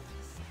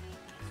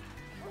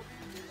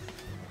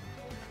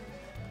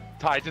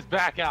 Ty, just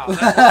back out.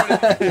 That's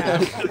what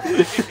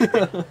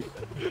it is.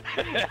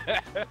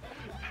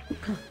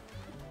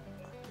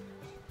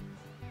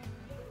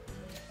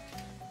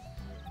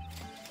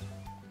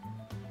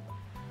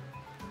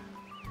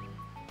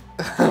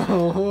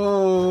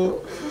 Oh.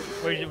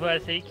 Where'd you buy a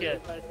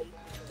ticket?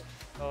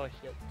 Oh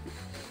shit.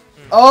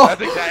 Oh.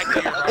 That's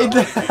exactly your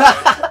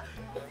problem.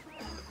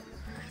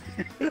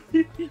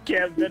 He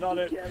can't bid on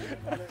it.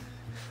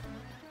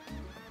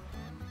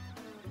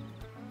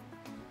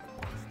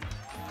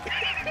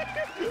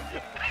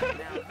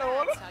 I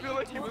want to feel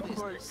like he was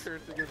like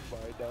cursing his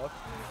mind off.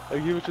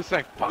 Like he was just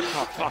saying, fuck,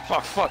 fuck, fuck,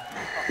 fuck, fuck.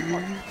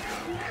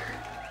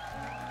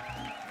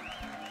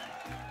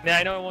 Yeah,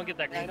 I know I won't get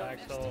that green back,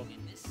 so.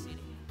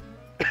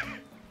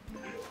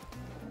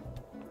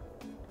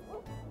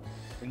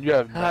 And you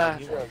have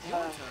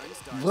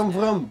Vroom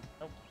vroom.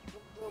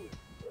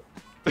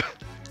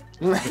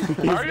 How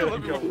are you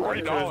living with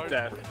 $40?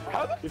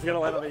 How the He's gonna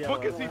land on the yellow.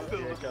 fuck is he still?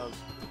 Here it comes.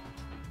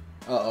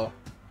 Uh-oh.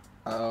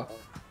 Uh-oh.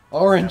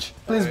 Orange.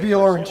 Please be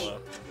orange.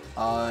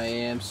 I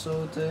am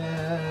so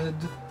dead.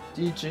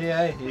 DJ,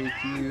 I hate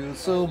you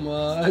so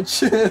much.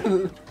 Sorry.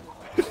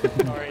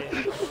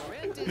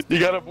 You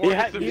gotta You,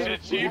 mortgage some shit,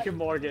 you Chief. can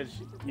mortgage.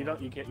 You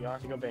don't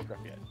have to go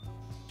bankrupt yet.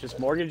 Just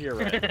mortgage your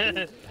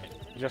red.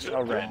 Just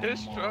a red.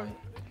 His truck.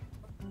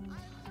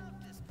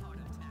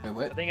 Wait, I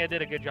what? think I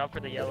did a good job for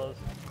the yellows.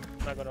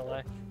 I'm not gonna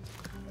lie.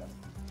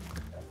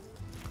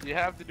 You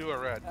have to do a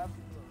red.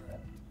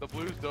 The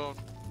blues don't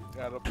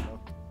add up enough.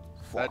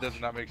 That does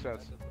not make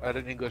sense. I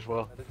didn't English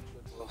well.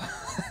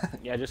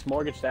 Yeah, just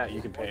mortgage that.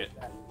 You can pay it.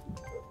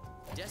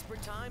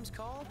 Desperate times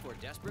call for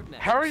desperate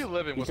measures. How are you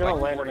living He's with gonna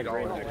like land on the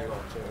green $40? next roll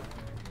too.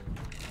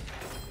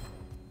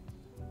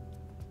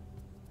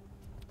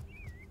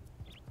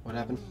 What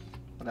happened?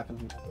 What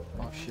happened?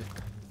 Oh shit.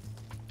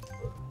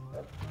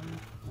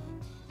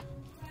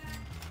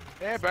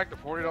 And back to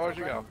 $40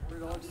 you go.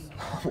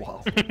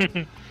 Wow.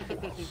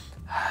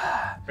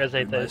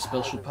 Resate My this.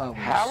 special powers.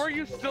 How are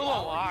you still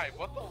alive?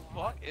 What the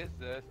fuck is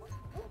this?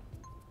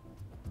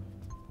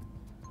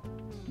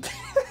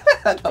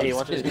 Hey, you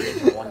want this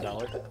video for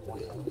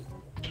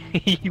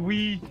 $1?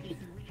 Oui.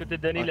 Je te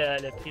donner la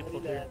triple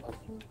there.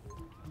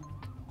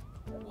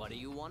 What do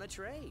you want to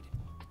trade?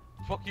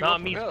 Fuck you.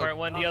 Not me, smart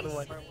one, the other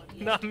one.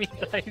 Not me,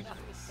 Dice.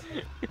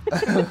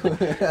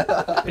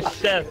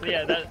 Chef,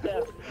 yeah,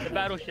 the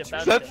battleship.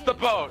 That's the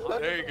boat.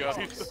 There you go.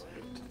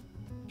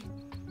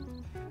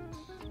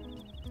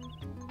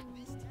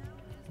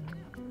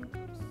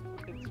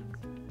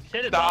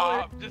 Said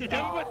Stop. Just give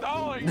him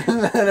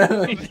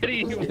 $1. He said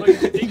he wanted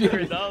to take for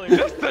 $1.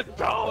 Just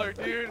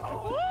 $1, dude.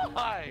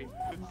 Why?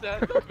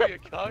 Instead of being a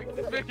cuck,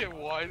 just make it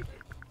 1.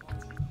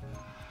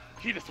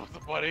 He just wants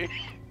the money.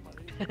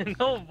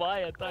 No, buy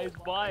it, Dice,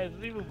 buy it,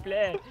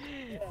 UnseeablePlay.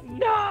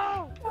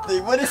 No!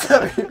 Dude, what is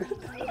that?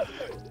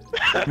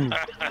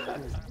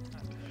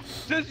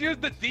 Just use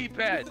the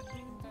D-pad.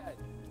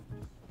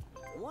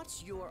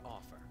 What's your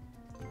offer?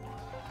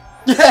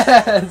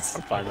 Yes!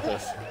 I'm fine with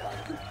this.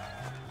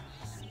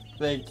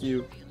 Thank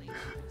you.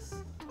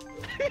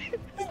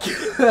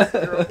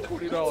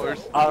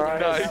 $20.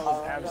 Alright, Nice. that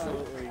was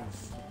absolutely...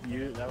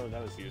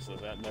 That was useless.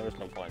 There was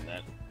no point in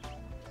that.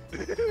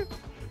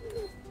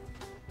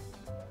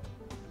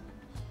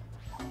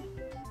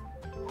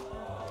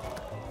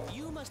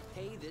 You must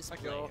pay this I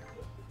player. go.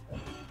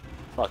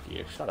 Fuck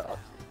you, shut up.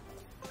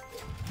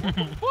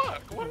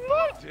 Fuck,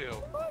 what did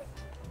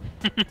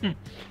I do?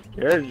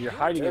 You're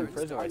hiding in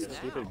prison like a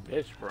stupid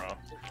bitch, bro.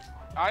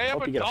 I am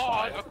Hope a you get a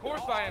dog. fine. Of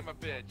course I am a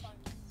bitch.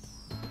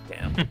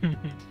 Damn.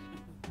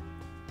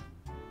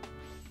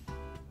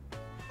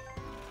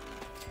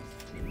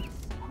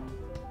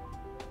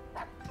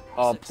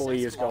 Oh,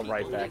 please go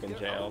right back in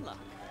jail.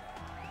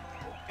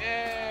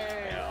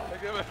 Yay! I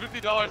give him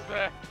 $50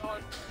 back.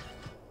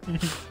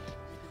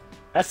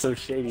 That's some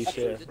shady Shoot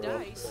shit, the bro.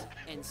 dice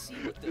and see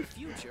what the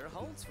future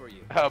holds for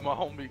you. Have my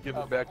homie give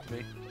it back to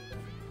me.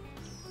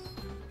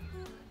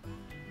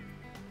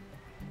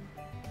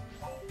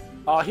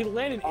 Oh, he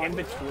landed in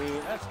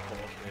between. That's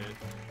bullshit.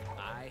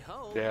 I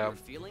hope Damn. you're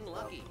feeling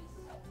lucky.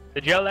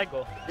 Did you let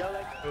go?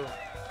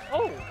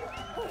 Oh!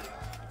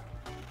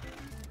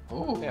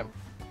 Oh. Damn.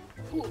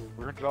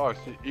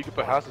 $100. You can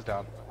put houses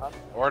down.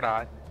 Or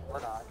not.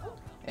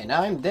 And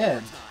I'm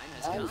dead.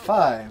 In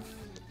 5,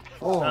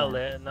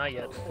 4, Not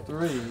yet.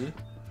 3,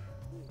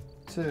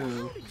 2. Did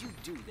you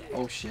do that?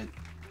 Oh shit.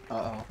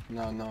 Uh oh.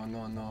 No, no,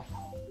 no, no.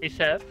 He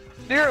said.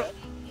 Zero.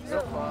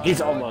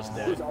 He's almost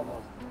dead.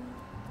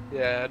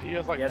 Yeah, he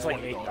has like He has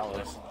like $20.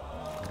 $8.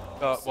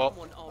 Well,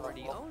 Someone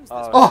already owns this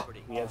Oh,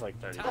 property. he has like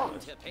Time $30.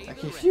 to pay I the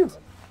can rent. you.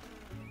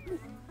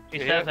 He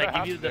Yeah, says the I give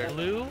house you the there.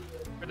 blue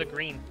or the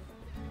green.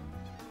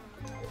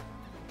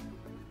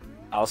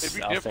 It'd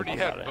be I'll different. think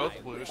He had about it. both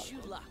I blues. wish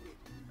you luck.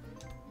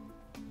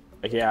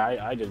 Like, yeah,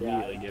 I'd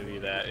immediately give you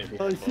that if you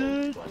had both.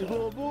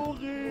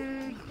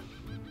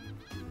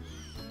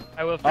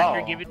 I will for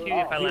sure give it to you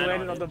if I He land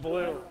landed on on the it.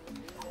 blue.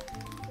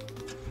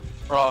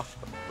 Rough.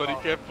 But he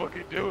can't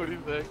fucking do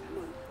anything.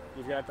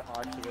 He's gonna have to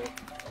auction it.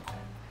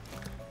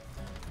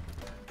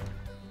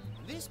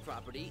 This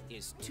property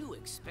is too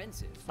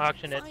expensive.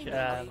 Auction it, Find a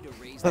way to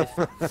raise the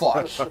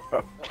Flush.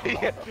 He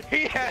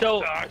had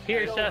So, to auction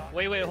here, it. Seth,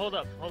 wait, hold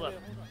up.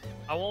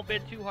 I won't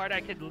bid too hard, I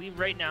could leave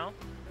right now.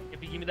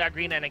 If you give me that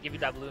green and I give you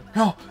that blue.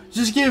 No,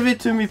 just give it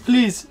to me,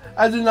 please.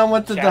 I do not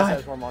want to Chaz die.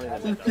 has more money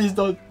than that. Please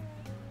don't.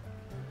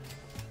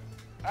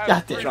 I have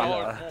Got it.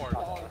 $3 more.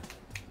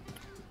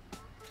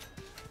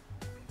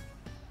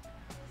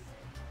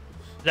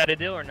 Is that a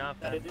deal or not?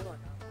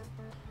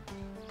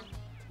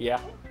 Yeah.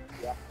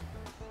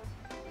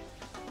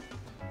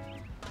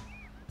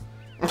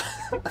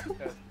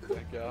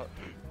 Check out.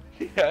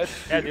 Yes.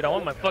 Yeah, dude, I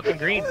want my fucking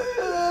green. I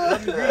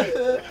love me green.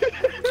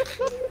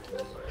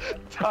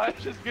 Ty's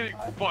just getting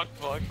fucked,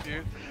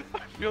 dude. I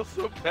feel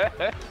so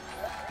bad.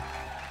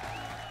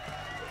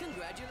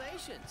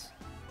 Congratulations.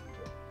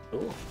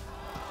 Ooh.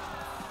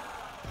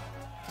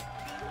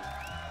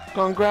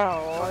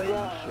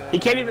 Congratulations. He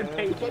can't even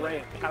pay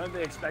rent. How did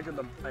they expect him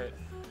to pay it?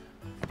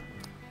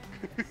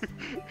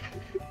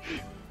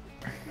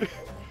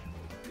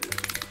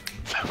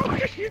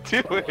 What are you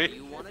doing? What do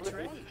you want to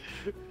trade?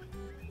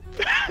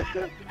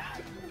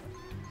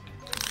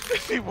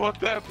 Does he want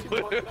that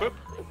blue?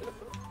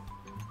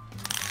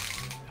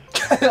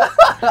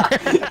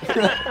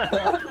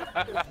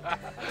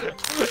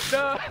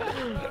 No.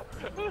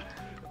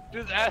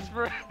 Just ask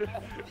for.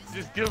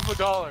 Just give him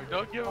 $1.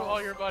 Don't give him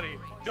all your money.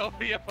 Don't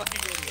be a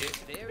fucking idiot.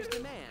 If there's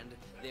demand,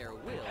 there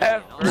will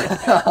Have be an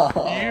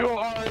mercy. You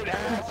are an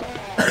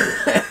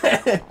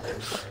asshole.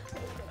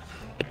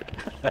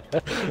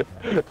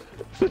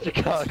 Such a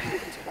cock.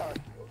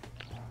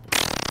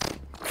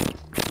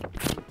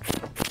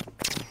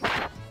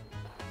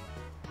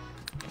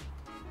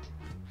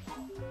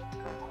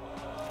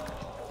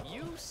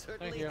 You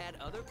certainly you. had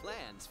other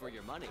plans for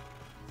your money.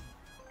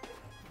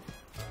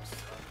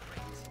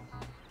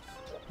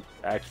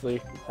 Actually,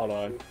 hold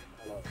on.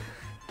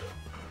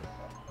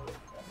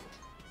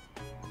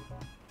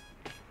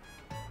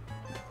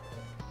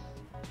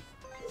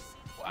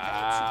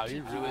 Wow,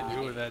 you're really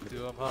doing that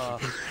to him, huh?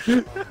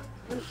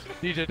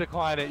 DJ,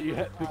 decline it. You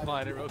have to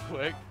decline it real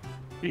quick.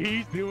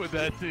 He's doing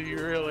that to you,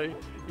 really.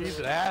 He's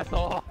an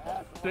asshole.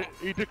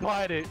 He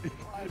declined it.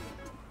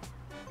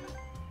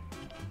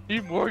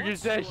 You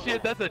mortgaged that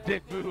shit? That's a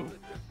dick move.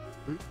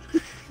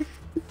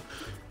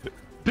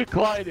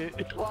 Decline it.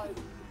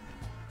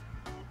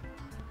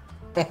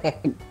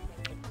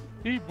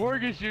 He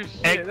mortgaged your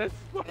shit. That's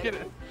fucking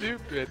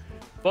stupid.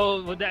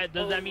 Well,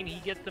 does that mean he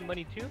gets the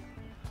money too?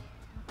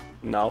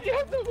 No. You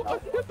have to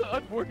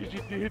unmortgage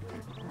it, dude.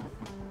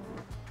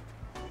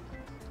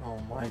 Oh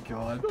my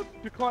god.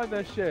 Decline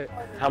that shit.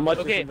 How much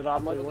is Okay. the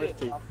monopoly worth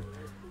to you?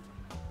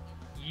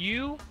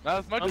 You? Not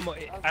as much as...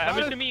 I'm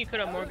assuming you could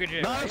have mortgaged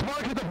it. Not as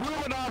much as the blue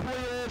monopoly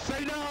is.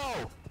 Say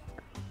no.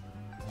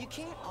 You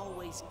can't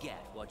always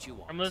get what you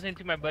want. I'm listening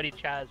to my buddy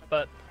Chaz,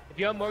 but if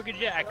you unmortgage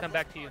it, I come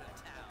back to you.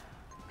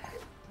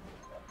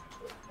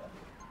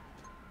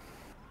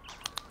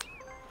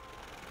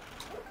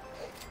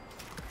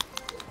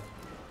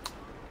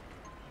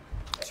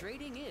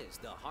 Trading is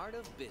the heart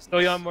of business. So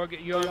you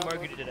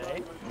unmortgage it, eh?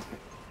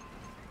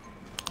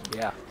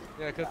 Yeah.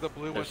 Yeah, because the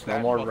blue one's There's no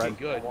that more fucking red.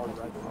 good.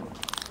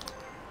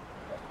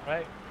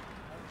 Right.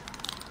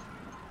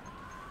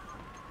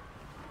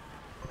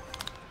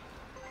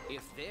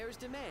 If there's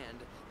demand,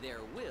 there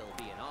will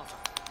be an offer.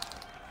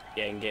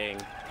 Gang, gang.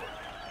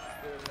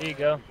 There you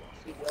go.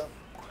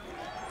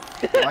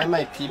 Why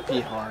my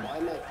PP hard? I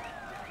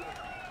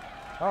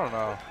don't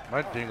know.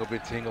 My jingle be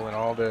tingling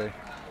all day.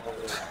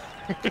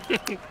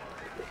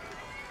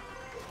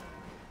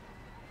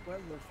 What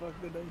the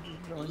fuck did I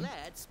just join?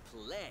 Let's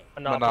play.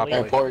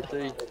 Monopoly. Part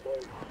 3.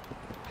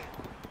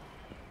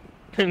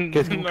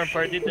 Our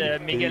party to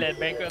Miguel at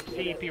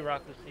bankruptcy,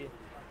 XIXRockyZ.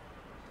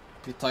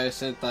 Puis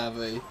Tyson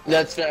t'avais.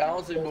 La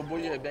différence, c'est que Bobo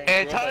il est bien.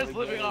 And Ty's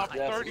living off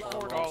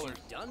 $34.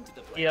 Done to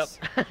the place. Yep.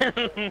 I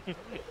don't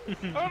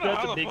know That's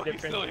how a the big fuck he's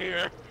difference. still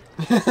here.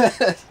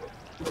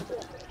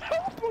 How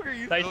the fuck are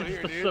you still Tyson's here,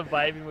 still dude?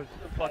 surviving with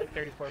fucking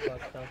 $34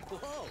 though.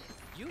 Whoa,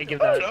 you I know give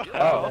that.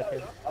 Oh.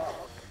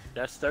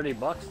 That's $30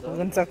 Pour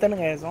though. une certaine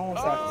raison,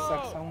 ça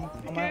ressemble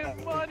You vraiment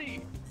get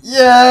money.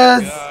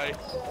 Yes! Guy.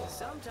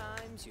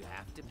 sometimes you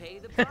have to pay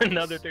the price.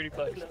 Another $30.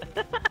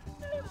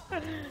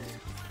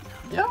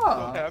 So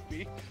Yeah!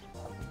 happy.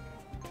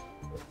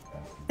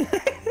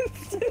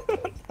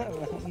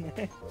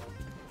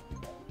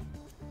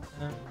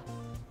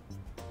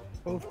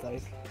 Pauvre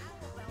Thais.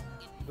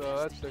 So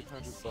that's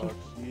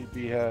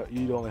 $600.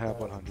 You'd only have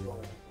 100.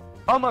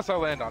 Unless I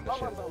land on this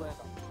shit.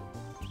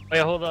 Wait,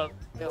 hold up.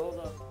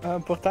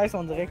 Pour Thais,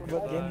 on dirait que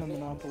votre game de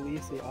Monopoly,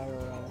 c'est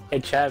IRL. Hey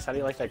Chaz, how do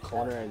you like that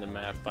corner in the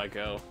map by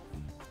Go?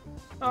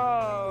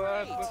 Oh,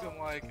 that's looking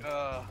like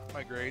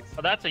my grades.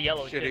 Oh, that's a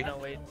yellow Shitty. shit. No,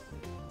 wait.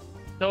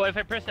 So if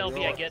I press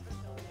LB, I get.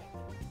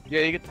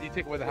 Yeah, you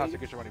take away the house to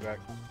get your money back.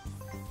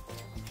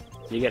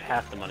 You get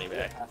half the money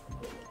back.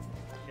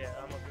 Yeah,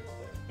 I'm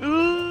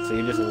okay. So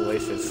you just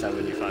wasted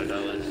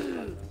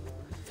 $75.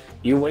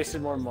 You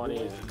wasted more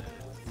money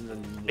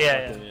than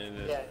Yeah,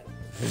 yeah.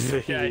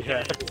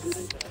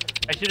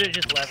 I should have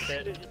just left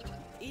it.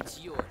 It's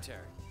your turn.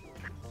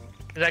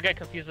 Cause I got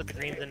confused with the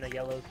greens and the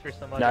yellows for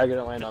some other. Now you're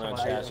gonna land on a some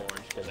other Chaz reason.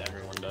 orange because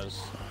everyone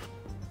does.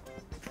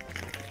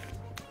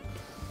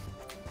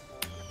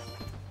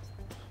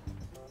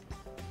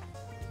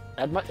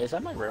 Is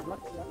that my rare mic?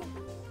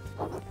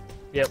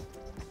 Yep.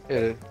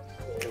 Yeah.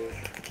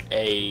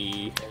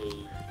 A.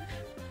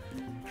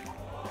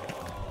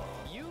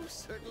 You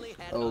certainly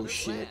had Oh, other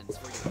shit. plans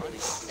for your money.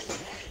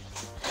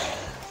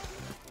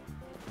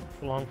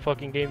 Long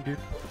fucking game, dude.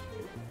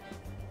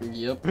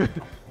 Yep.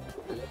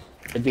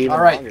 It'd be even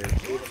Alright. longer.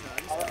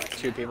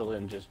 Two people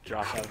didn't just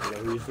drop out for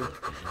no reason.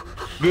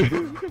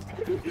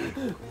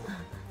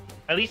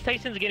 At least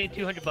Tyson's getting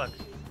 $200.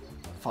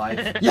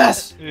 5.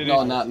 Yes!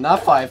 No,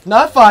 not 5.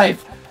 Not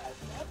 5!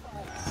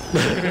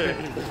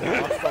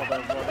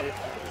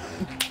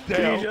 He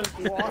just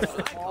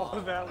lost all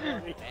of that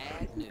money.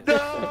 Bad news.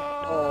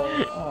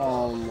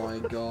 Oh my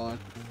god.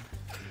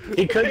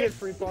 He could get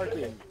free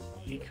parking.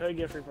 He could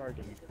get free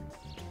parking.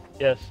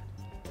 Yes.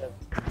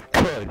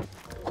 Good.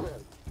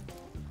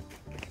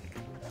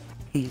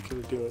 He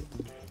could do it.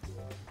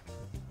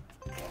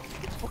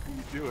 What are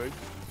you doing?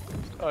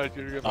 Oh, it's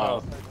gonna get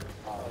Oh.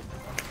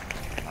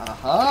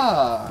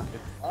 Aha!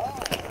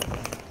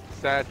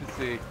 Sad to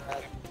see.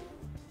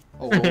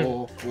 Oh, whoa,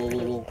 whoa, whoa,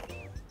 whoa.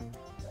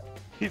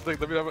 He's like,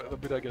 let me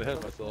not get ahead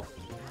of myself.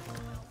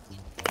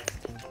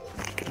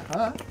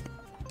 Huh?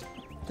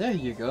 There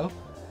you go.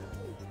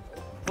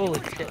 Holy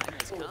shit.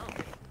 Has come.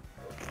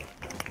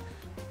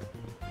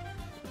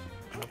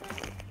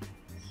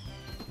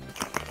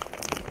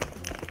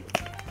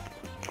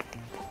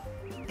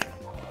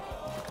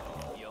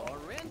 Your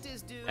rent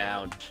is due.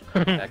 Ouch.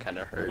 That kind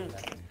of hurt.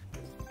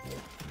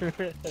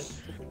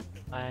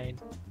 Fine.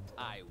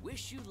 I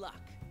wish you luck.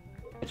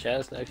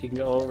 Chaz, now if you can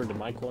go over to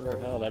my corner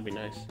of hell, that'd be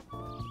nice.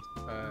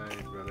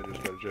 I'd rather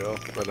just go to jail,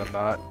 but I'm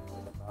not.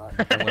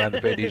 I'm gonna have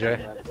to pay DJ.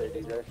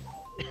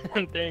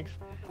 Thanks.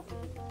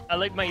 I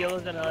like my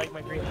yellows and I like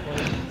my green clothes.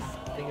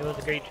 I think it was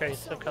a great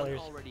choice of colors.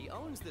 Already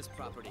owns this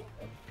property.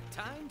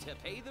 Time to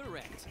pay the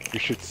rent. Your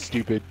shit's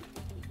stupid.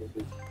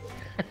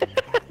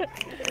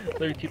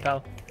 32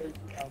 pal.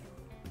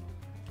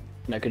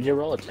 Now, could you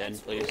roll a 10,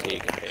 please, so you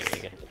can pay me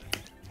again?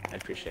 I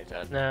appreciate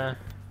that. Nah.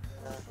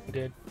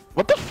 Dude.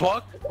 What the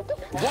fuck?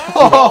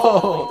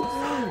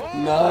 Oh,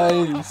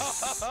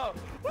 nice.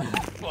 What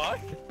the fuck?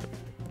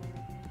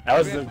 That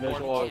was the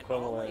visual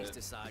equivalent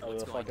of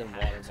the fucking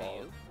water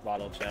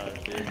bottle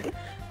challenge, dude.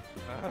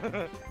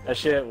 That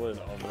shit was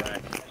a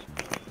wreck.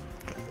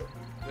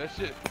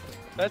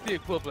 That's the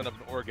equivalent of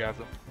an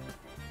orgasm.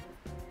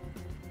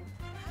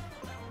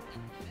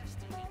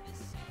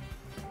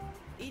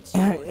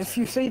 If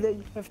you say that,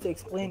 you have to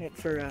explain it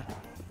for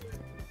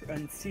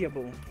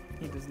Unseeable.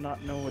 He does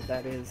not know what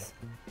that is.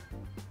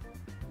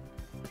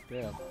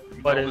 Yeah.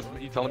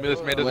 You telling me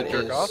this man doesn't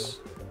jerk off?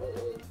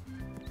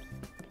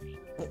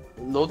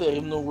 L'autre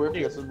arrive nowhere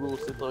pis il essaie de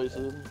roaster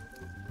Tyson.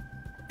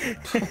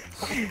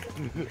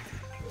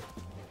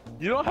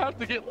 You don't have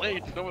to get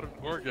laid to know what an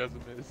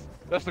orgasm is.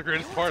 That's the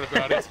greatest part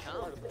about it.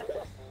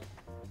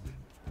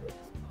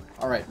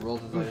 Alright, roll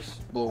the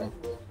dice. Boom.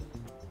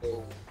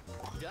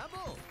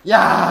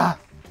 Yeah!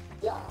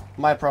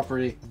 My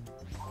property.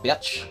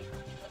 Bitch.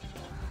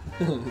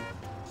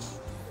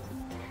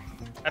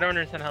 I don't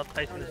understand how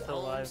Tyson is still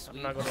alive.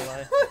 I'm not gonna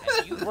lie.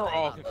 We're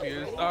all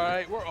confused.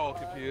 Alright, we're all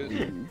confused.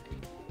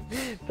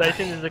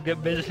 Tyson is a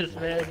good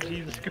businessman.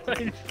 Jesus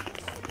Christ.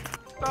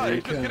 No,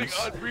 he's just getting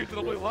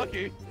unreasonably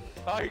lucky.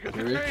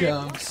 Here it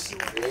comes.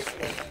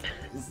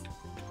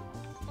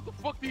 What the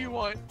fuck do you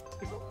want?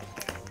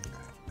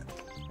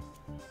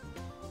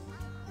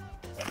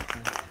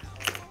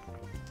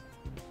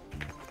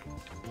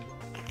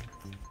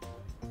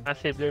 I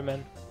say blue,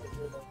 man.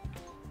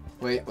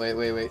 Wait.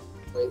 You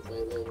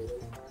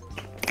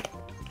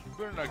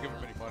better not give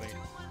him any money.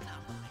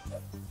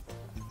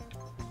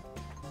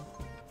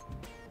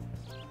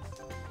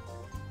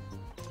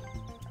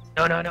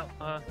 No.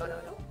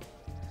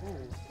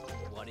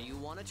 What do you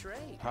want to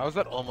trade? How is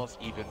that almost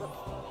even?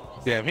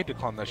 Damn, he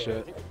declined that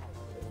shit.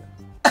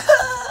 Of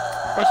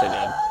course I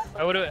did.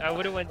 I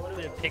would've went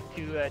to pick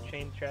 2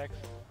 train tracks.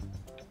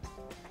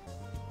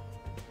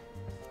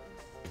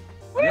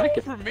 What do you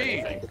want from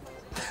me?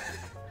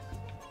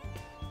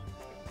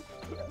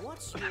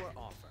 What's your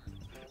offer?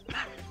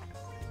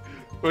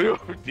 What do you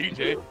want from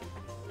DJ?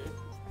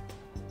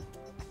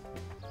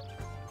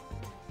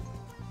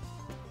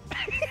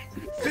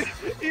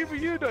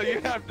 Even you know you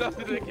have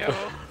nothing to go.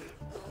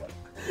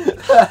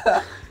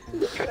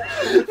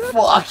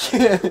 Fuck!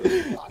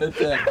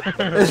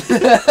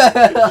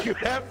 You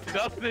have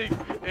nothing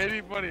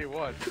anybody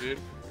wants, dude.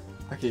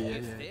 Okay,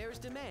 If yeah. there's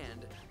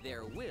demand,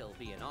 there will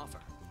be an offer.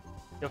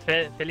 Yo,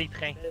 fais les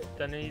trains.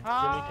 Donnez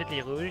toutes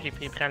les rouges et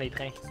puis prends les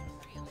trains.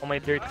 On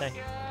met 2 trains.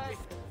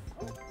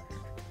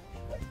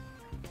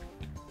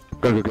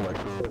 Go get my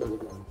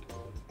food.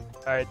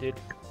 Alright, dude.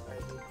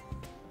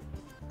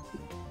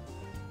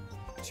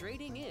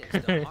 Trading is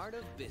the art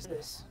of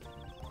business.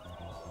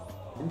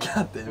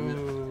 God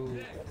damn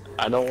it.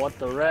 I don't want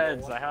the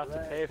reds. I have to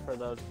pay for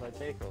those if I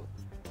take them.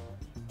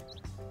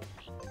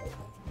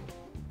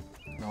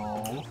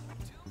 No.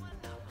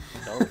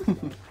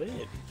 Don't play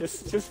it.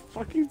 Just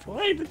fucking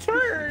play the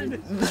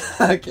turn.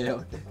 Okay.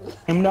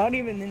 I'm not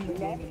even in the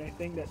game, and I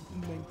think that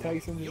like,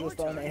 Tyson is just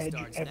on edge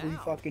every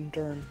fucking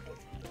turn.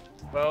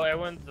 Well,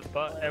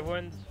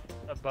 everyone's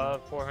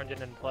above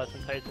 400 and plus,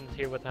 and Tyson's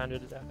here with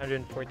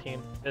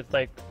 114. It's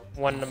like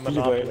one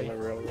monopoly.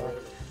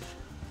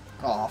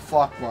 Oh,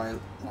 fuck mine.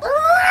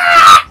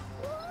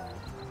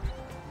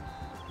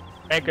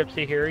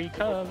 Bankruptcy, here he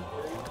comes.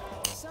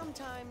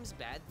 Sometimes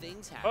bad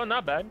things happen. Oh,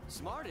 not bad.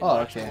 Smart Oh,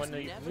 investors okay. One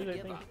that you never lose, I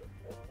give think.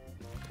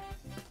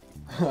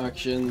 up.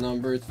 Action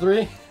number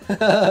 3.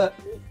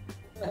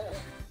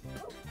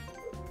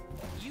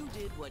 You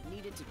did what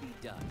needed to be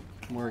done.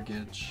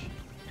 Mortgage.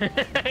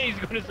 He's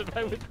gonna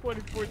survive with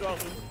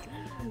 $24.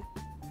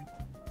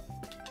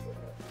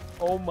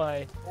 Oh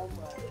my.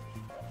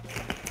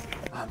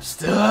 I'm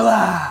still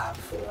alive.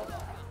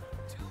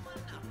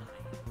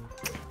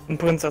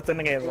 Pour une certaine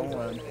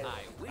raison,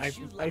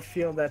 I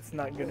feel that's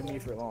not gonna be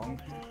for long.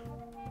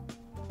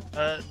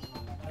 To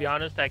be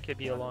honest, that could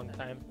be a long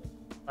time.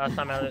 Last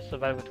time I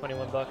survived with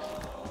 $21.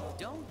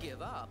 Don't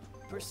give up.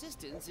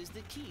 Persistence is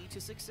the key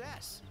to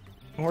success.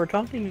 We're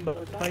talking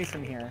about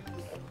Tyson here.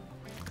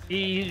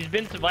 He's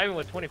been surviving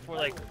with 24,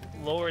 like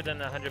lower than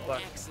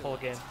 $100 whole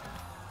game.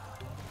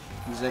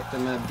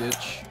 Exactement,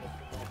 bitch.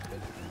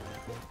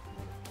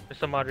 For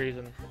some odd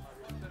reason.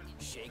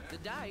 Shake the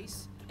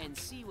dice and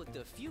see what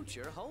the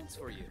future holds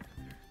for you.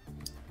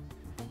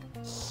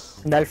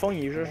 Dans le fond,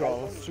 il est juste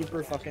genre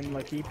super fucking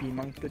lucky pis il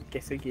manque tout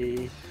qu'est-ce qui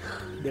est...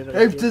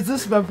 Hey, pis t'as dit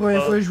c'est ma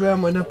première fois que je jouais à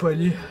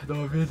Monopoly,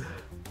 David.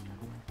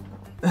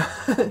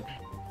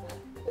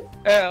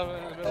 Hey, I'm in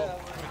the middle of a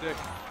dick.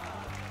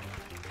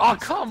 Oh,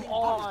 come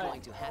What is on!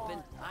 going to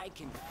happen? I I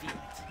can feel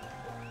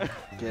it.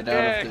 Get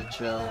out of the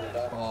gel.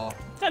 Oh.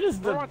 That is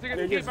the I want to get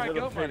to keep biggest my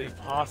little go thing money.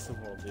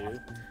 possible, dude.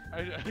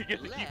 I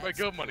get to keep my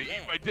go money,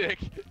 eat my dick.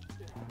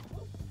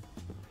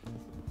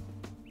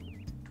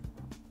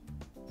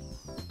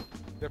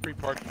 That free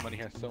parking money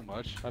has so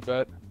much, I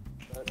bet.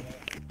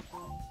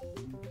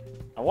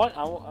 I want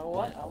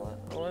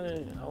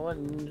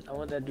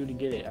that dude to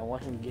get it. I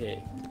want him to get it.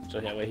 So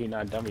that way he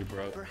not dummy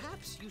broke.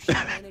 Perhaps you should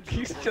manage your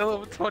He's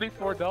chilling with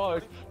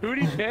 $24. Who'd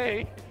he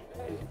pay?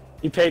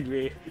 He paid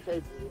me.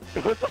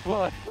 What the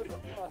fuck?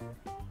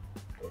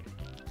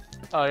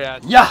 Oh yeah.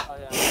 Yeah!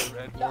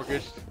 Rent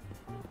mortgaged.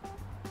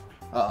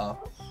 Uh-oh.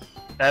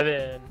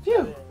 7.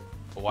 Phew.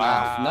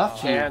 Wow. Not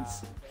few.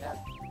 Chance.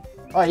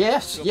 Oh,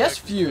 yes. Go Yes,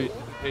 back to few. space,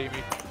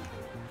 baby.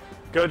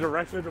 Go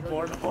directly to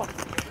boardwalk.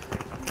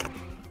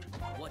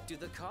 What do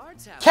the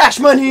cards have? Cash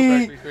Go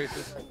money! back to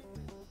spaces.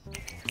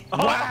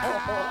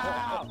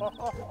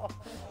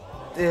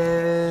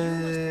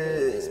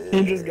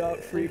 He just got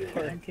free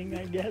parking,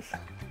 I guess.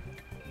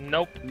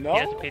 Nope. No? He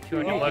has to pay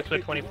 200 bucks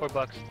with 24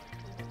 bucks.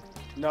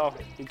 No,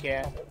 he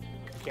can't.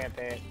 He can't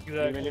pay it.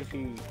 Even if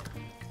he.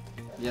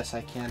 Yes,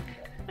 I can.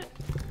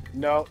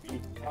 No,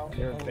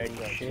 you're a big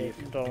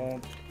Shit,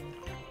 don't.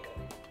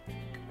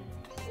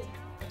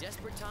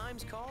 Desperate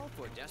times call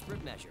for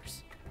desperate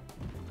measures.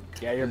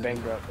 Yeah, you're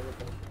bankrupt.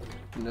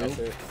 Nope. That's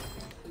it.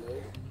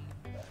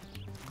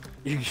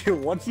 You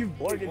once you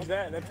mortgage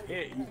that, that's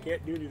it. You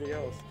can't do anything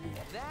else.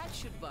 That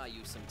should buy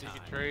you some You time.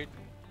 can trade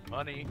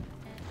money.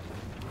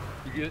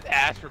 You get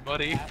ask for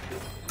money.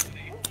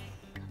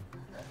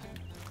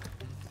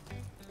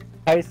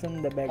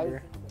 Tyson the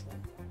beggar.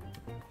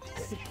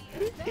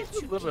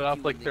 He's living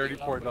off like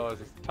 $34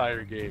 this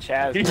entire game.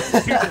 Chaz,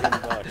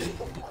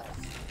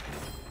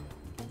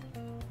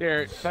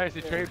 Here,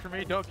 Tyson, trade for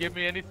me. Don't give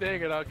me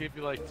anything, and I'll give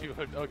you like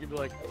 200. I'll give you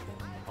like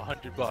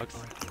 $100.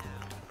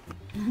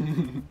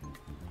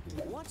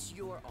 What's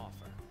your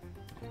offer?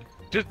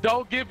 Just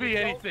don't give me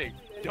anything.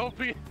 Don't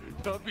be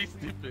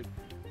stupid.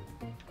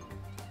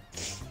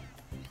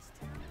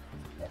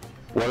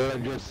 What did I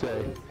just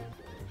say?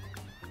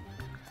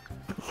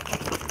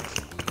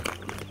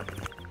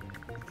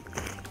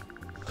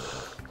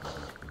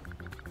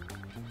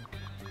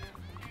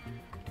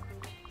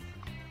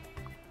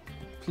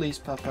 Please,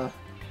 Papa.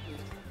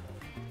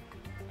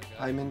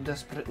 I'm in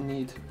desperate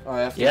need. Oh,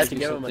 I have to you have to do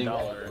give something. him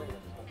 $1.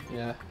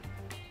 Yeah.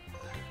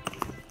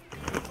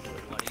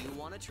 What do you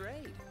want to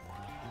trade?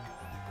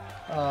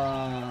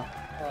 I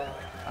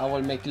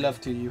will make love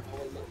to you.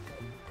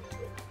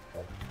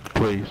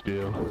 Please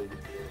do.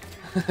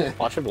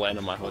 Watch him land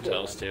on my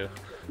hotels too.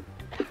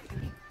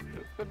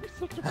 That'd be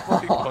such a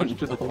fucking punch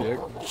to the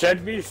dick.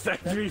 That'd be so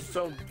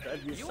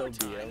Your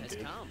time BM, has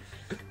dude. come.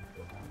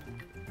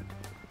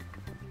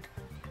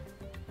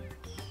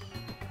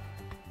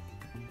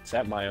 Is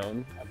that my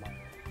own?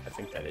 I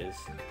think that is.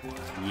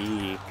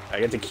 Yee. I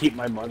get to keep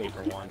my money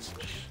for once.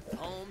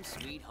 Home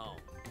sweet home.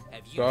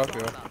 Have you Stop, thought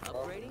yeah. about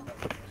upgrading?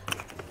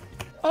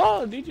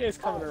 Oh, DJ's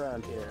coming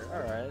around here.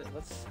 Alright,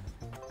 let's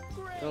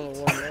go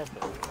warm up.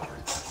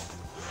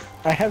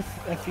 I have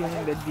a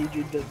feeling that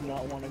DJ does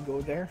not want to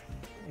go there.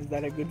 Is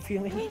that a good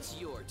feeling? It's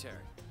your turn.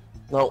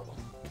 No.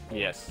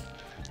 Yes.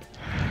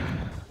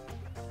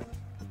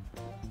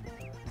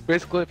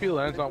 Basically, if he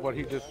lands on what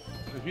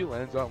if he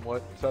lands on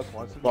what Seth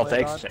wants him to Well,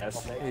 land thanks, on,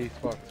 Chess. he's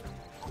fucked.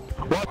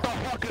 What the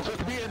fuck is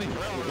with me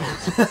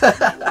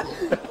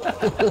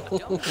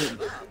Don't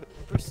give up.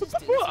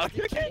 Persistence Fuck! is I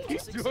the can't key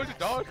keep to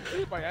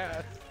 $200 in my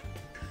ass.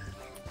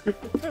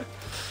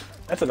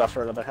 That's enough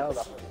for another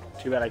house.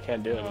 Too bad I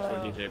can't do it before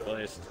DJ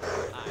plays.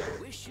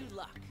 I wish you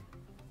luck.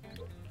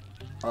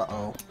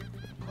 Uh-oh.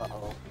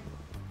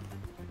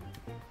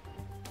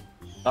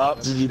 Oh,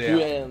 Did you do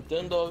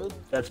anything, David?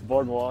 that's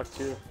boardwalk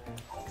too.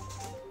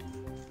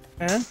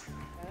 Huh?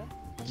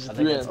 I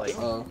think it's like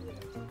Oh.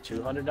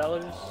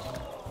 $200.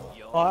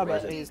 Oh,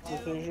 but it's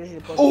just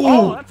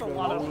Oh! That's a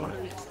lot of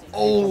money.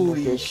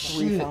 Holy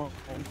shit.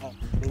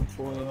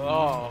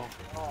 Oh.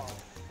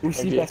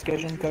 Aussi parce que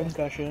j'ai une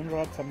concussion,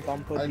 genre ça me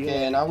tente pas de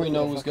Okay, now we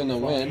know who's gonna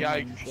win.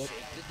 Yikes.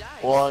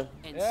 Why?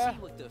 And Yeah. see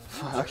what the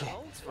future Okay.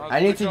 holds for I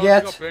need to We're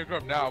get- gonna go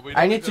bankrupt now, but we I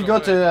know need he's to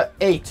gonna go win. to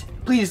 8.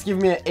 Please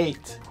give me an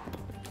 8.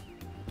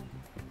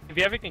 If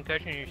you have a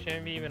concussion, you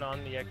shouldn't be even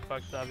on the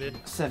Xbox, David.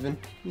 7.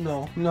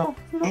 No, no,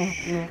 no,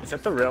 no. Is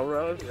that the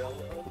railroad?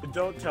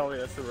 Don't tell me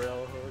that's the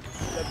railroad.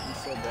 That'd be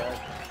so bad.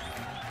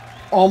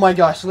 Oh my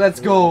gosh,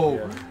 let's go!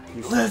 Yeah.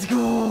 Let's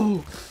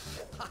go!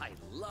 I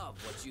love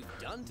what you've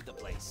done to the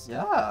place.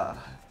 Yeah.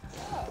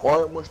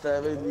 Ouais, moi j'étais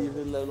avec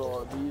livré de la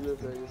lobby, là,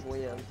 fait que je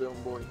voyais Anthem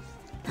Boy.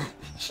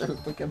 Je savais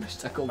pas comment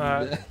j'étais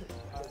convivial.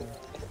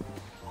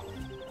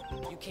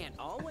 You can't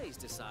always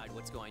decide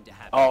what's going to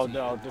happen. Oh to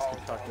no, this could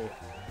fuck me.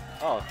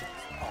 Oh,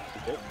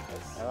 you did?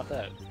 How about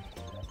that?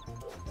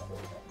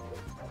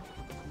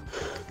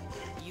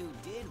 You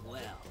did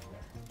well.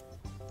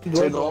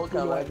 C'est drôle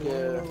quand même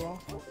que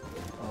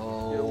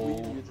Oh oui,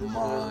 il était my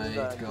dans le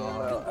game,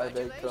 god.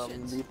 avec comme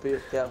les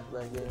pires cartes dans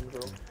le game,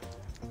 genre.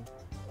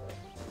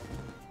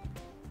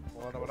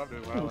 Well, I know what I'm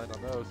doing when I land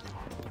on those.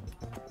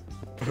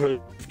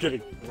 It's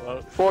getting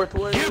close.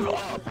 420.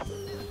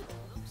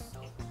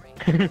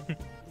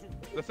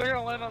 The second I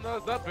land on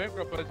those, that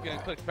bankrupt button's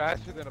gonna click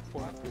faster than a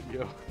porn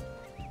video.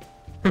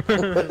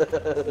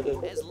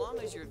 As long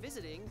as you're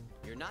visiting,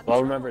 you're not.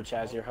 Well, remember,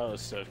 Chaz, your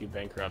host, so if you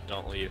bankrupt,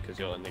 don't leave because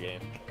you'll end the game.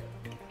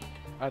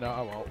 I know,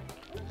 I won't.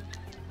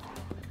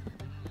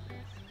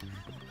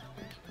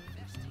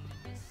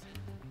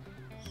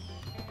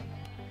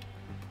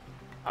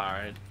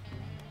 Alright.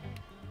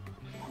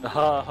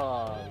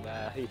 Oh,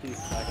 nah, he's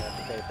not gonna have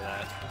to pay for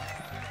that.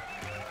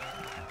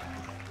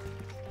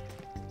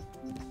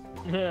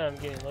 Yeah, I'm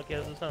getting lucky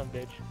as a son of a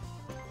bitch.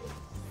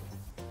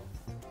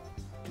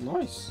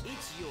 Nice.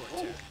 It's your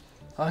turn.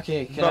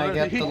 Okay, can I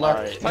get the luck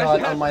Tyson god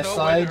has on my no way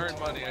side? to earn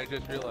money, I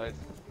just realized.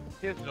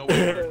 He has no way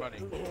to earn money.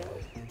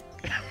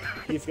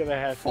 He's gonna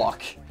have.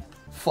 Fuck.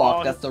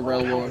 Fuck, that's the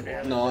railroad.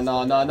 No.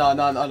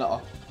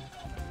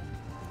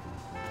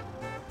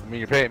 I mean,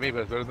 you're paying me,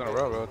 but it's better than a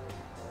railroad.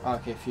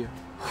 Okay, phew.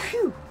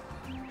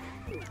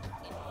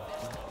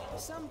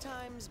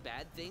 Sometimes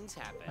bad things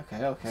happen.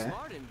 Okay.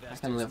 Smart I investors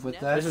can live with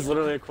never- that. This is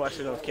literally a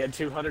question of get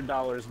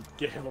 $200,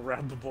 get him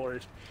around the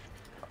board.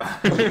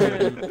 Fuck.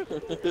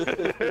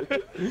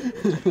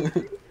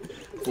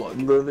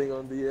 Living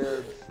on the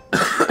edge.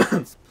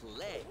 Let's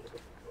play.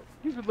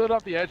 He's been lit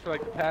off the edge for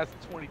like the past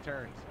 20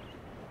 turns.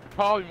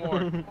 Probably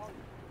more.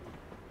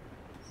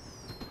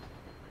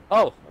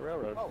 Oh, a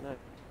railroad. Nice.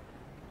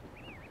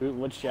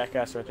 Which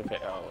jackass are to pay?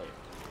 Oh, wait.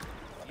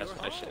 That's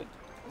my shit.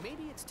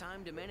 Maybe it's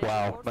time to manage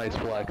Wow, your nice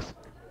portfolio. flex.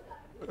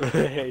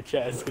 Hey,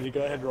 Chaz, can you go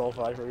ahead and roll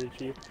 5 for each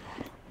chief?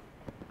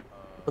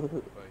 Go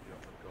bankrupt.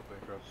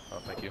 Oh,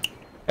 thank you.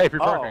 Hey, free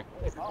parking.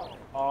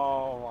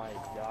 Oh my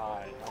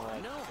god.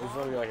 It's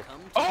literally like a...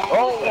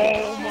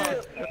 Oh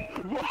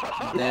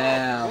my!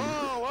 Damn.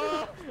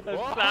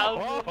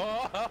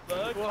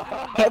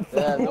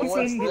 Yeah, no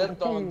one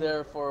slept on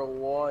there for a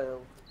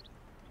while.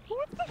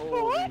 What the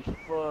Holy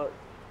fuck.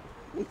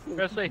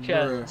 Press play,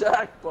 Chaz.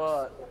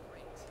 Jackpot.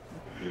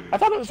 I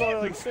thought it was only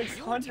like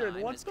 600.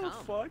 What the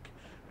fuck?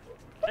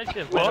 That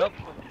shit went up.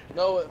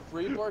 No,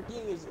 free parking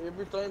is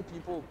every time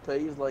people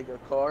pays like a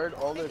card,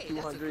 all their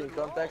 200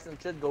 income tax and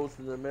shit goes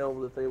to the middle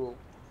of the table.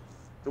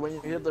 So when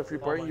you hit the free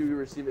parking, you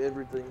receive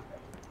everything.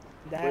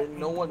 But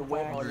no one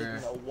went on it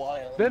in a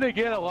while. Then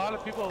again, a lot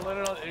of people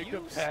landed on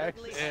income tax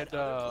and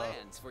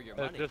plans for your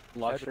money. just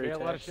Luxury had to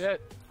pay a lot of tax.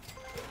 shit.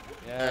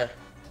 Yeah.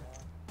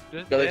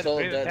 Just Gotta had tell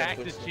to pay them the that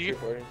taxes and push cheap.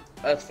 free parking.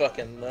 That's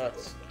fucking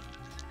nuts.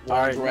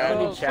 Alright, One now I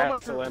grand. need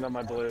chat to land on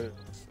my blue,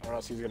 or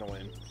else he's gonna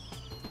win.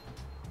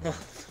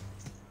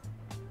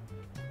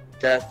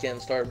 Chat can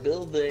start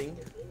building.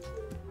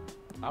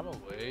 I'm gonna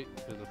wait,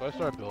 because if I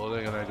start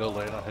building and I go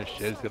land on his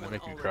shit, it's gonna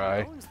make me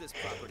cry. Owns this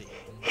property.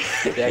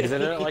 Yeah,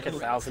 isn't it like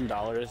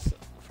 $1,000?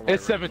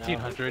 It's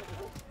 1,700.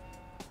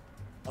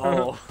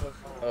 Oh.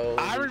 Oh,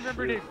 I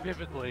remembered it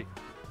vividly.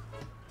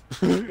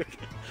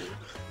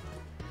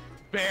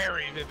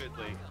 Very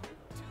vividly.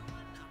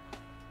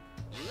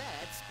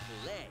 Let's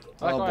play.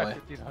 I like Oh how I boy.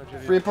 have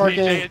 1,500 Free in parking.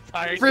 DJ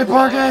entire Free time.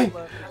 parking!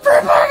 Free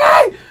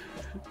parking!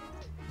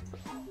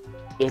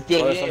 It's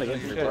good Well, game. that's something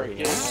Free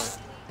parking.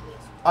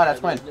 Oh,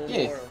 that's mine. No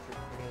Yeah. more.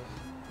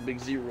 Big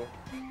zero.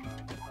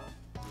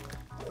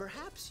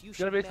 Perhaps you It's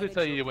should gonna basically manage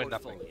tell you your you win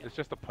nothing. portfolio. It's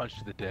just a punch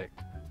to the dick.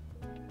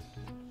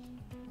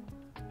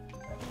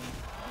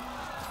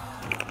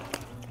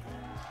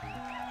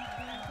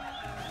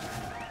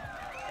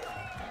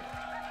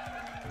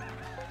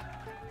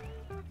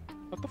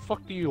 What the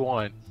fuck do you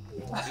want?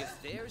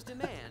 If there's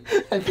demand,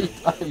 Every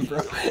time, bro.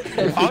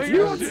 Every Oh, time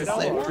you it's the did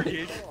same.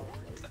 mortgage.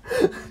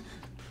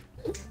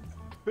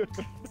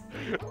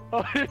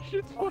 Oh, this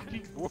shit's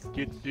fucking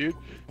mortgage, dude.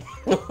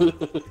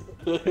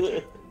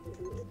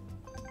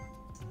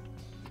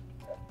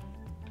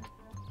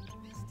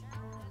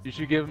 You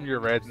should give him your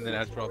reds and then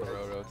ask for all the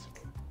railroads.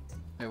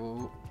 Hey,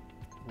 whoa.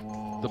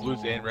 The blues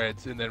and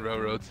reds and then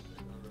railroads.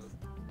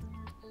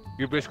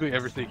 You're basically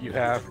everything you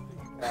have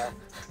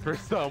for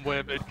some way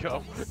of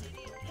income. it's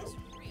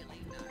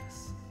really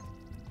nice.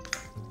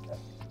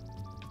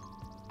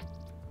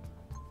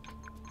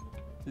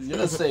 He's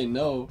gonna say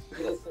no.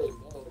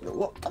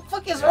 What the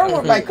fuck is wrong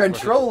with my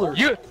controller?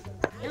 You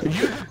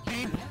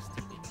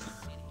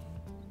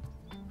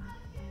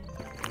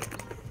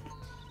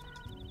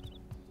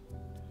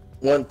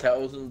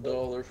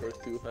 $1,000 for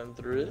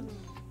 200,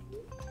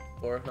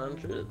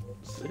 400,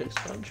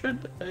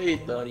 600, What do you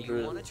want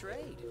 800. to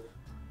trade?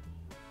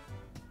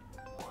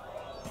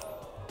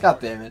 God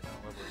damn it.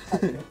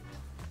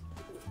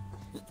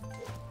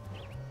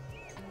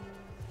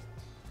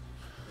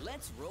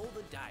 Let's roll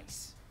the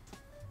dice.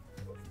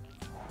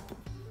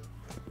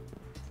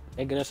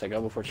 Thank goodness I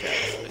go before chat,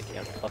 so I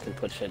can't fucking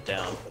put shit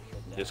down.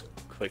 Just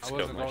quick I scope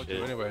wasn't my going to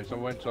shit. anyway, so I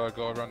went to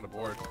go around the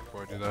board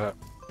before I do that.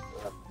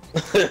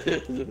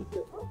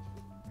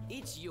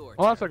 It's your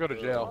Unless I go to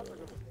jail.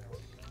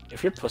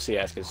 If your pussy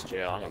ass gets to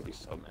jail, I'm gonna be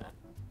so mad.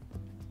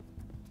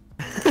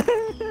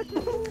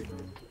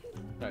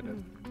 I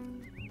did.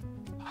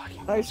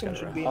 Tyson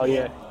should be. Oh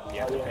yeah, you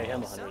have to pay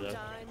him 100 though.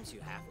 Sometimes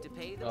you have to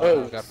pay the Oh,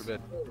 price. God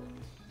forbid.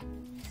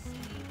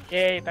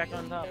 Yay, back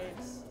on top.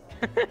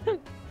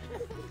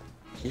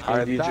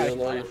 Alright, DJ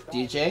life.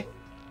 DJ,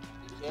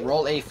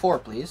 roll a 4,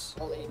 please.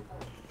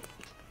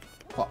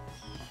 Fuck.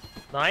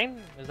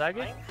 9? Is that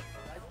good?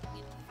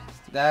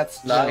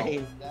 That's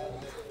 9.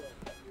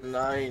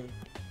 9.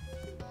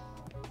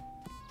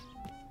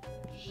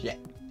 Shit.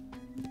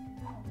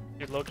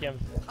 Dude, Loki,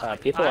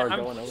 People are I'm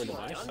going over to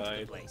my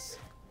side.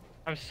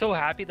 I'm so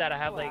happy that I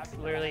have like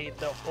literally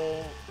the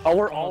whole. Oh,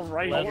 we're all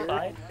right left here.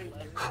 side.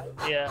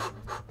 Yeah.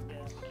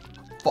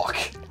 Fuck.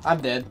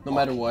 I'm dead, no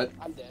matter what.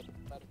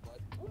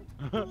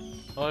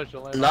 Oh,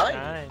 she'll land.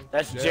 9?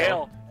 That's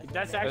jail.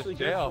 That's actually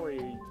good jail. for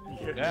you.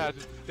 Yeah,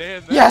 just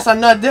stand there. Yes, I'm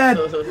not dead.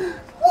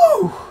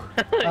 Woo!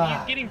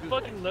 He's getting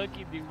fucking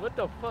lucky, dude. What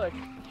the fuck?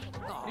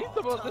 He's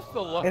this is the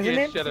Isn't luckiest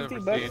it shit I've 50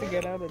 ever bucks seen. to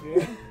get out of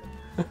jail?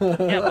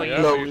 Yeah, but you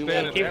No, you we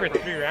won't. came for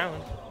 3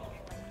 rounds.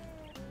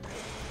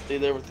 Stay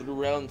there for 3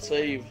 rounds,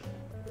 save.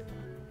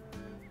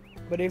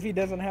 But if he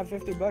doesn't have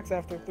 50 bucks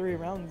after 3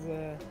 rounds,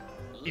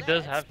 He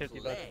does have 50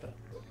 bucks though.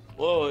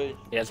 Whoa.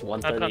 He has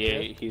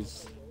 138.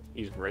 He's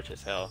rich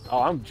as hell.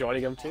 Oh, I'm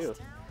joining him too.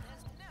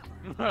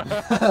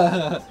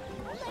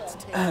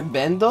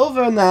 Bend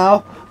over now.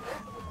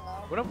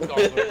 What up,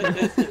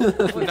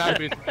 This would not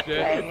be some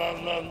shit.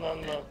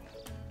 No.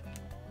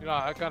 You know,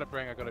 I gotta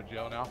go to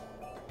jail now.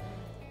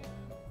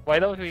 Why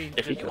don't we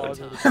If he just all could.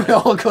 go to We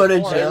all go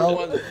to Or jail.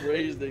 everyone that's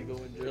raised, they go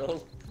in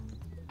jail.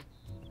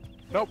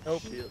 Nope.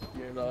 Shit,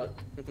 you're not.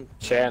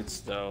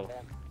 Chance though.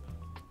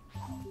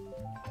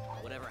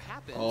 Whatever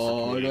happens.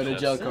 Oh, I got a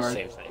jail card.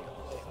 Same thing.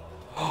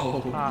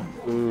 Oh.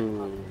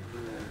 Ooh.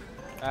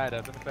 That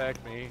doesn't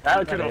affect me.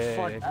 That could have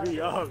Hey. fucked me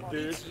up,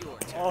 dude.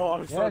 Oh,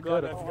 I'm so Yeah,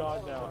 glad could've. that's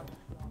gone now.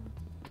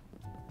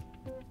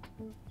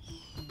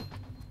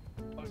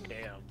 Oh,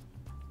 damn.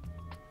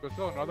 There's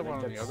still another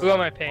one on the other. Who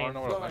am I I paying?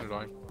 don't know what I'm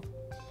doing.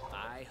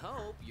 I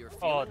hope you're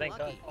feeling Oh, thank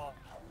lucky. God.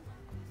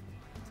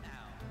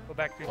 Go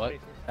back 3 What?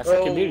 spaces. That's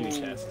a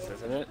community chance,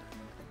 isn't it?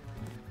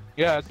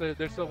 Yeah,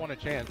 there's still one a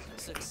chance.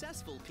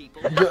 Successful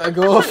people.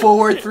 Go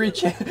forward 3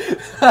 chance.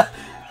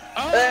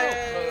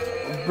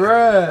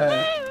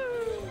 Bruh.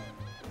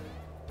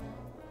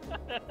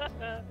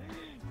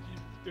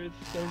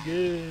 It's so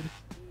good.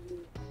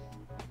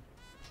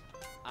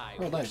 I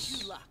Oh, wish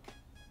nice. you luck.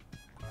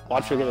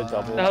 Watch her get a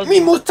double. Mi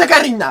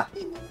mutakarina.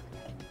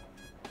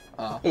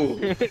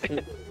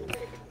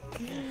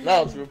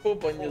 Non, tu veux pas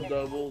pogner le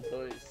double,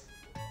 Toys.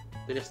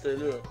 T'es resté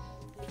là.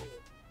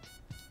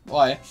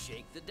 Ouais.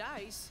 Shake the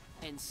dice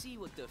and see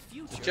what the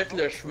future. Check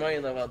le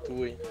chemin devant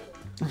toi.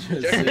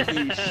 Check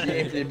les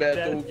chiens, les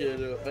bateaux qu'il y a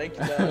là. Fin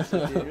qu'il lance,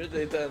 t'es mieux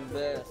d'être en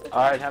dedans.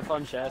 Alright, have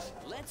fun, Chess.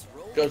 Let's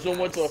roll. Comme ça, au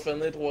moins, tu vas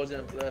finir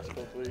 3ème place,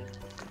 pas toi.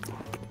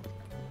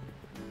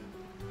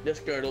 Laisse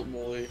qu'un autre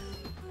mourir.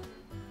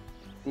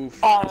 Ouf.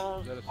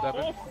 Oh, Is that a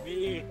 7?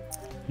 me.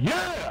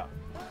 Yeah!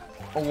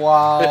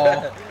 Wow.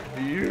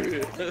 Yeah.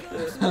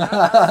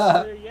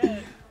 There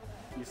yet.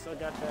 You still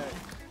got that.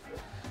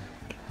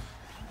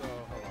 So,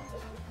 hold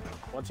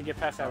on. Once you get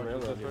past that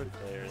railroad, you'll be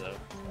clear though.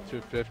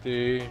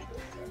 250,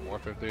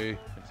 450, and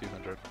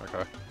 200.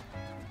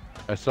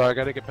 Okay. So I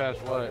gotta get past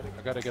what?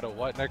 I gotta get a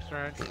what next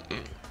turn?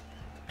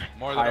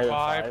 More than Higher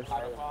a than 5?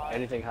 5.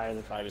 Anything higher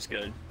than 5 is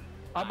good.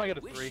 I might get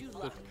a 3.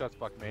 That's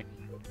fuck me.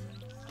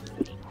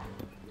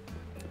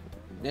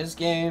 This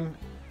game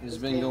has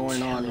been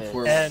going on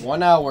for And-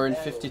 1 hour and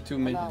 52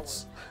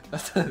 minutes.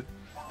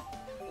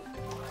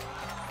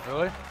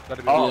 Really?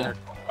 That'd be Oh. weird.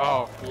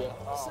 Oh.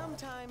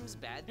 Sometimes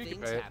bad You can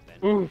things pay it. happen.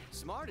 Ooh.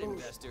 Smart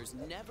investors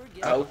never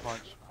get That's a Ouch.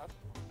 punch.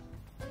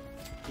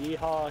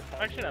 Yeehaw.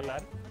 Actually, not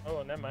bad.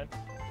 Oh, never mind.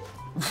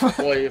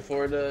 Wait,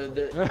 for these are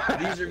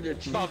the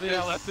Oh,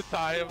 yeah, that's cheapest, the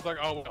tie. I was like,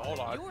 oh, hold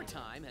on. Your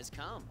time has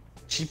come.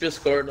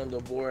 cheapest card on the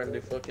board, and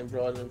they fucking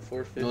brought in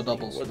 450. No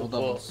doubles, What no the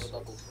doubles.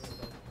 fuck?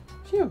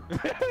 Phew.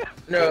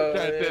 No.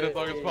 That's it as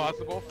long as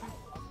possible.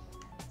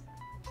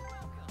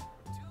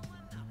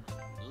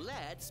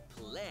 Let's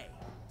play.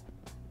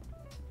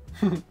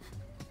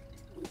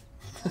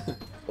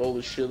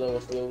 Holy shit, that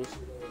was close.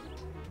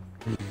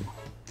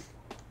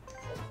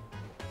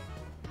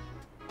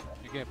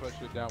 You can't put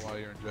shit down while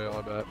you're in jail,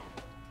 I bet.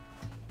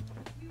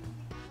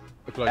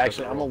 Looks like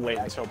Actually, that's I'm a gonna roll. wait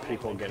until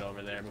people get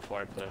over there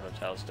before I put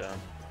hotels down.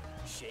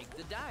 Shake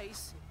the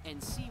dice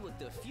and see what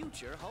the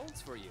future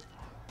holds for you.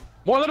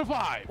 More than a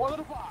 5! More than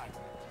a 5!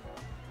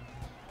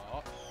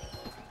 Oh,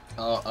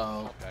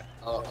 Uh-oh. okay.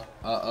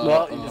 Uh-oh.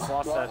 Well, you just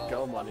lost that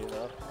go money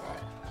though.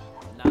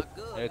 Not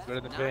good. Hey, it's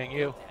better than not paying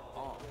you. at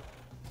all.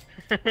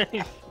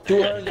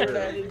 200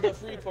 added the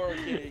free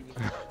parking.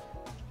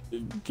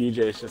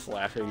 DJ's just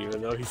laughing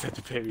even though he's had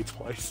to pay me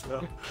twice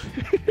though.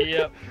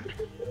 Yep.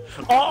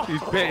 Oh!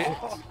 He's paying.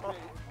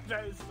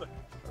 That is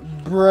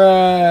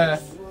Bruh.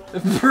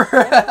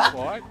 Bruh.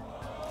 What?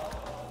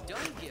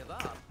 Don't give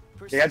up.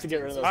 You have to get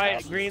rid of those Alright,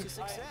 houses. green. To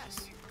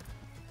success.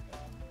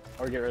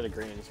 Or get rid of the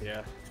greens,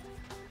 yeah.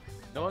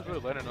 No one's really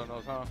letting on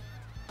those, huh?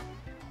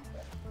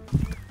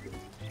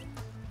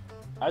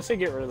 I'd say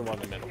get rid of the one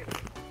in the middle.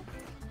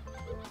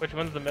 Which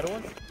one's the middle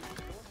one?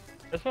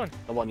 This one.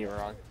 The one you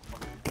were on.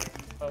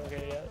 Oh,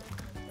 okay, yeah.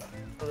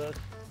 So this.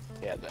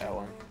 Yeah, that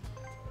one.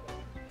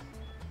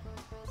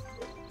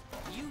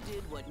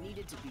 did what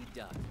needed to be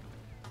done.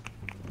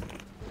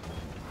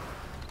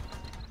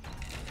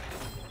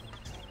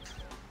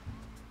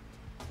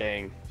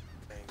 Dang.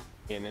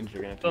 Yeah, Ninja,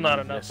 you're gonna Still not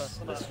enough.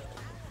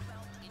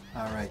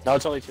 Alright. No,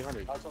 it's only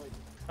 200.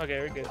 Okay,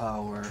 we're good.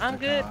 Power. I'm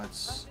good.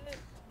 Gods.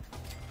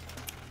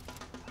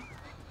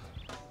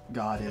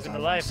 God is Living on the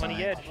my life on the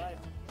side. edge.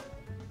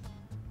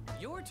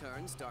 Your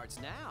turn starts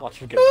now. Watch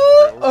him get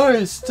Oh,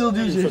 it's still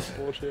DJ. Such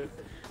bullshit.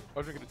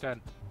 I'll drink it a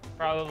 10.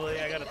 Probably.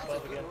 I got a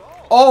 12 again.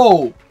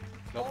 Oh!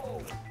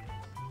 Nope.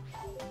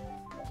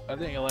 I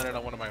think you landed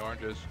on one of my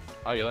oranges.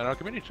 Oh, you landed on a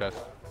community chest.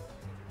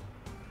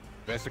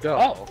 Best to go.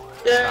 Oh!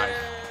 Nice.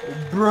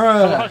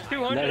 Bruh! Plus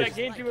 200, I Nice.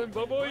 gained you in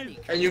boys.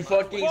 And you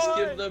fucking What?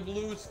 skipped the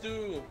blues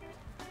too.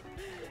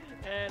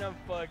 And I'm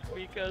fucked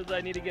because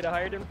I need to get a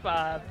higher than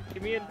 5.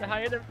 Give me a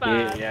higher than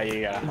 5. Yeah,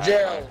 you got it.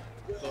 Jail.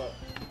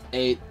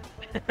 8.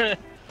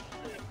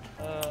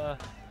 uh,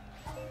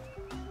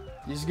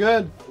 He's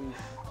good.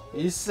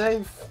 He's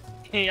safe.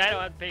 I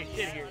don't have to pay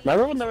shit here.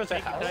 Remember when there was a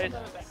Thank you, house?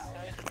 guys.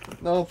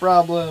 No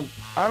problem.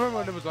 I remember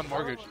when it was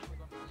unmortgaged.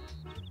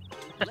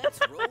 Let's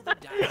roll the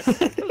dice.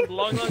 That was a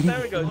long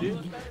time ago,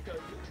 dude.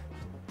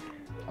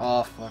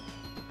 Oh, fuck.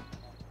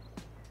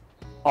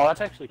 Oh,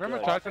 that's actually Remember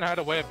good. Tyson had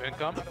a way of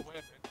income?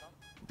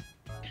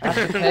 Have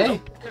to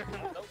pay?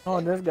 Oh,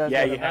 this guy's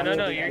Yeah, got you a have No, really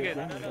no, big you're good.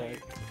 game.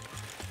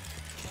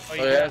 Oh, Oh,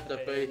 you have to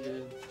pay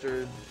his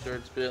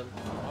third spin.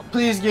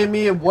 Please give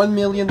me $1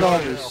 million.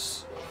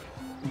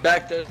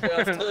 Back to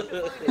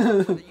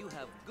Whether you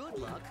have good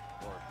luck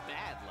or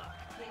bad luck.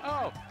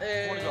 Oh!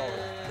 $20.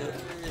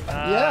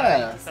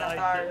 Yeah.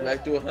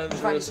 Back to Je vais aller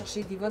 100.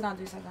 chercher Diva dans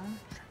 2 secondes.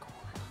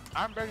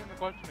 I'm begging the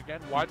question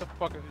again. Why the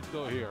fuck is he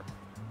still here?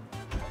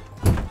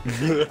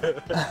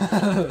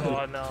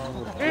 Oh no.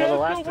 Hey, the let's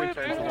last go three with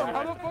turns him. were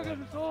How the fuck is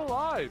he still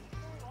alive?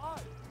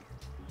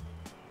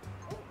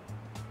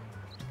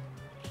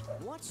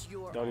 What's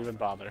your Don't even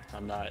bother.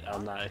 I'm not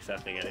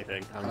accepting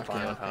anything. I'm Okay,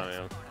 fine with how I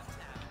am.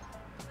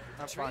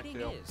 I'm fine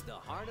trading too. is the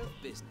heart of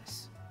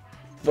business.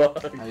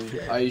 Fuck.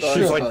 Are you He's sure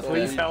He's like, about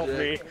please that? help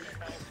me.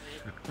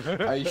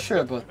 Are you sure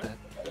about that?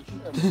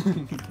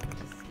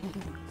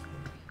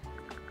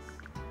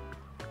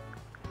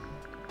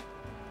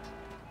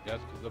 Yes,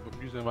 because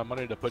I'm using my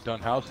money to put down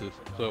houses.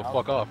 So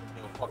fuck off.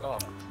 Fuck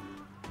off. What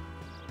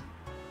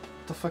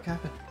the fuck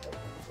happened?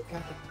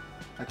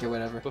 Okay,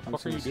 whatever. What the I'm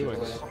fuck are you serious, doing?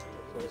 whatever.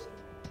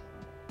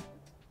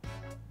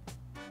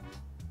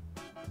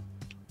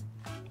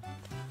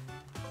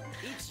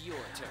 It's your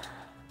turn.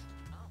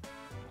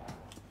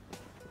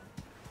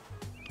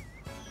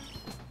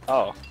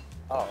 Oh.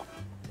 Oh.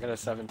 I got a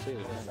 7 too.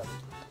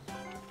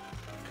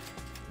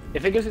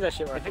 If it gives you that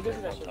shit, if it gives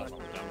you that shit, I'm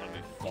gonna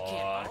be You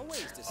can't fucked.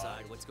 always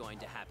decide what's going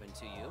to happen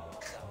to you.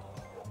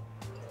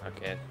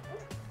 Okay.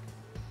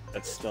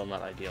 That's still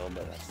not ideal,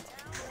 but that's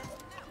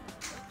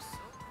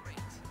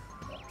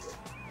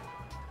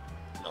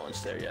no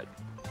one's there yet.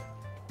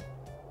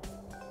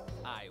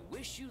 I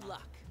wish you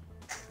luck.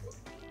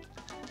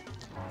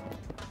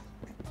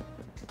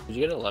 Did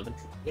you get 11?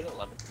 You get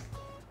 11.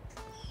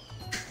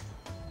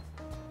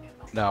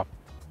 No.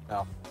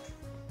 No.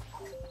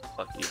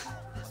 Fuck you.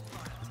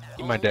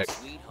 Eat my dick.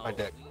 Sweet home. My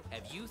dick.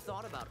 Have you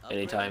thought about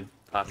Anytime.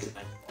 Coffee.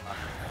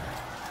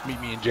 Meet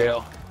me in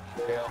jail.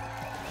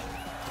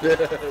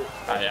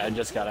 I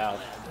just got out.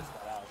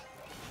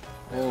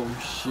 Oh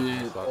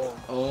shit.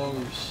 Oh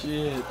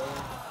shit.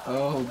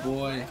 Oh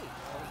boy.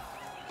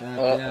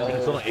 God damn.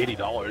 It's only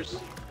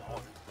 $80.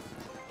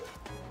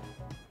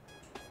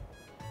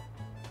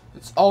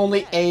 It's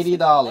only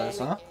 $80,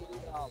 huh?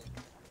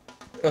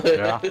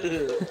 Yeah.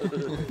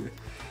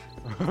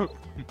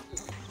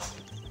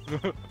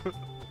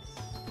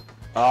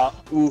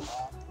 Oof.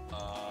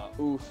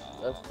 Oof.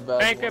 That's the bad one.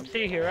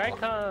 Bankruptcy, here I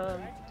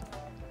come.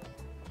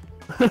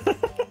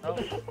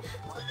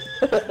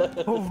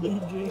 Oh,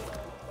 BG.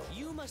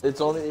 You must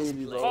It's only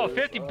 $80. Oh,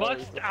 50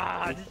 bucks?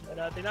 Ah, this is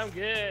nothing. I'm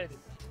good.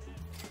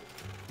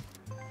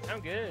 I'm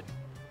good.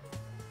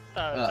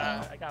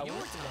 I got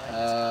one tonight.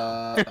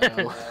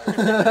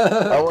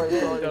 I want you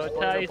Let's go, to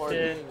spoil the party.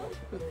 Tyson.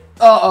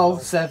 Uh-oh,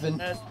 7.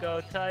 Let's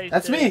go, Tyson.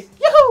 That's me!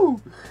 Yahoo!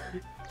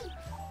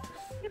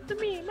 It's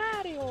me,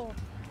 Mario.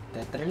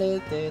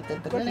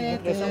 Pourquoi j'ai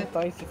l'impression que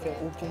Tice il fait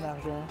aucun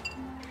argent?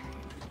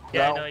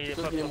 Yeah, Non, no, you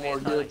ça, fucking c'est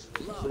mortgage.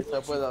 C'est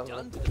ça, pas d'argent.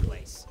 done to the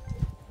place.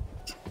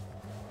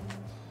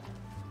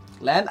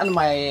 Land on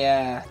my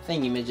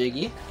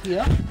thingy-majiggy.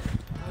 Yeah.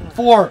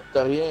 4!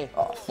 T'as rien.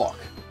 Oh, fuck.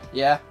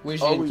 Yeah,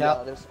 where's Oh your oui, il cap?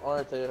 en reste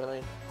un terrain.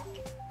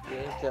 Il y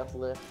a une carte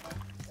là.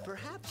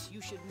 Perhaps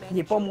you should Il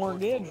est pas manage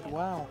your mortgage? portfolio.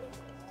 Wow.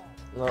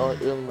 Non,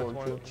 une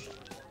mortgage.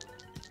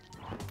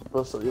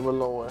 Pas ça, il va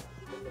loin.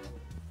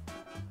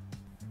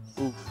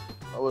 Ouf,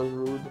 that was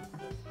rude.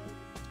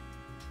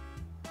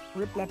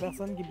 Rip la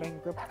personne qui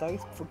bankrupt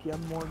Tice, faut qu'il y ait un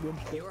mortgage.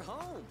 You're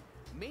home.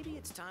 Maybe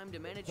it's time to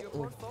manage your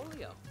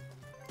portfolio.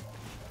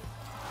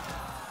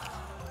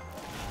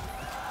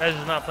 Guys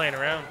is not playing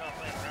around.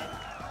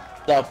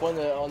 T'as pas,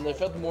 on a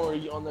fait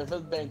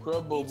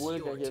bankrupt Bobo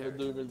quand il y avait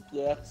 2000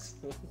 piastres.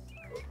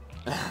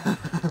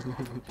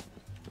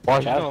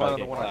 Watch, Chad's he's gonna land on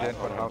the fucking one I did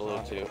put clapped house on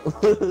on. blue too.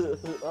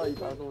 Ai,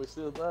 tá no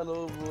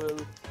cidadão,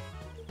 velho.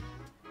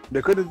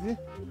 De quoi, t'as dit?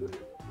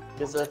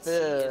 Que ça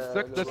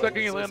fait. The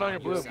second you land on your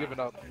blue, I'm giving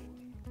up.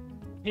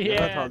 J'ai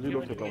Yeah. entendu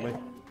l'autre tomber.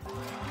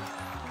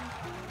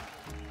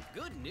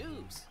 Good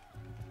news.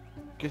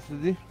 Qu'est-ce que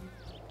tu dis?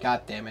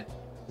 God damn it.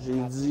 J'ai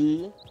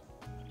dit.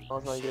 Oh,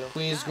 je m'en gueule.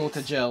 Please go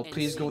to jail.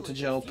 Please go to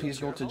jail. Please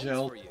go to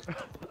jail.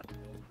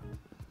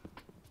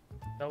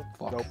 Nope.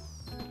 Fuck. Nope.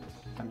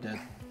 I'm dead.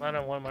 Not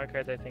on one marker,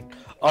 I think.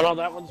 Oh no,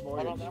 that one's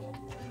mortgage.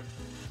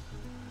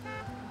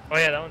 Oh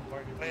yeah, that one's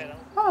mortgage. Oh yeah, that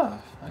one.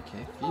 Oh,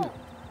 okay. Phew.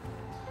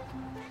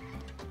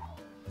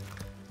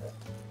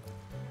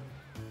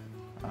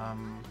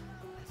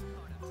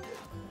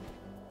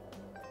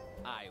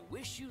 I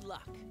wish you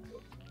luck.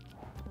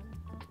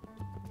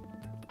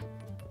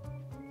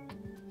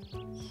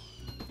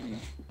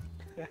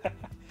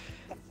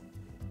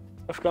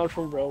 I've gone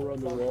from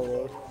railroad to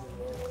railroad.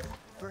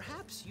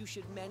 Perhaps you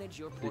should manage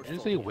your Did portfolio.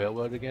 you say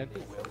railroad again?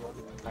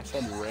 I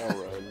said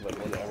railroad, but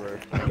whatever.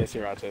 I guess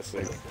you're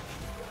autistic.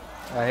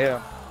 I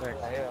am.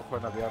 Thanks. I am.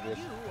 Putting up the obvious.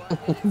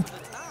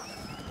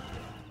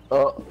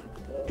 Oh.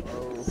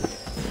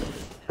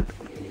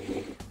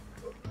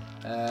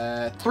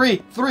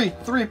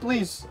 Three,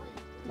 please.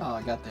 Oh,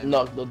 I got that.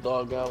 Knock the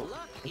dog out.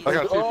 I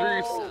got 2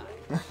 Oh!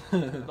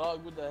 threes.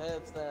 Dog with the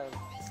headstand.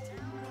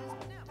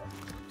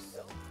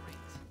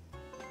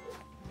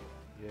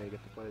 Yeah, you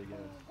get to play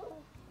again.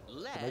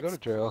 Let's I go to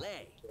jail?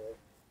 play.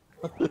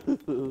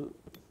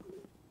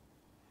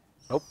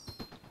 Nope.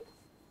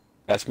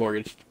 That's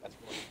mortgage.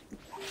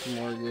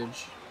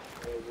 Mortgage.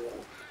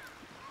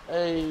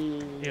 Hey.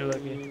 You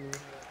lucky.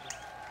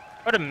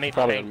 What a mate.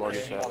 Probably a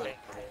mortgage shop.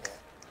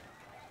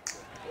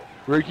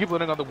 We keep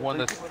landing on the one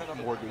that's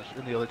mortgage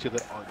and the other two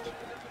that aren't.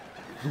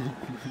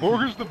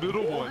 Mortgage the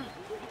middle one.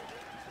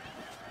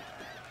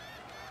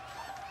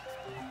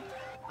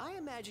 I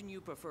imagine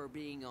you prefer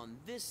being on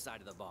this side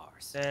of the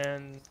bars.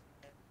 And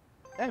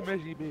I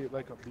imagine you be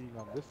like being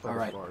on this side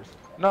Alright. of the bars.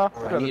 No,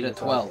 I need a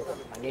 12.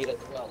 I need a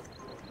 12.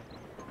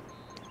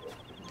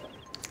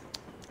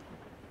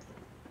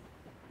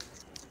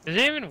 is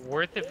it even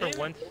worth it for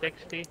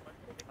 165?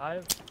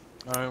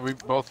 I mean, we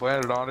both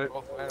landed on it.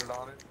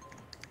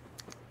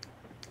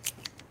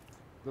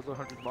 That's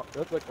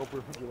that's like over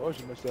 $100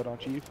 you missed out on,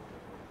 Chief.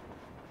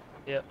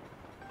 Yep.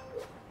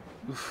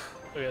 Look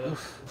at that.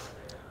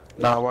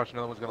 Nah, watch,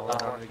 another one's gonna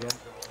land on it again.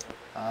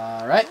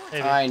 Alright,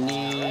 Maybe. I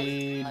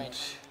need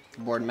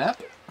board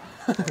map.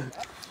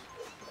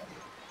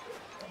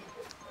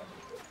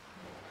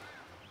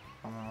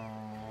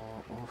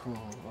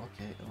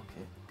 Okay.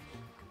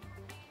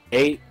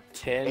 8,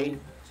 10,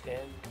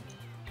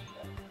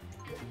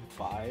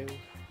 5.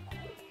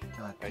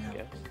 God I damn.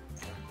 guess.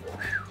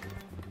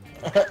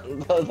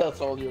 That's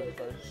all you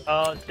have.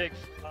 Oh, 6.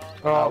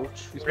 Oh,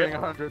 he's paying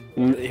 100.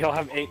 He'll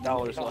have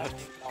 $8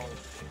 left.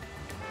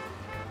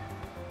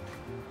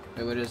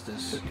 Wait, what is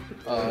this?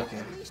 Oh,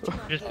 okay.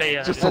 Just pay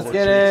Just Let's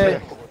get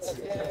it!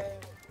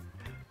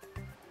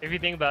 If you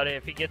think about it,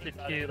 if he gets it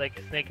to like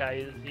Snake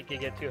Eyes, he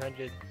could get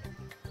 200.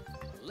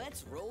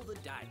 Let's roll the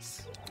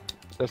dice.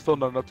 That's still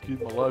not enough to keep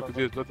him alive because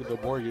he has nothing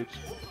but mortgage.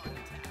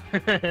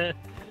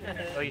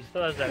 Oh, he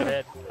still has that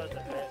bed.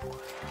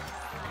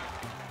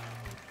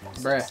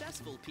 Bruh.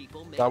 Successful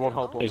people make That won't their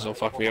help him. Please don't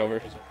fuck me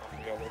over.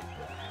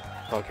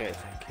 Okay,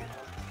 thank you.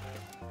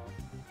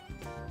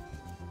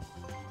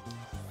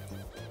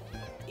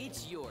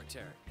 It's your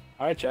turn.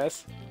 Alright,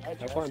 Chess.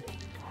 Have fun.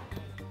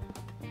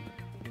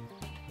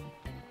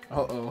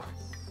 Uh-oh.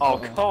 Oh,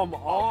 come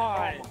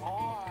on!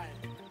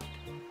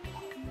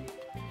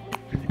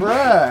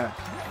 Bruh!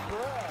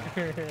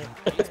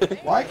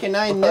 Why can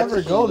I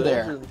never go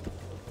there?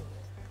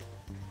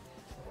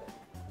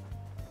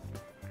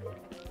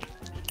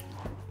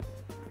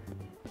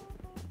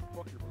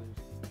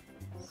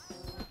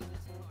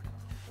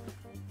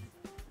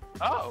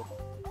 Oh!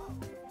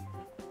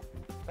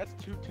 That's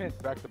 2 10s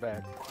back to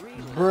back.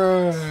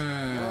 Bruh.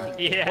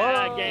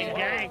 Yeah,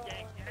 gang.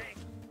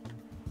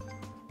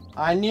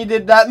 I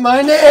needed that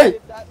money!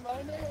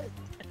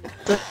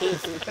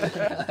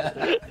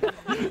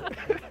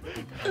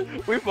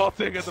 We both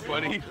take the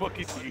money he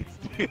fucking needs,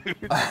 dude.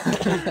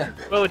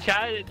 Well,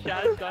 Chad's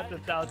got the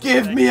South.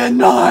 Give me a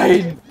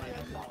 9!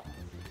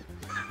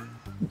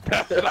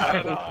 That's not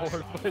enough.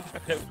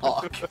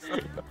 Fuck.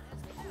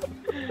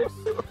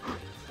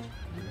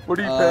 What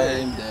do you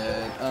pay?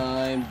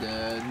 I'm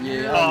dead.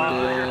 Yeah, Oh,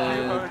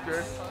 I'm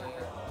dead.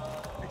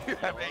 You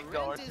have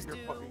 $8 in your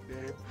fucking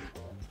name.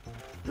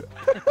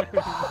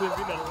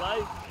 Living a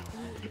life.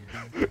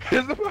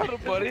 His amount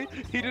of money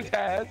he just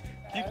has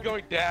keeps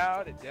going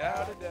down and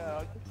down and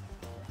down.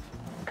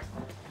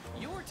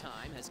 Your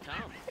time has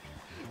come.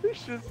 This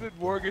shit's been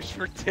mortgaged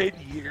for 10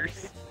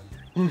 years.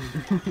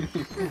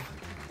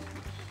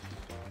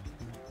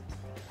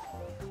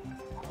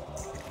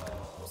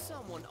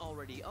 Someone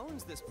already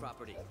owns this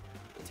property.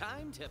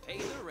 Time to pay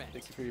the rent.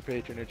 Thank you for your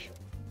patronage.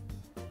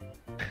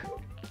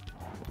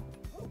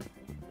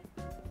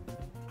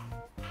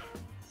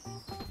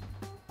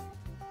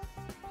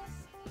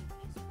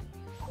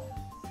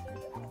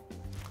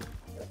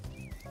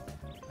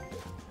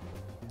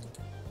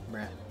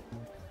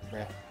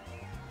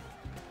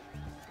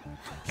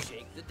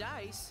 Shake the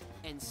dice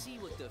and see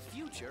what the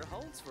future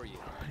holds for you.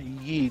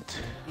 Yeet.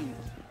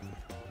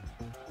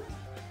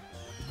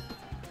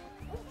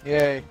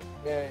 Yay.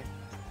 Yay.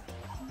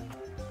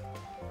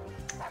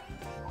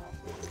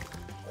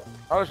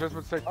 I was just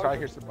about to say, try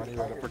here's some money,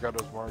 but I forgot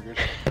it was mortgage.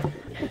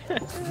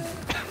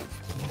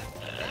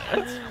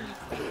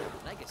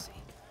 Legacy.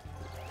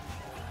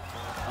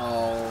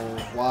 Oh,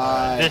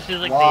 why? This is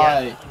like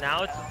why? the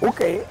now it's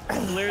Okay.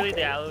 literally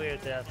the alleyway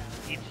of death.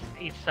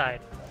 Each side,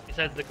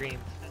 besides the greens.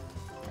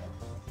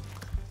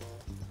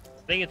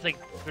 I think it's like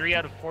 3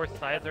 out of 4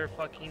 sides are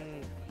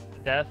fucking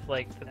death,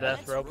 like the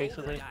death row,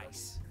 basically.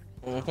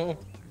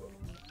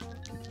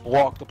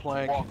 Walk the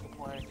plank.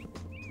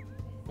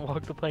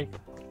 Walk the plank.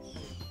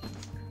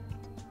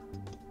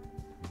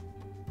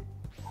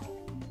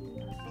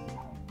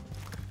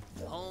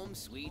 Home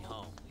sweet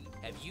home.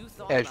 Have you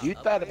thought Have you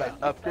thought upgrading?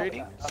 about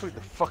upgrading? Sweet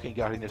the fucking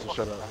god, he needs to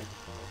shut up.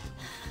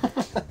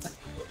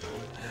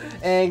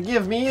 And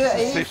give me a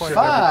Safe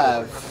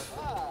 5.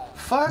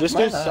 Fuck This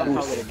my dude's life.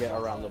 somehow gonna get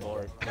around the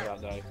board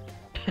without dying.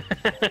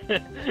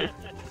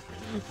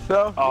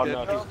 So? Oh no,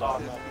 he's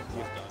done.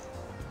 He's done.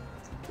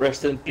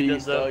 Rest in He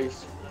peace, does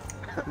Dice.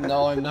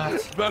 No, I'm not.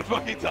 It's about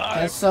fucking time.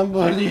 Can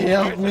somebody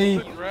help me?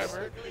 Had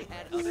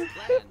other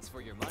plans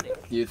for your money.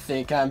 You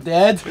think I'm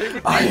dead?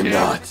 I am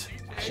not.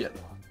 Shit.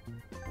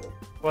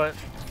 What?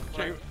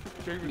 Check with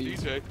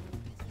Please. DJ.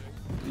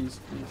 Please,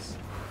 please.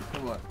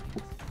 Come on.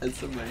 Can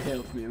somebody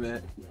help me,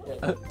 man?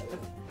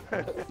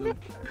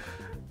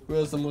 Who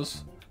has the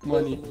most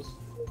money?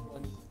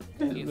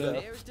 If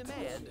there's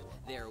demand,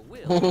 there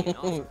will be an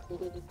offer.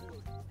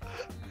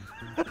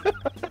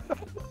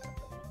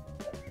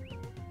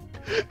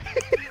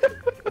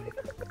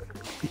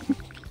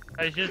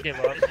 I just give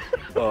up.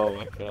 Oh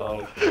my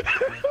god.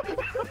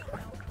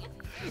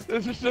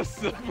 This is just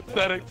so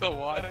pathetic to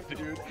watch,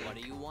 dude. What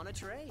do you want to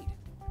trade?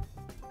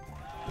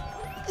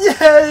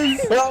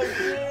 Yes!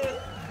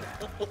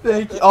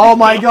 Thank you. Oh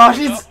my gosh,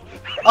 it's...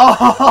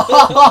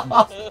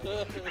 Oh!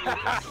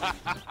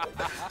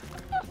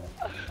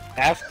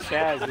 Ask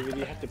Chaz, I mean,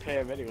 you have to pay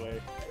him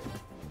anyway.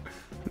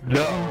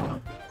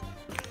 No.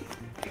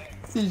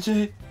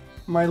 CJ,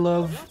 my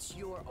love. What's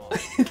your offer?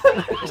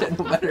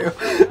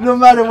 no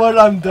matter what,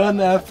 I'm done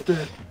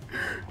after.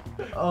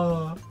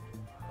 Oh,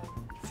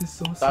 this is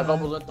so sad. That's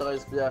almost 13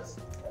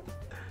 piastres.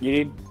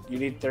 You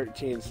need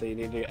 13, so you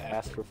need to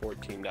ask for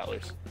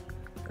 $14.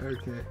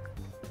 Okay.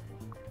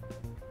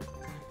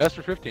 That's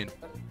for 15.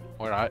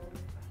 Or not.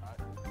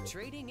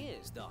 Trading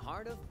is the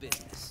heart of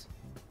business.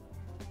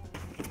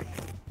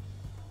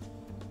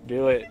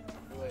 Do it.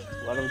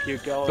 Let him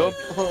keep going.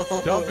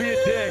 Don't be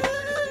a dick.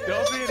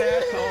 Don't be an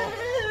asshole.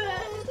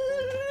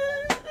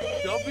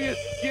 Don't be a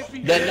skippy.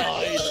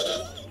 Denied.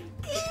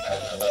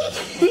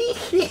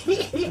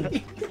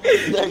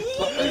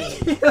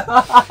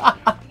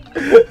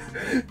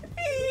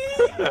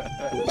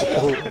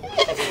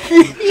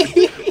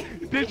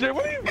 DJ,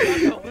 what are you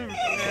got to lose,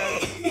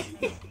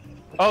 man?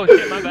 Oh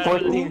shit, my bad.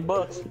 14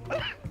 bucks.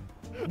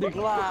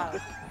 Decline.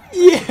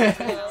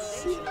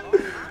 Yes!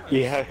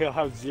 Yeah, he'll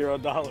have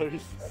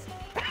 $0.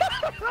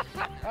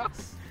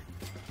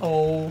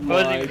 Oh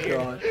my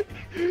god.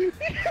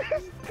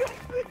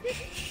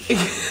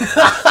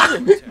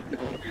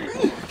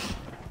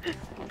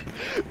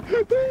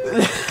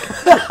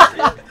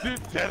 Dude,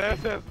 Deadass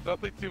has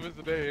nothing to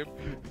his name.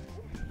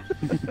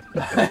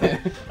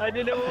 I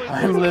didn't know what was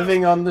I'm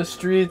living on the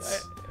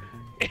streets.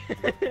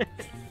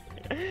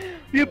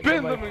 You've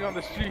been living on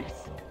the streets.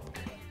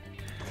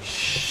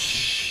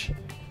 Shh.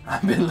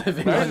 I've been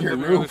living I on ain't your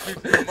living on the roof.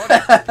 streets for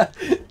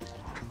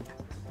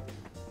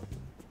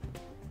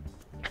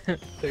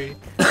money. 3.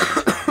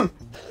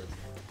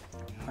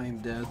 I'm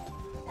dead.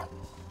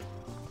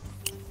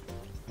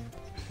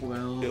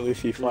 Well, At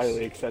least he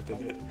finally accepted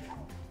it.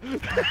 Done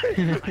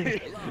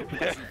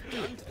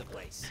to the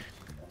place.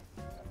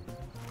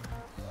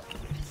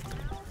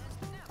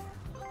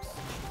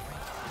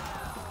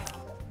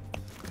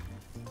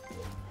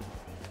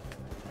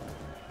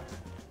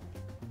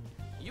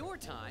 Your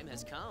time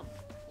has come.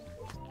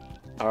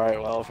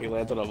 Alright, well, if he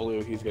lands on a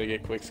blue, he's gonna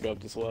get quick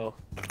scoped as well.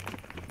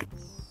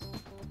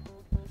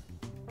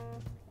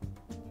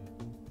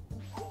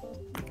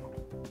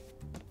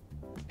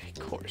 Of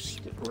course,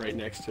 right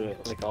next to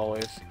it, like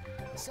always.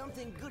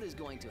 Something good is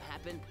going to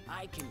happen.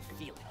 I can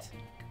feel it.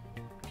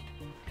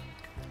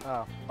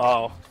 Oh.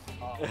 Oh.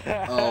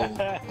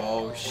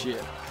 oh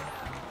shit.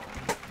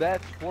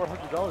 That's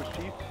 $400,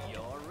 Chief.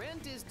 Your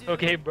rent is due.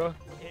 Okay, bro.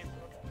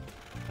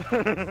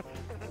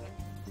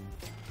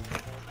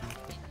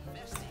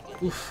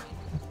 Oof.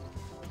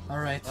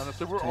 Alright.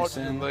 Honestly, we're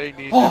Tyson. all they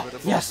need Oh,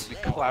 to yes!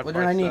 clap What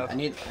do I need? myself I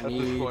need... at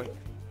this point.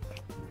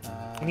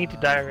 You need to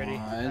die already.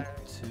 1,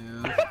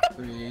 2,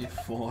 3,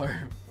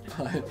 4,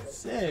 5,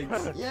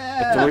 6.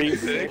 Yeah! 3,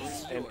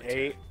 6, and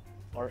 8,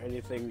 or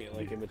anything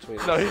like in between.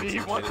 No, he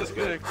wants a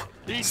 6.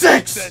 He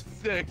 6! said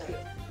 6.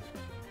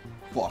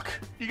 Fuck.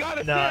 You got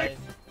a 9.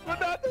 6, but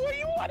not the way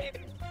you wanted.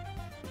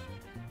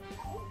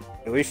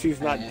 At least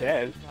he's not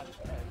dead.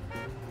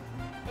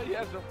 He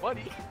has no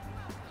money.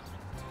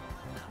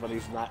 But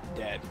he's not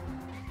dead.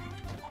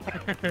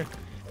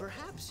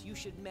 Perhaps you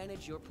should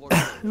manage your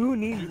portfolio. Who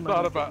needs You money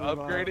thought to about move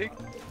on? upgrading?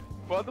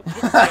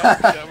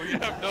 Motherfucker, yeah, we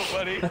have no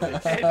money and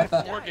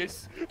this mortgage.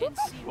 And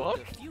see what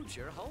Fuck. the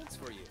future holds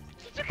for you.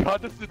 Such a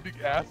condescending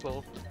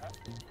asshole.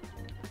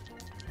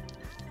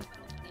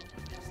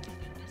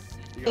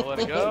 You gonna let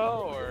it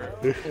go, or?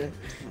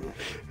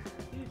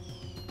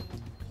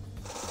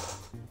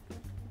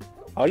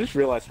 I just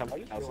realized how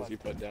many houses you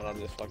put down on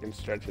this fucking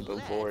stretch of the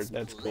board.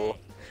 That's cool.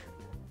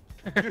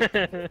 You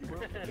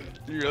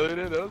really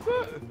didn't notice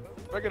that?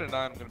 If I get a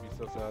 9, I'm gonna be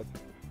so sad.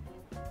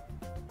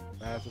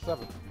 Nah, it's a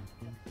 7.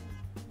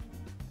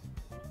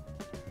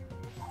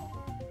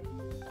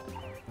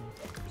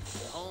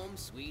 Home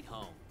sweet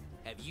home.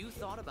 Have you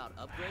thought about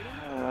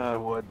upgrading? I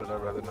would, but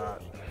I'd rather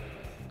not.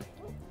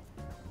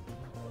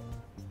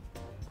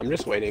 I'm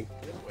just waiting.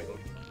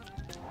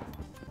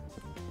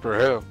 For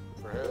who?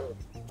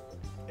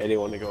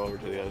 Anyone to go over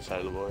to the other side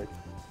of the board.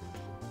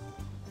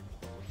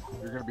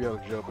 You're gonna be out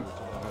of jail by the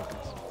time that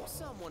happens.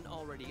 Someone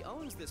already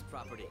owns this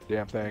property.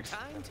 Damn, thanks.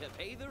 Time to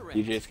pay the rent.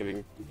 DJ's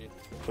giving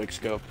quick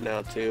scope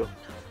now too.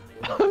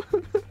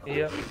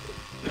 Yep.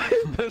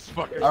 This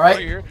fucker. All right,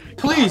 here.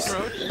 please,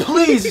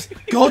 please,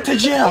 go to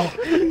jail.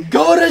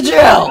 Go to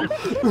jail.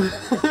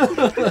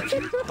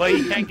 But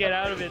you can't get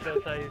out of it though,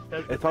 Tice.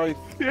 That's It's always.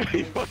 Yeah,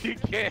 he fucking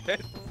can't.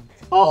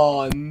 Oh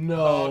Oh,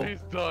 no. he's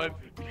done.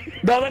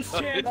 No, that's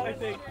Chance, I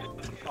think.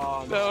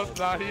 Oh, No, it's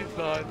not. He's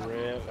done.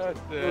 Rip. That's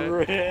it.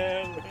 Rip.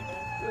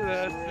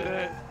 That's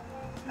it.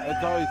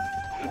 It's always.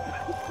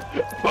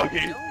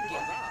 Fucking.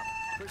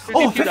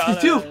 Don't give up.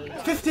 Oh, 52,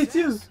 52.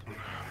 You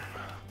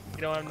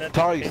know what I'm not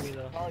Tice. pay me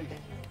though.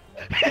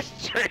 He's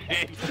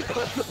trading.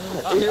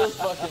 He was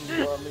fucking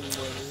bumming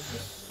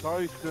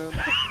money. Tyson.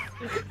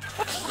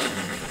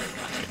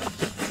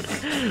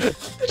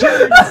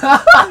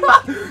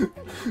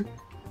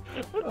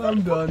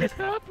 I'm done. What's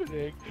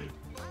happening?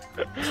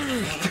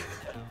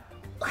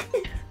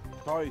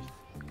 Tyson.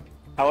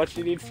 How much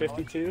do you need?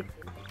 52?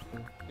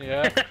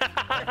 Yeah.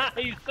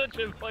 He's such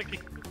a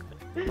fucking.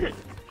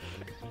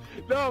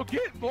 No,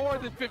 get more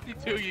than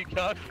 52, you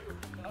cuck.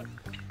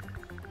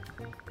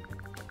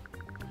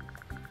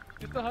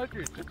 Just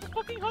 100. Just a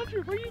fucking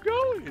 100. Where you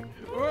going?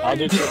 Where I'll are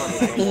do you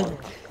 200. No more.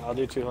 I'll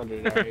do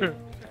 200. Alright.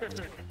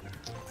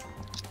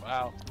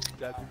 Wow.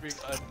 That's being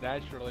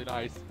unnaturally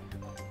nice.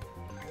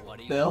 What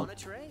do you Bill? want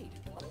to trade?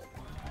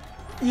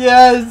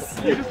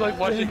 Yes. You just like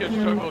watching him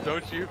struggle,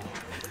 don't you?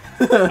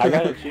 I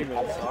got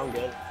achievements, so I'm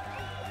good.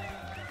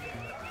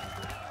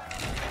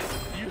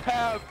 You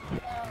have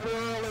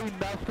literally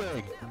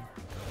nothing.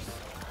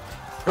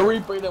 Can we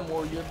pay them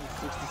more? You have the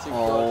 66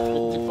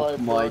 Oh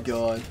 55 my bucks.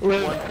 god.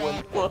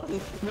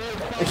 121.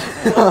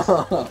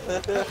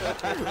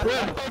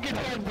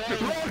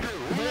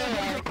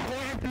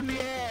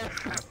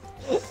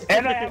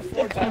 And I have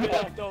 4 time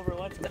left over,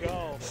 let's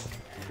go.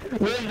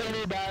 Where's the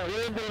new bat?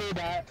 Where's the new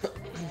bat?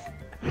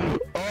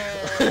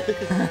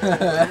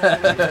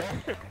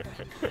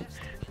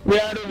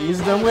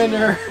 He's the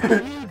winner.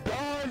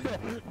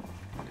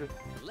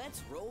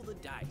 Let's roll the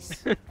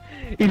dice.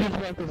 He just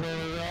went to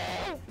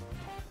roll.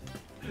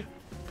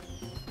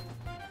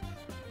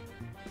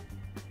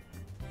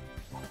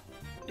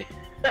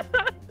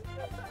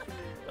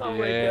 Oh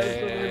my god,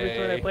 so nervous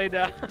when I played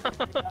that.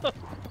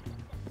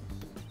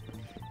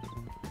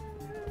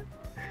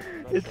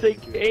 It's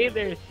like, hey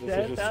there,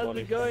 Seth, how's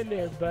it going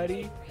there,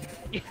 buddy?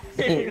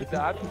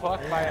 Dad,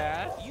 fuck my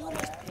ass. You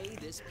must pay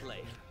this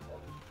play.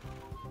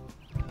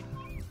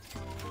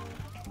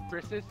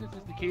 Persistence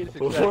is the key to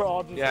We're success.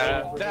 all just Yeah,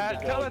 waiting for Dad,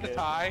 him to tell go him to again.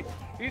 tie.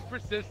 He's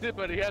persistent,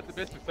 but he hasn't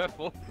been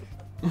successful.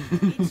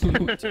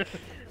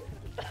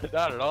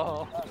 Not at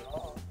all.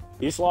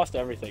 He's lost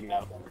everything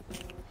now.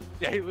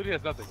 Yeah, he literally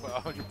has nothing but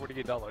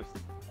 $148.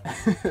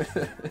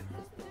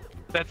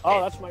 That's Oh,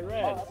 it. that's my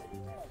red.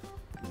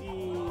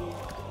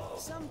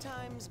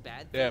 Sometimes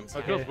bad Damn, things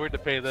it feels happen. weird to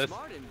pay this.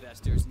 Smart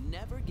investors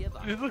never give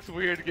up. It looks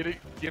weird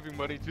giving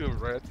money to a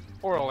red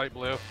or a light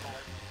blue.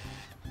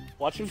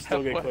 Watch him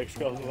still get What? quick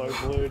skills with our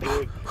blue,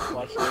 dude.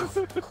 Watch this.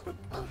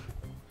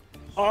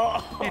 Oh!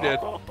 He did.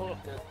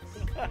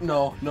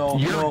 No, no,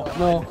 no,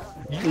 no.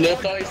 Le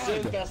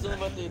Tyson, personne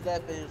va t'aider à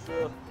payer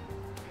ça.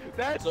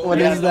 That's What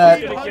Yeah, is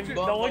that?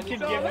 No one can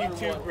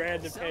give you 2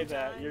 grand to pay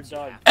that. You're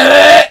done.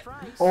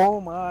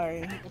 Oh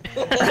my.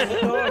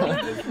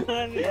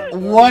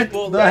 What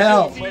the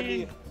hell?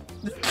 You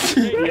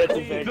have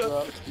to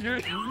bankrupt.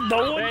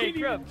 No one can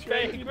even Bankrupt,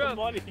 trade you the bankrupt.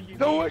 money you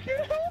No need. one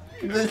can.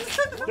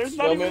 There's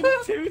not even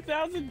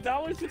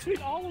 $2,000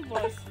 between all of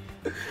us.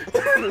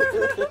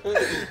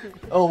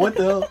 Oh, what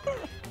the hell?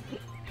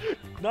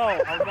 No,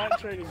 I'm not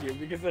trading you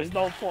because there's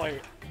no point.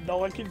 No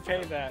one can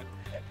pay that.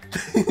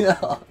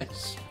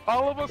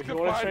 All of us If you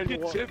wanna combined trade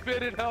can one- chip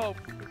in and help.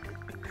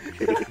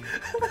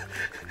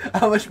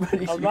 How much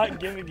money? I'm not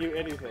giving you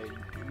anything.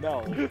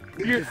 No.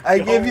 I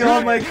gave you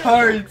all my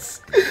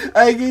cards.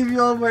 I gave you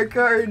all my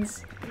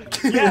cards.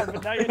 Yeah,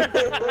 but now you're not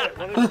doing it.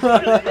 What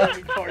is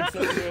the cards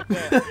that do with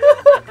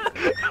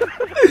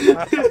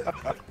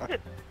that?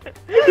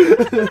 He's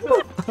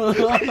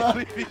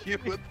leaving you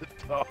with the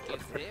dog.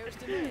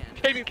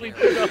 Technically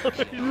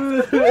 $2.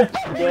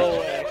 No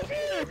way.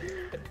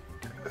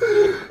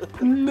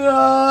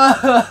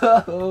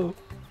 No!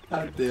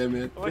 God damn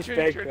it. Unless you're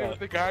Respect trading that. with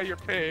the guy you're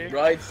paying.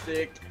 Right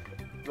stick.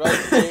 Right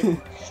stick.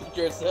 Shoot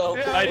yourself.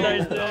 Yeah, I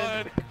he's done.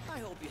 done. I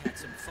hope you had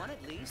some fun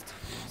at least.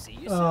 See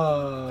you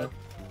soon.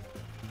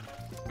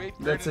 Made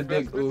That's a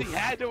great big investments. oof. He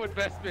had no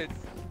investments.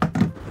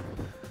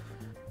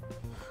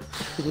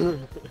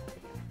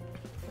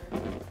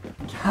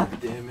 God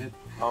damn it.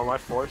 Oh, my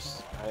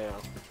force? I am.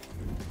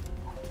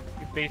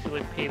 You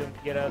basically paid him to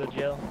get out of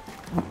jail.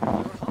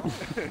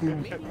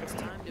 Maybe it's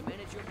time to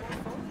manage your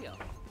portfolio.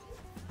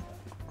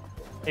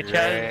 Hey, Chad.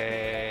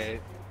 Great.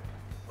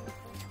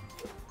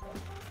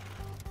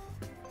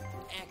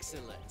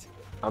 Excellent.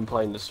 I'm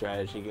playing the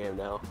strategy game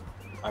now.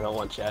 I don't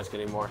want Chaz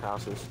getting more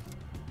houses.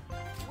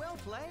 Well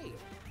played.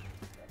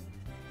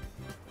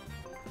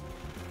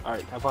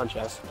 Alright, have fun,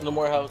 Chaz. No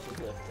more houses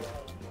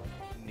left.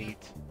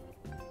 Neat.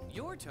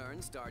 Your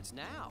turn starts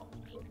now.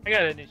 I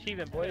got an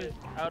achievement, boys.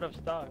 Out of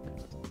stock.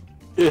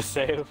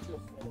 Save.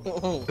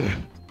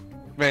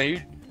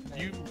 Man,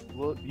 you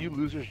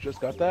losers just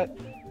got that?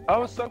 I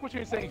was stuck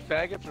between saying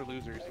faggots or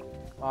losers.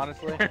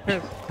 Honestly.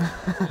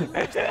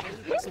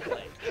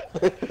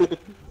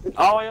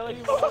 Oh, I only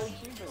need one more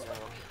achievement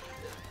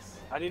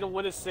now. I need to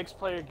win a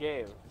 6-player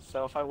game.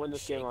 So if I win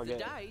this game, I'll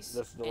get this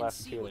is the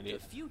last two I need.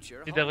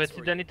 Tu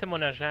devrais-tu donner tout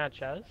mon argent à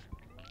Chaz?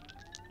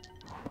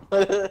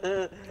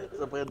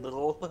 Ça pourrait être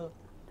drôle.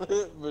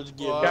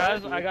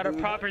 Guys, I got a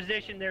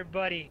proposition there,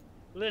 buddy.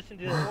 Listen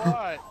to this.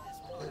 What?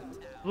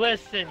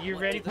 Listen, you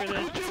ready for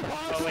this?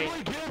 Oh, wait.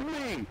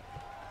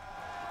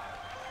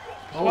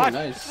 Oh, Watch,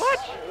 nice.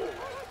 watch.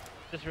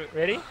 Just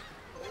ready?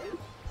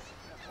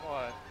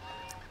 What?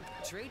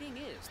 Trading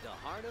is the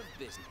heart of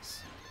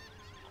business.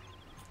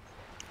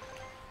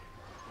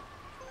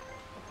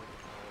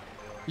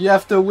 You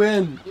have to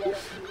win.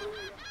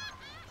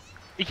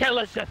 You can't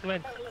let Seth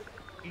win.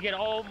 You get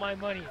all my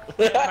money.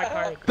 Get my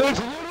card. There's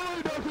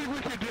literally nothing we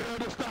can do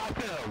to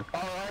stop him.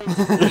 Alright?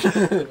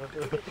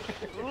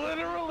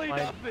 Literally Fine.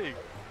 nothing.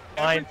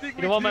 Fine. Everything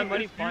You don't we want my do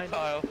money? is Fine.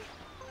 futile.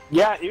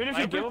 Yeah, even if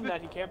you Everything- give him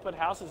that, he can't put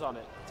houses on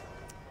it.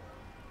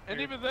 And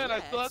even then, I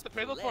still have to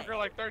pay this fucker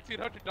like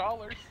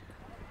 $1,300.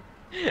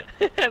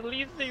 At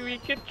least we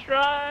could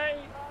try.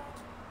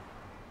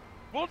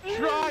 We'll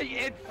try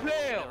and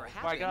fail,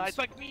 my guy. It's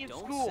like me in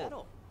Don't school.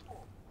 settle.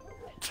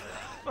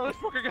 Oh, this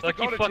fucker gets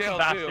Lucky to go to fucking jail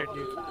bastard,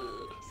 too. dude.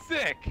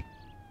 Sick.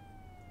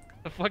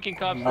 The fucking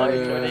cops not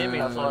even doing anything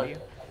That's on you.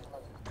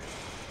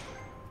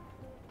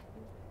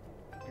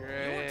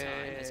 Great.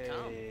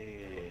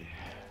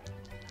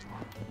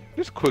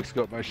 Just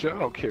quickscope my shit. I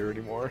don't care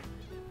anymore.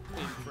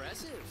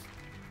 Impressive.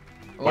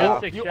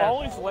 Yeah, You success.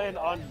 always land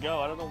on go.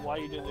 I don't know why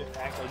you didn't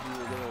act like you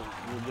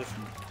were just.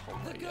 Oh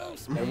my god.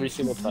 Every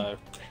single time.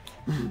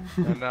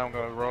 And now I'm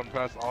gonna run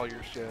past all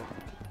your shit.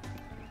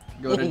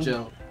 Go to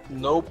jail.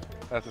 Nope.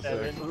 That's a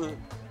six.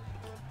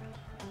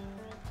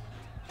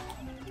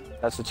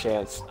 That's a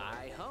chance.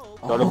 I hope.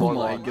 Go to Oh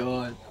Boardwalk. my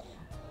god.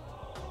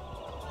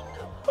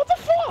 What the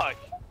fuck?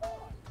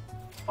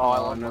 Oh, I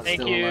Oh, love I'm not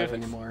Thank still you. alive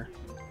anymore.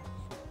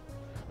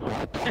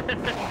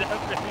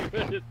 That's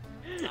very good.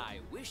 I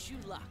wish you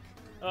luck.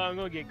 Oh, I'm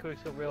gonna get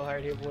cooked so real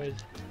hard here, boys.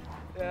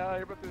 Yeah,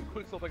 you're about to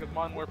quickscope like a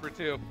Modern Warfare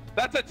 2.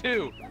 That's a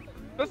 2.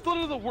 That's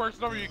literally the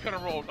worst number you could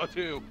have rolled. A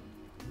 2.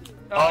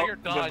 Oh, you're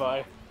done.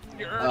 Goodbye.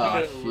 You earned Oh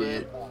it.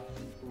 shit.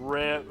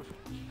 Rip.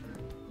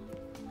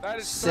 That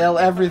is Sell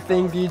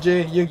everything,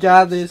 DJ. You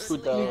got this. You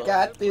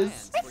got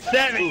this.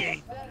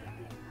 70.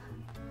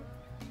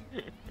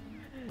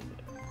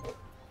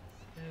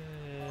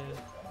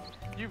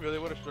 You really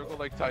want to struggle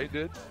like Ty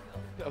did?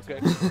 Okay.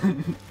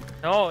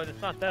 No, it's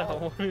not that I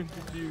wanted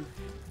to do.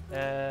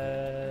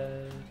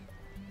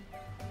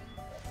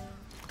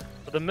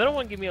 But the middle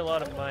one gave me a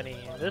lot of money,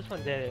 and this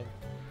one didn't.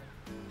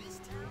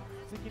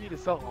 I think you need to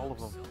sell all of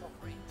them.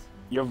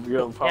 You'll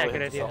probably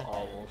good have to sell idea.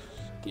 all of them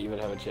to even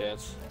have a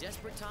chance.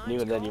 Desperate times And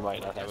even then, call you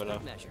might for not have desperate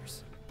enough.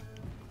 measures.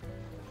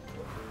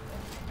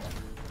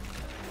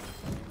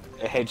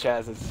 Hey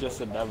Chaz, it's just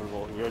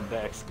inevitable. You're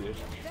next, dude.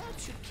 That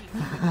should keep you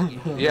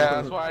engaged. Yeah,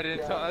 that's why I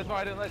didn't. That's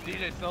why I didn't let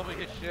DJ sell me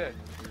his shit.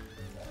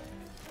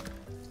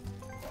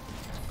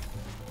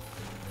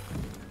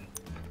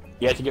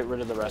 You have to get rid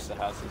of the rest of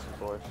the houses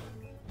before.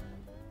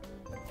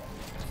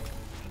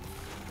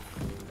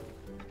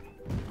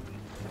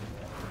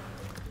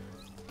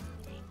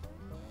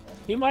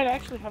 He might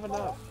actually have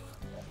enough.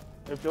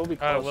 If you'll be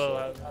I close.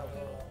 will.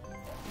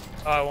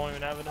 I won't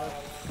even have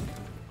enough.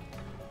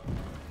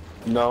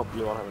 No,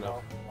 you won't have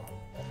enough.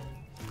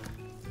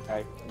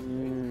 Okay.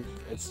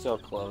 It's still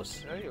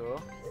close. There you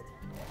go.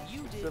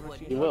 You did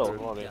what You will,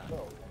 won't he?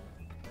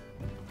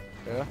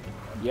 Yeah.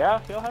 Yeah,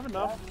 he'll have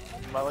enough.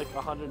 By like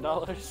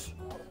 $100.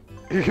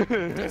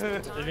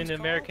 Living the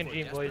American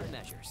dream, boys.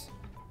 measures.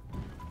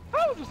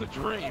 That was just a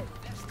dream.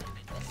 This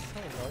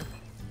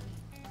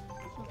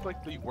is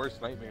like the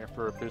worst nightmare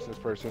for a business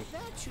person.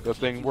 Good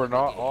thing we're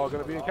not all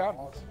gonna be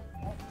accountants.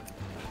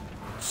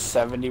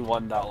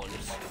 $71.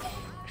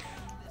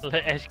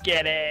 Let's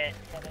get it.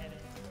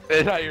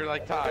 And now you're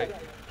like Ty.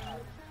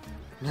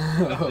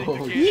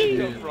 Oh, You shit.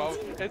 can't from.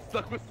 It's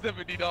stuck with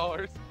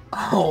 $70.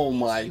 Oh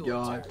my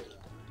god.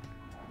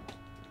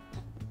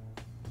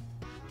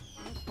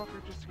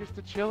 Motherfucker just gets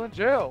to chill in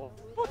jail.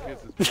 Fuck is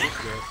this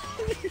bullshit?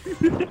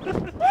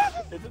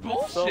 It's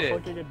So bullshit.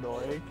 fucking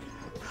annoying.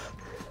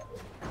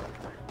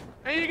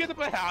 And you get to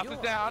put houses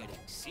You're down. getting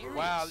serious.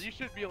 Wow, you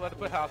shouldn't be allowed to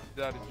put houses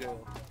down in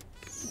jail.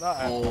 Not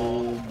at Oh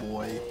all.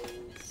 boy.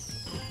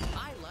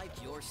 I like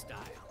your style.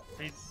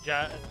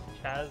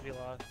 Chaz, we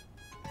lost.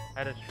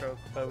 Had a stroke,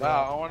 but we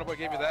Wow, lost. I wonder what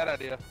gave you that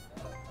idea.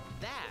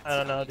 That's I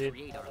don't know, how we dude.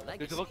 create our Did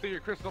legacy. you look through your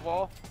crystal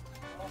ball?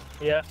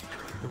 Yeah.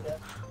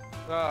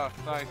 Ah,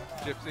 nice,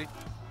 Gypsy.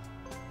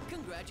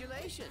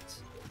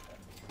 Congratulations.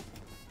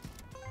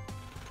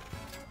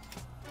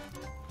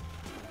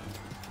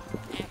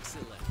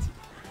 Excellent.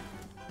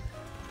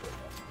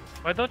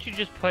 Why don't you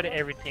just put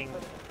everything,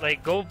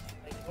 like, go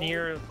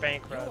near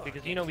bankrupt,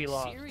 because you know we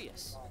lost.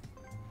 Serious.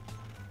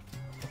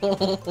 I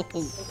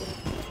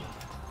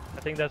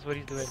think that's what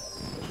he's doing.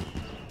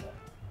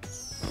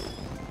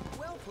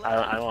 Well played.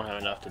 I don't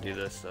have enough to do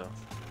this, so.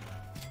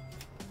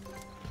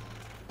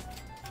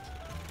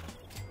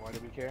 Why do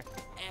we care?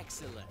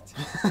 Excellent.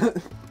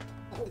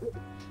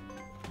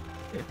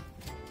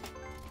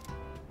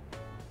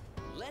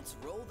 Let's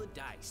roll the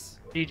dice.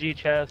 GG,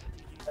 Chaz.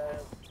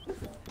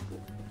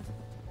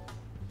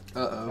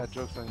 Uh-oh. That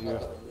joke's on you.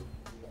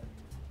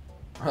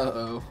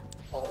 Uh-oh.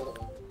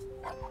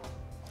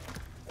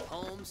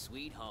 Home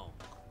sweet home.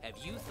 Have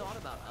you thought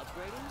about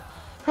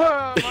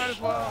upgrading? Might as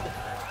well.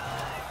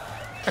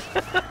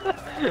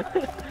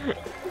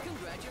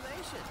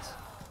 Congratulations.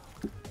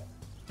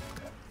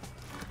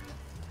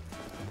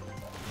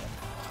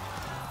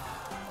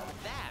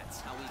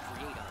 That's how we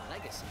create our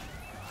legacy.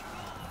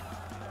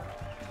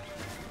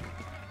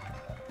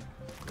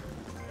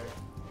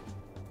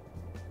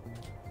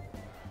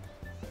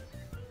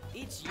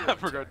 It's your I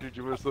forgot Dude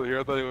was still here.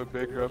 I thought he went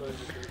bankrupt.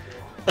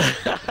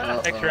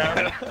 Next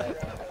round.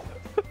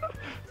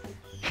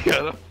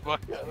 Yeah, the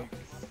fucking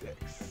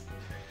 6.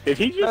 Did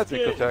he just That's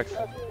get... income tax.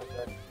 Oh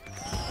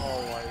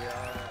my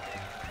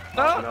god.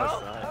 No, No,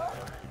 it's not.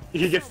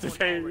 He gets to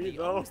pay me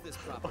though. owns this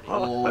property.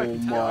 Oh my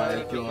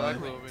God. god.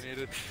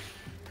 Illuminated.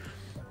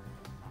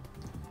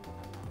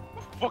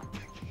 Fuck.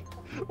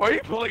 Why are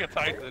you pulling a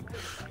Tyson?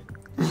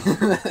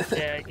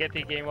 Yeah, get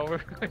the game over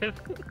with.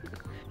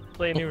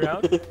 Play a new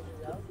round. If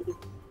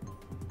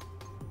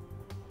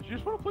you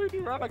just want to play a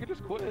new round, I can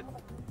just quit.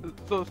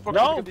 So it's fucking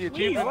No, get the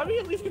please, achievement. let me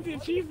at least get the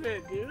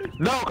achievement, dude.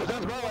 No, because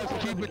that's my last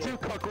achievement too,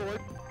 cuckold.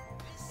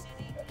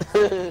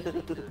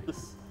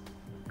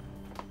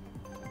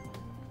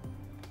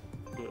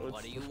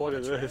 What's do the you point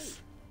of wanna this?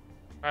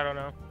 I don't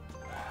know.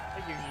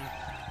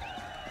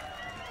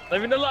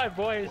 Living the life,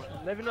 boys.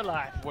 Living the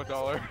life.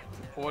 $1.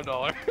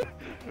 $1.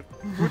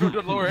 We're doing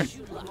the lower.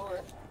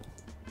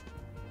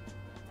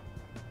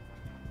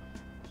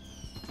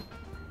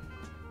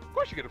 Of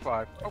course you get a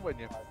 5. I'll win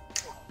you.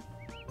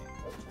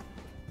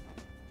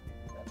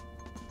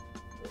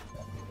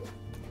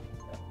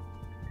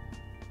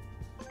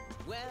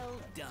 Well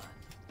done.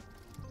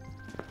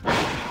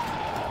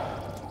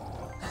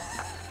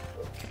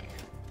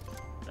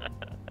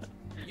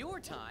 Your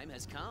time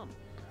has come.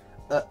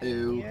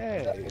 Uh-oh.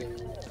 Yay.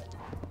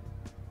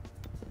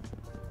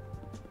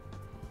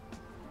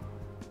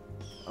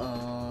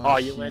 Oh,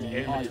 you went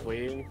in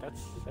between?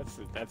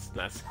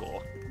 That's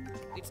cool.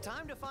 It's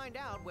time to find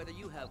out whether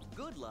you have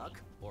good luck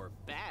or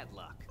bad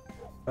luck.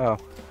 Oh.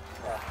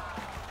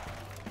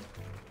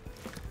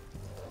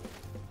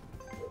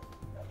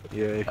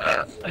 Yay.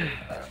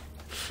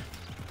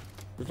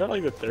 Is that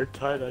like the third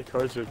time that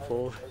card's been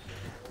pulled?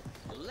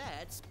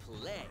 Let's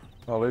play.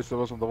 Well, at least it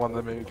wasn't the one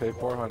that made me pay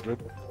 400.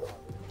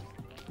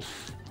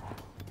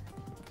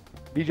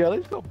 DJ, at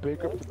least go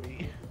bankrupt to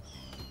me.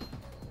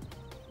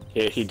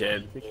 Yeah, he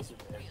did.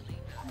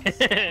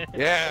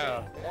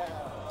 Yeah.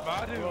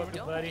 My dude.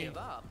 Don't buddy. give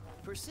up.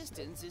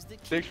 Persistence is the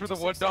key. Thanks for the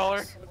to $1.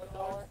 success.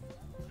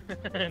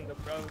 No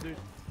problem, dude.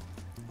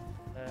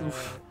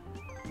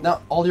 No,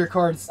 all your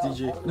cards,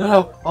 DJ.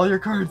 No, all your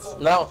cards.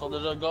 No, so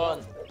they're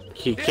gone.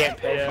 He can't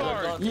pay They're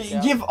for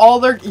gone. Give all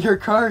your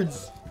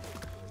cards.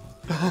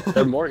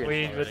 their mortgage.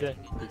 Wait, but already.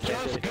 He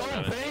can't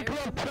pay for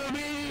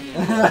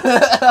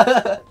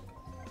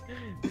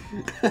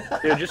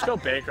it. Dude, just go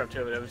bankrupt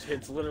to it.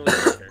 It's literally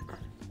your turn.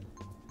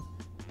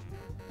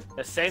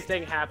 The same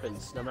thing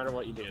happens no matter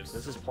what you do.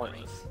 This is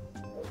pointless.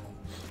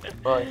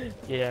 Bye.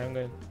 yeah, I'm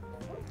going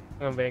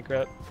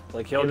bankrupt.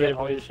 Like, he'll Yeah, get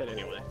all boy. your shit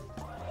anyway.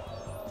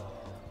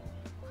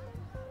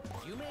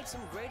 You made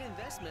some great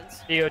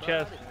investments, Theo, but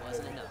Chess. it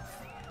wasn't enough.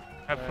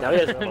 Now he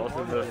has both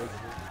of them.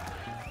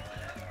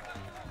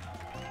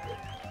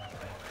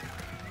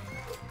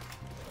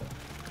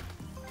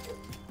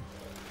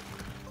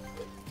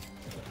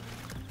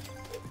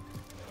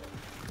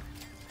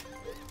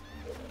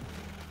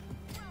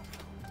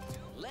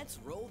 Let's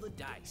roll the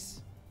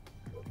dice.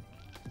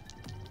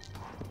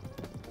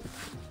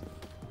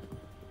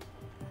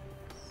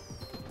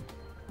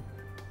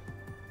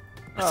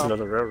 That's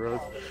another railroad.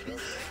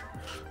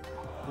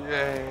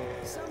 Yay.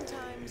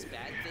 Sometimes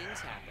bad things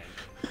happen.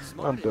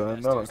 I'm done.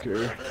 I don't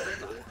care.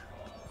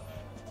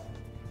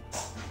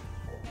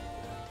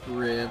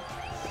 RIP.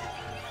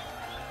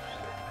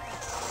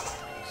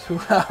 2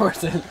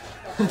 hours and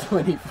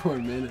 24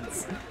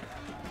 minutes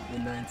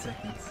and 9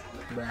 seconds.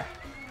 Bruh.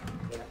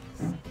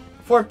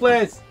 4th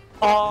place!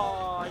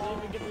 Oh, I didn't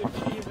even get the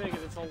achievement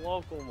because it's a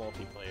local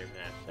multiplayer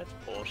match. That's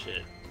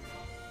bullshit.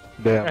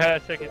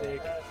 Damn. Second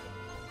egg.